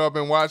got for what I've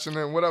been watching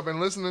and what I've been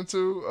listening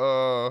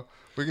to.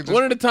 We can just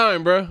One at a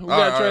time, bro. We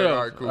got to trade off.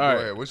 All right, cool. All Go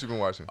right. ahead. What you been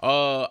watching?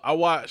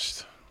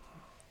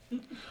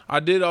 I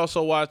did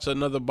also watch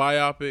another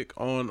biopic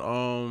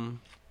on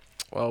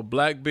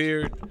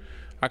Blackbeard.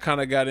 I kind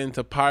of got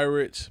into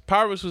Pirates.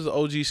 Pirates was the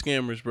OG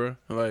scammers, bro.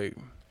 Like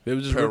they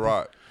was just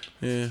Pirate.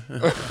 Yeah.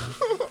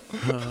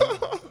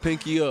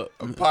 Pinky up.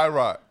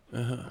 Pirate.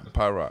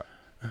 Pirate.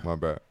 My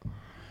bad.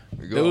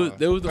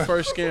 They was the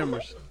first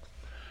scammers.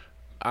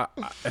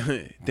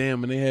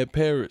 Damn, and they had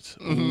parrots.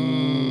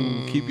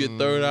 Ooh, keep your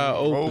third eye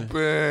open.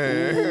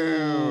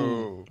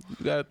 Ooh,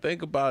 you gotta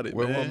think about it,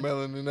 Where man. more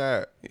melon than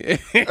that?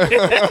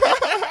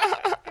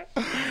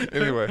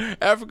 Anyway,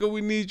 Africa,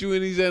 we need you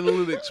in these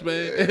analytics,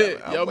 man.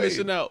 I'm Y'all waiting.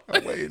 missing out.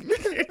 I'm waiting.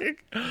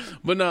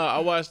 But no, I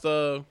watched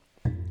a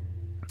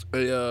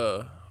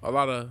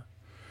lot of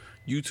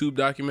YouTube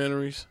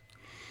documentaries,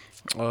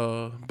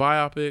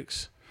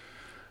 biopics.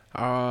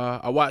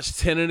 I watched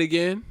Tenet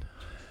again.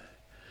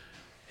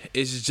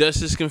 It's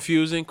just as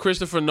confusing.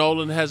 Christopher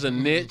Nolan has a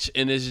niche,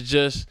 and it's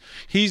just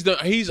he's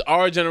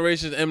our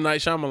generation's M.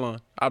 Night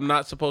Shyamalan. I'm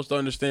not supposed to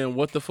understand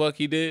what the fuck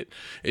he did.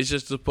 It's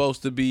just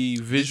supposed to be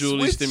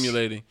visually switch.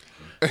 stimulating.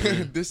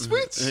 The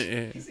switch.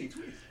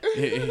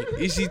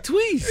 Easy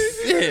twist.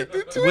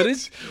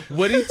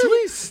 What he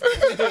twist?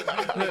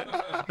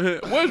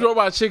 Where's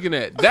Robot Chicken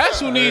at? That's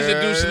who needs to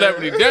do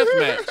Celebrity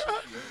Deathmatch.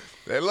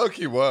 That look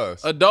he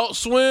was. Adult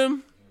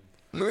Swim.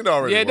 It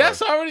already Yeah, was.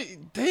 that's already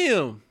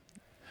damn.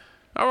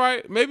 All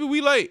right, maybe we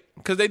late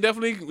because they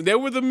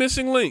were the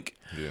missing link.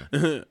 Yeah.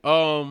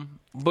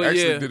 But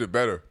Actually yeah, did it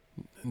better.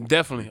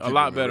 definitely a Keep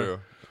lot it better.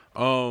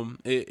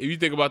 If you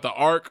think about the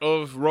arc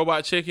of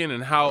Robot Chicken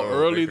and how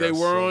early they got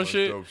were so on much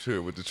shit, dope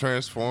shit with the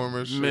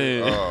Transformers shit.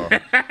 Man.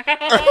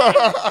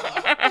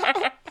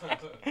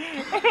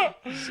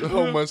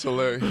 So much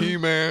hilarious.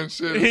 He-Man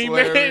shit is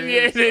He-Man,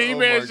 hilarious. yeah, the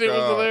He-Man my shit was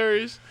God.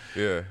 hilarious.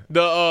 Yeah.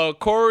 The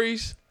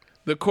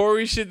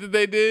Corey shit that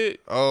they did.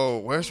 Oh,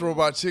 where's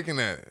Robot Chicken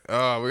at?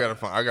 Oh, I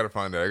gotta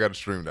find that. I gotta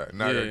stream that.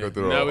 Now I gotta go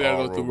through now we gotta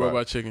all go through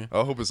Robot Chicken.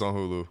 I hope it's on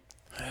Hulu.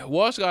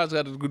 Watch Guys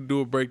got to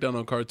do a breakdown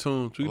on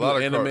cartoons. We do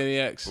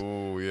Animaniacs.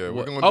 Oh yeah,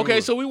 we're gonna Okay,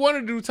 do so we want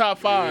to do top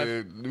 5.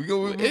 Yeah,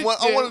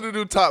 I wanted to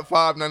do top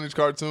 5 90s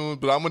cartoons,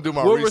 but I'm gonna do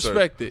my We'll research.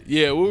 respect it.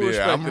 Yeah, we'll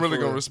respect it. I'm really for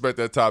gonna real. respect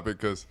that topic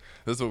because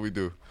that's what we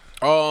do.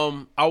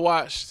 I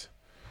watched.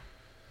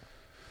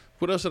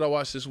 What else did I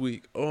watch this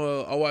week?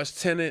 I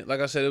watched Tenet. Like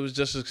I said, it was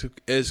just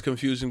as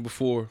confusing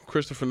before.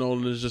 Christopher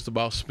Nolan is just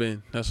about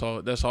spin. That's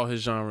all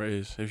his genre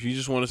is. If you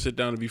just want to sit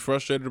down and be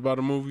frustrated about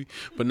a movie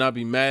but not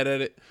be mad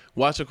at it,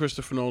 watch a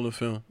Christopher Nolan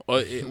film.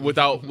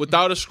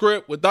 Without a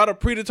script, without a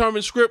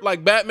predetermined script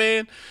like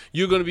Batman,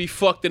 you're gonna be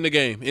fucked in the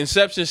game.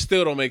 Inception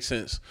still don't make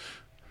sense.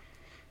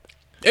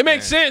 It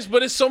makes sense,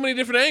 but it's so many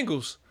different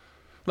angles.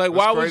 Like What's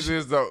why would crazy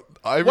is though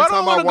every Why do I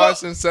time I wanna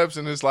watch go-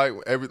 Inception, it's like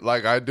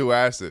I do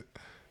acid.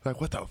 Like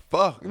what the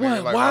fuck?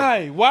 nigga? Like,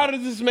 why? Why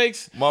does this make?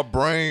 My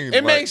brain.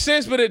 It makes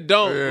sense, but it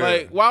don't. Yeah.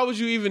 Like, why would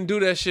you even do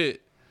that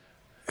shit?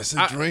 It's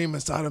a dream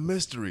inside a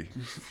mystery.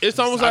 It's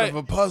almost Inside like of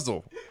a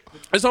puzzle.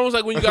 it's almost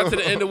like when you got to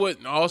the end of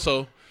what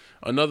also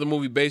another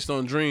movie based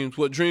on dreams.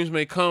 What dreams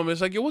may come. It's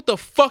like, yo, what the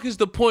fuck is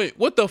the point?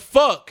 What the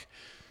fuck?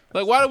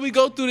 Like, why did we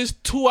go through this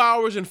 2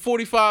 hours and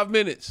 45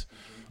 minutes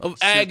of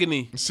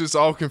agony? It's just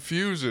all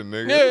confusion,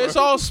 nigga. Yeah, it's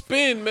all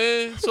spin,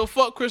 man. So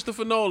fuck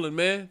Christopher Nolan,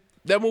 man.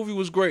 That movie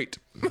was great.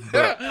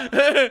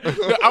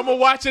 I'm gonna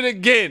watch it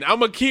again. I'm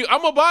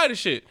gonna buy the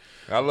shit.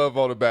 I love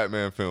all the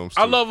Batman films.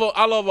 Too. I love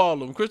all of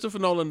them. Christopher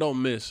Nolan don't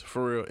miss,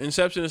 for real.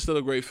 Inception is still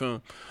a great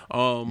film.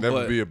 Never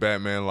but, be a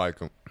Batman like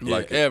him. yeah,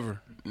 Like it.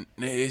 ever.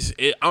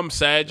 I'm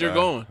sad you're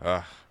going.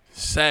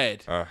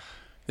 Sad. uh.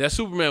 That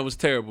Superman was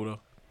terrible though.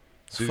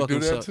 Did he Fucking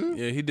do that sucked. too?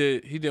 Yeah, he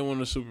did. He did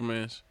one of the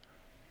Supermans.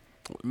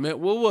 Man,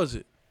 what was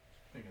it?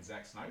 I think it's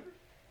Zack Snyder.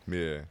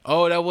 Yeah.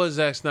 Oh, that was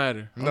Zack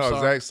Snyder. I'm No,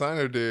 sorry. Zack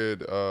Snyder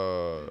did.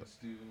 Let's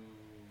do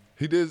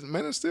He did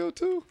Man of Steel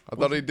too. I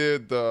thought he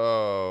did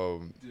the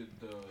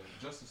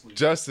Justice League.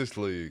 Justice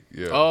League.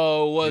 Yeah.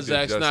 Oh, it was He did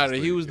Zack Justice Snyder.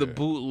 He League, was the yeah.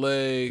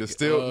 bootleg. The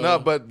still no,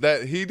 but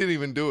that he didn't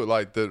even do it.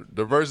 Like the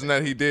version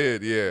that he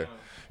did. Yeah.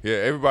 Yeah.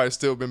 Everybody's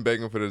still been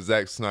begging for the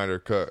Zack Snyder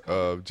cut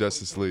of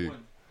Justice League.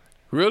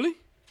 Really?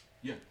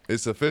 Yeah.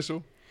 It's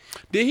official.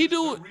 Did he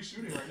do They're it?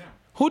 reshooting right now.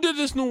 Who did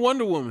this new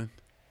Wonder Woman?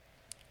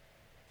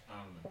 I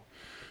don't know.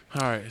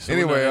 All right. So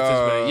Anyway, we're not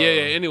anticipating.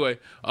 Yeah. Anyway,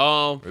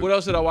 what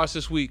else did I watch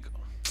this week?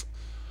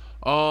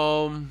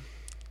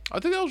 I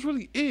think that was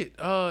really it.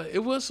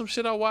 It was some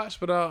shit I watched,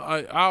 but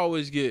I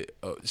always get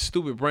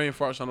stupid brain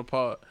farts on the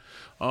pod.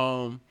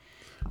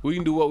 We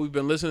can do what we've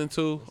been listening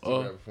to.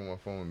 Right before my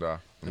phone die.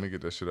 Let me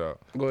get that shit out.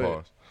 Go ahead.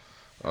 Pause.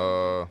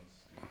 Wonder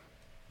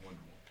Woman.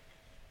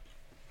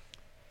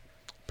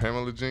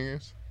 Pamela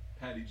Jenkins.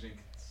 Patty Jenkins.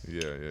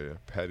 Yeah.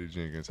 Patty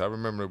Jenkins. I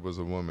remember it was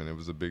a woman. It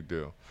was a big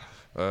deal.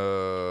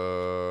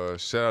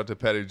 Shout out to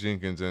Patty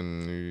Jenkins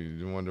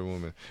and Wonder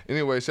Woman.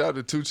 Anyway, shout out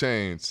to 2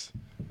 Chainz.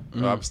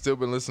 I've still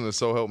been listening to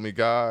So Help Me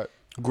God.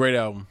 Great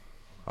album.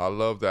 I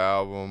love the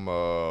album.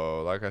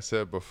 Like I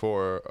said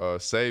before,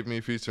 Save Me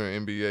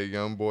featuring NBA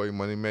Youngboy,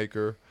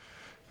 Moneymaker,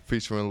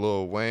 featuring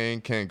Lil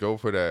Wayne, Can't Go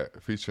For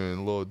That,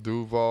 featuring Lil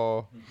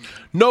Duval.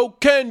 No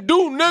can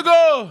do,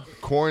 nigga.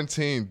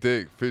 Quarantine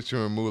Dick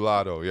featuring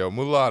Mulatto. Yo,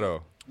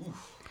 Mulatto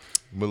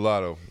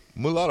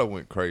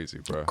went crazy,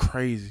 bro.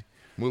 Crazy.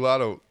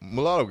 Mulatto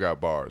got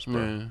bars, bro.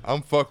 Man.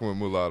 I'm fucking with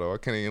Mulatto. I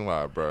can't even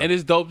lie, bro. And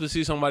it's dope to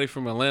see somebody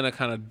from Atlanta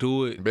kind of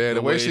do it. Man,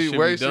 the way it she should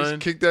be done.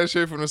 kicked that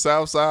shit from the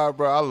South Side,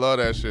 bro. I love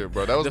that shit,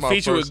 bro. That was The my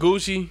feature first.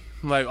 with Gucci,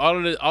 like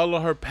all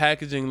of her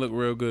packaging looked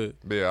real good.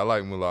 Yeah, I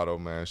like Mulatto,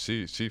 man.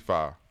 She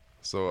fire.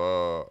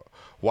 So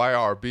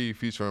YRB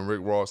featuring Rick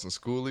Ross and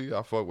Schoolie.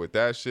 I fuck with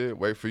that shit.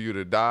 Wait for You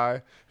to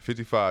Die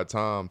 55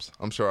 times.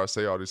 I'm sure I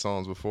say all these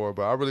songs before,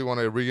 but I really want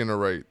to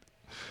reiterate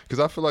because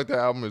I feel like that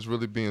album is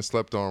really being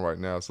slept on right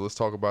now. So let's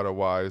talk about it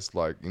why it's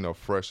like,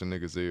 fresh in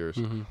niggas' ears.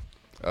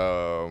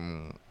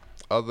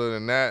 Other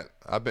than that,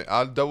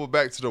 I'll double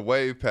back to the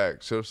Wave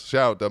Pack. Shout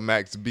out to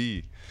Max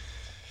B.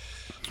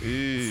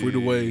 Free the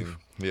Wave.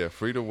 Yeah,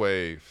 Free the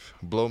Wave.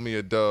 Blow Me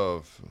a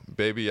Dove.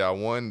 Baby I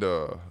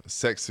Wonder.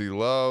 Sexy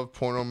Love.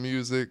 Porno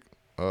Music.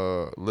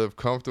 Live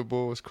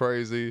Comfortable. It's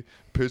crazy.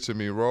 Picture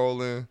Me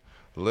Rolling.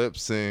 Lip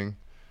Sing.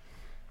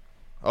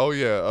 Oh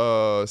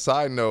yeah.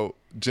 Side note.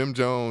 Jim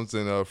Jones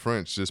and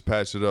French just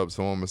patched it up,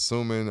 so I'm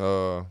assuming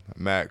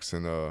Max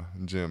and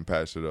Jim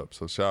patched it up.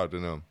 So shout out to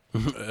them.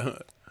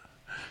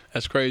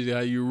 That's crazy how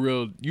you a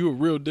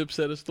real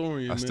Dipset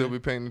historian, I man. still be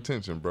paying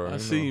attention, bro. I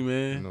see,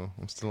 man.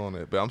 I'm still on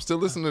that, but I'm still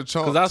listening to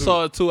Chunk. Because I too.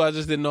 saw it too. I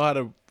just didn't know how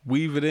to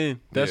weave it in.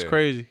 That's Yeah.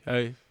 crazy.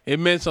 Hey, it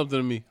meant something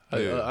to me.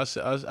 Yeah.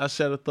 I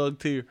shed a thug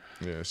tear.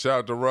 Yeah, shout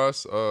out to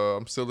Russ.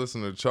 I'm still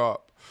listening to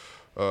Chop.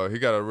 He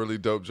got a really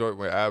dope joint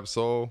with Ab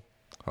Soul.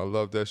 I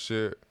love that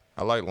shit.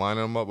 I like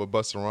lining them up with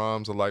Busta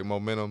Rhymes. I like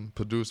Momentum,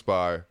 produced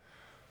by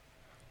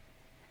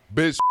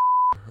bitch,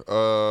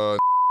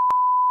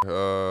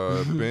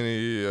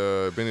 Benny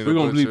the We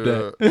gonna bleep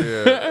Butcher.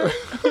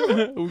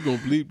 that. We gonna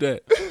bleep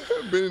that.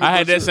 Benny the I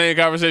had that Butcher. same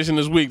conversation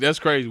this week. That's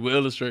crazy. We'll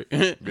illustrate.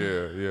 Yeah,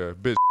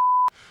 bitch.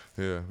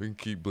 Yeah, we can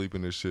keep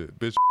bleeping this shit.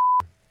 Bitch.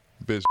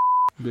 Bitch.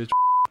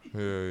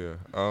 Yeah.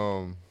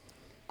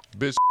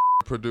 Bitch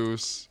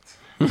produced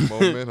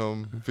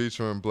Momentum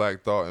featuring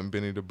Black Thought and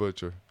Benny the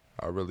Butcher.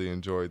 I really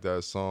enjoyed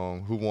that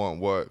song. Who Want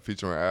What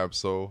featuring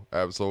Absol.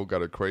 Absol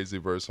got a crazy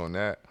verse on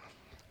that.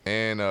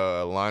 And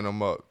Line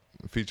 'Em Up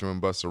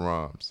featuring Busta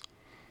Rhymes.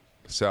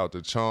 Shout out to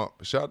Chomp.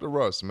 Shout out to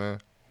Russ, man.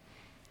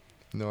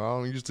 No, I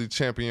don't usually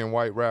champion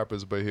white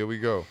rappers, but here we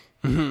go.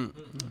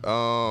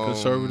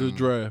 Conservative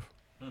draft.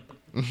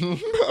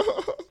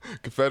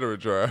 Confederate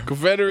drive.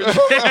 Confederate.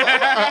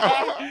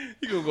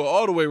 You gonna go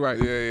all the way right.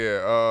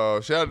 Yeah.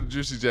 Shout out to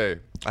Juicy J.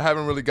 I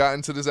haven't really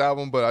gotten to this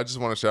album, but I just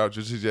want to shout out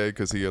Juicy J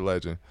because he a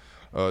legend.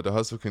 The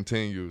hustle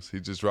continues. He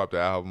just dropped the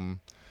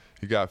album.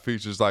 He got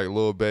features like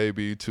Lil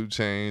Baby, 2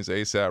 Chainz,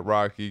 ASAP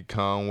Rocky,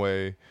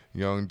 Conway,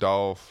 Young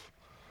Dolph,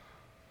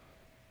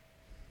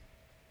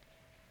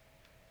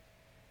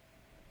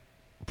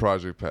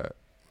 Project Pat,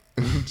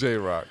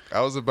 J-Rock. I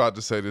was about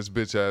to say this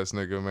bitch ass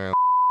nigga, man,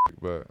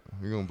 but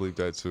we gonna bleep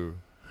that too.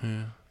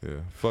 Yeah.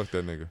 Fuck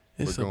that nigga.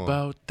 It's But go on.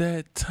 about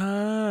that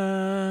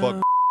time.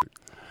 Fuck.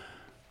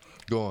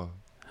 Go on.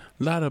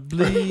 Lot of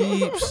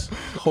bleeps.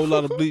 Whole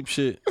lot of bleep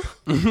shit.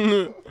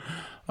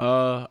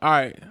 All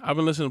right. I've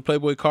been listening to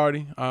Playboy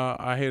Cardi.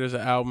 I hear there's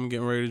an album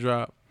getting ready to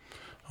drop.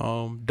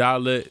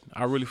 Dalit.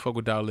 I really fuck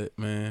with Dalit,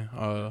 man.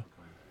 Are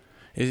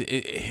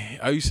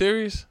you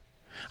serious?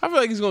 I feel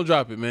like he's gonna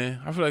drop it,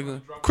 man. I feel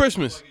like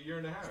Christmas. Like a year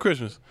and a half.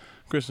 Christmas,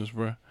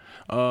 bro.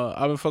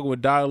 I've been fucking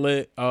with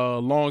Dalit.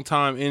 Long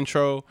time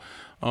intro.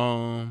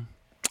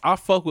 I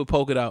fuck with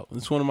Poke It Out.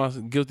 It's one of my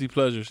guilty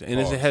pleasures,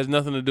 and it has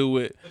nothing to do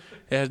with.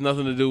 It has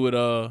nothing to do with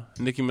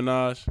Nicki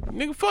Minaj.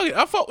 Nigga, fuck it.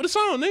 I fuck with the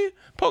song, nigga.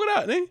 Poke it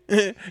out,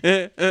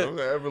 nigga. Don't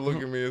ever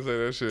look at me and say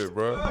that shit,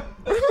 bro.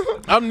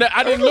 I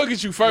didn't look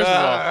at you first of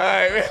all.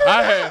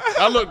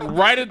 I looked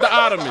right at the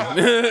ottoman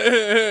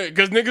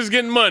because niggas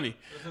getting money.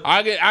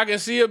 I can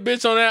see a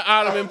bitch on that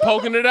ottoman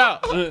poking it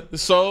out.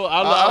 So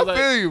I was I like,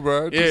 feel you,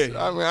 bro. Just,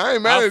 Yeah. I mean, I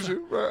ain't mad at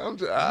you, bro.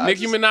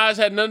 Nicki Minaj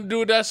had nothing to do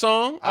with that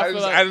song. I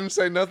didn't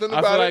say nothing I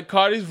about feel it. like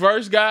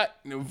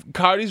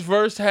Cardi's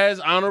verse has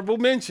honorable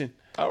mention.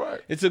 All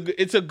right. It's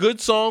a good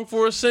song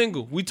for a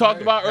single. We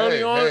talked about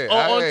early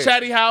on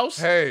Chatty House.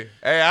 Hey,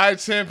 I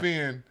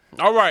champion.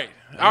 All right.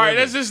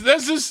 That's just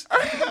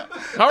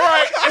all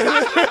right.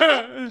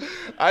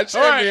 I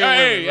champion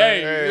women.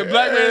 Hey, the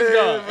black man is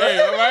gone. Hey,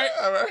 all right.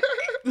 All right.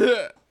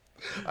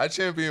 I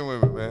champion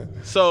women,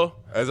 man. So,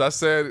 As I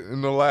said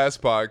in the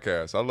last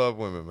podcast, I love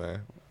women,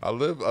 man. I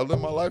live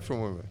my life for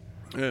women.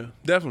 yeah,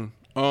 definitely.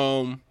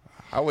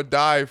 I would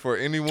die for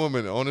any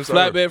woman on this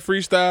earth. Flatbed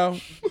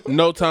Freestyle,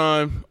 No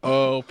Time,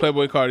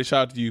 Playboy Cardi,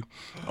 shout out to you.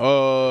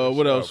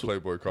 What else?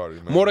 Playboy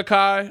Cardi, man.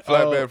 Mordecai.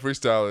 Flatbed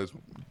Freestyle is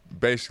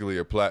basically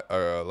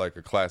like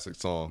a classic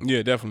song.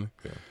 Yeah, definitely.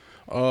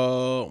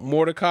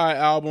 Mordecai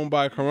album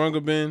by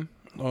Karungabin.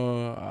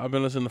 I've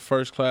been listening to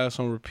First Class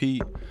on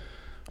repeat.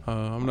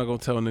 I'm not gonna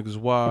tell niggas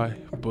why,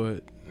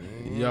 but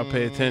y'all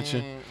pay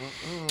attention.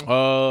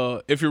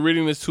 If you're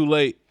reading this too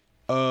late,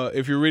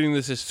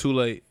 it's too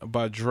late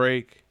by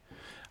Drake.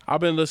 I've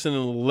been listening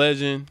to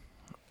Legend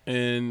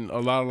and a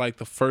lot of like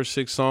the first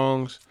 6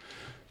 songs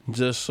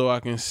just so I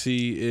can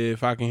see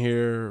if I can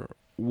hear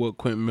what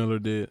Quentin Miller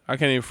did. I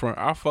can't even front.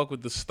 I fuck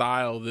with the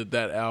style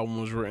that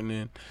album was written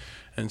in.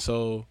 And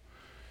so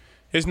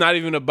it's not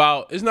even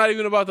about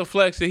the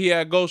flex that he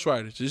had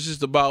ghostwriters. It's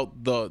just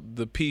about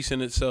the piece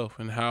in itself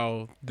and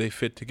how they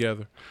fit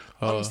together.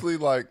 Honestly,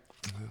 like,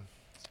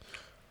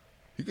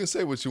 you can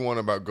say what you want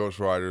about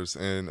ghostwriters,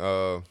 and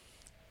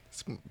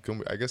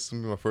I guess it's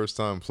gonna be my first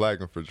time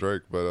flagging for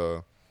Drake,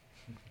 but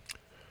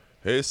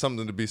there's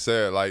something to be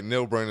said. Like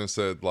Neil Brennan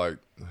said, like,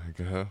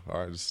 all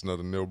right, this is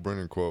another Neil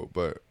Brennan quote,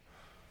 but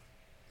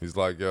he's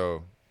like,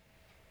 yo,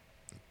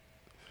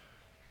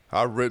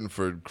 I've written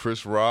for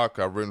Chris Rock,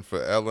 I've written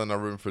for Ellen,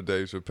 I've written for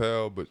Dave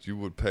Chappelle, but you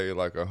would pay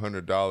like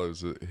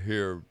 $100 to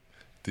hear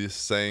these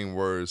same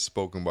words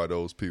spoken by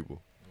those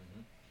people.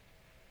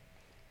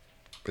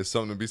 There's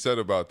something to be said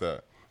about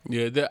that.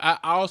 Yeah, I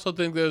also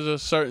think there's a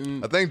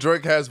certain I think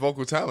Drake has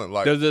vocal talent.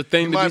 Like, there's a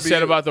thing he to be might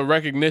said about the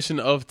recognition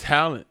of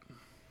talent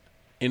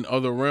in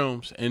other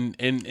realms and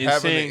having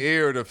saying, the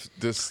ear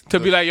to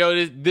be like,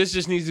 yo, this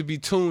just needs to be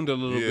tuned a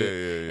little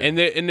bit.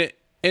 Yeah.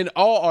 And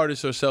all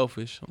artists are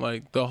selfish.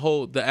 Like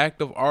the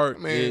act of art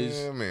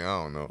is. I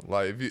don't know.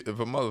 Like if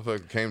a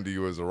motherfucker came to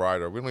you as a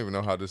writer, we don't even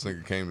know how this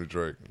nigga came to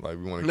Drake. Like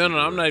we want to. No,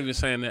 I'm not even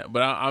saying that.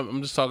 But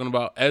I'm just talking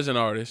about as an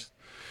artist.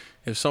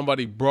 If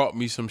somebody brought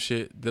me some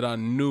shit that I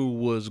knew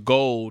was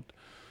gold,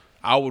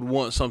 I would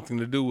want something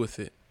to do with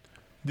it.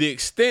 The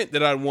extent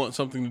that I want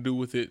something to do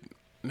with it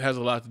has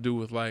a lot to do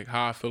with like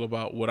how I feel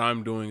about what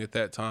I'm doing at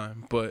that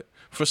time. But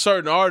for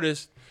certain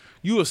artists,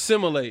 you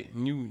assimilate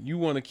and you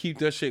want to keep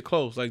that shit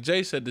close. Like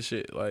Jay said the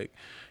shit. Like,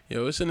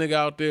 yo, it's a nigga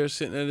out there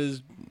sitting at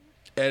his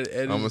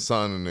I'm a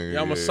sign the nigga.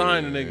 Yeah, I'm a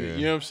sign the nigga. Yeah.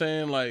 You know what I'm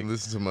saying? Like,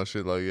 listen to my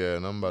shit like, yeah,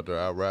 and I'm about to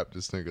out rap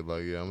this nigga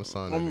like, yeah, I'm a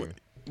sign the nigga.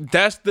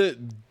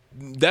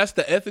 That's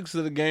the ethics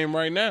of the game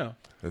right now.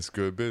 That's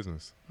good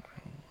business.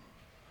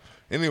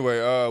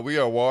 Anyway, we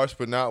are washed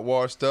but not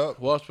washed up.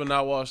 Washed but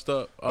not washed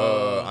up.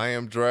 I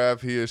am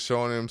Draft. He is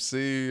Sean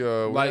MC.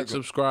 Like,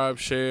 subscribe,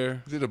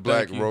 share. We did a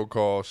black roll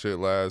call shit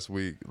last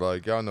week.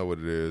 Like, y'all know what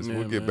it is. Yeah,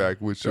 we'll get man.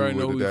 back with you. You already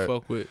know who that. we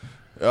fuck with.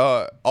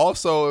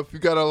 Also, if you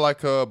got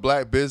a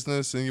black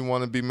business and you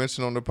want to be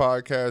mentioned on the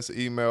podcast,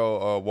 email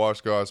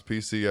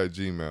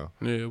washgodspc@gmail.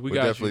 Yeah, we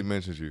got definitely you.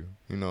 mentioned you.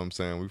 You know what I'm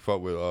saying? We fuck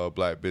with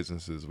black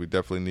businesses. We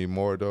definitely need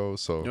more of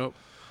those. So Yep.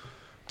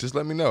 just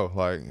let me know.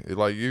 Like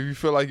if you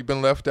feel like you've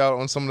been left out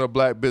on some of the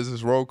black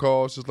business roll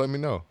calls, just let me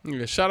know.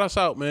 Yeah, shout us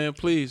out, man.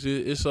 Please.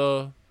 It's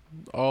all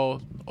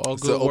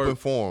It's good an work. open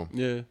forum.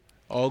 Yeah,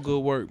 all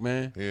good work,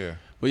 man. Yeah.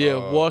 But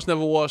yeah, washed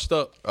never washed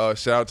up.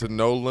 Shout out to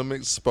No Limit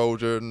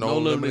Exposure. No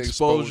limit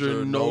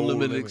exposure. No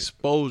limit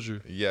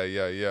exposure.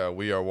 Yeah.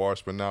 We are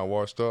washed but not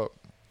washed up.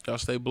 Y'all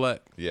stay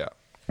black. Yeah.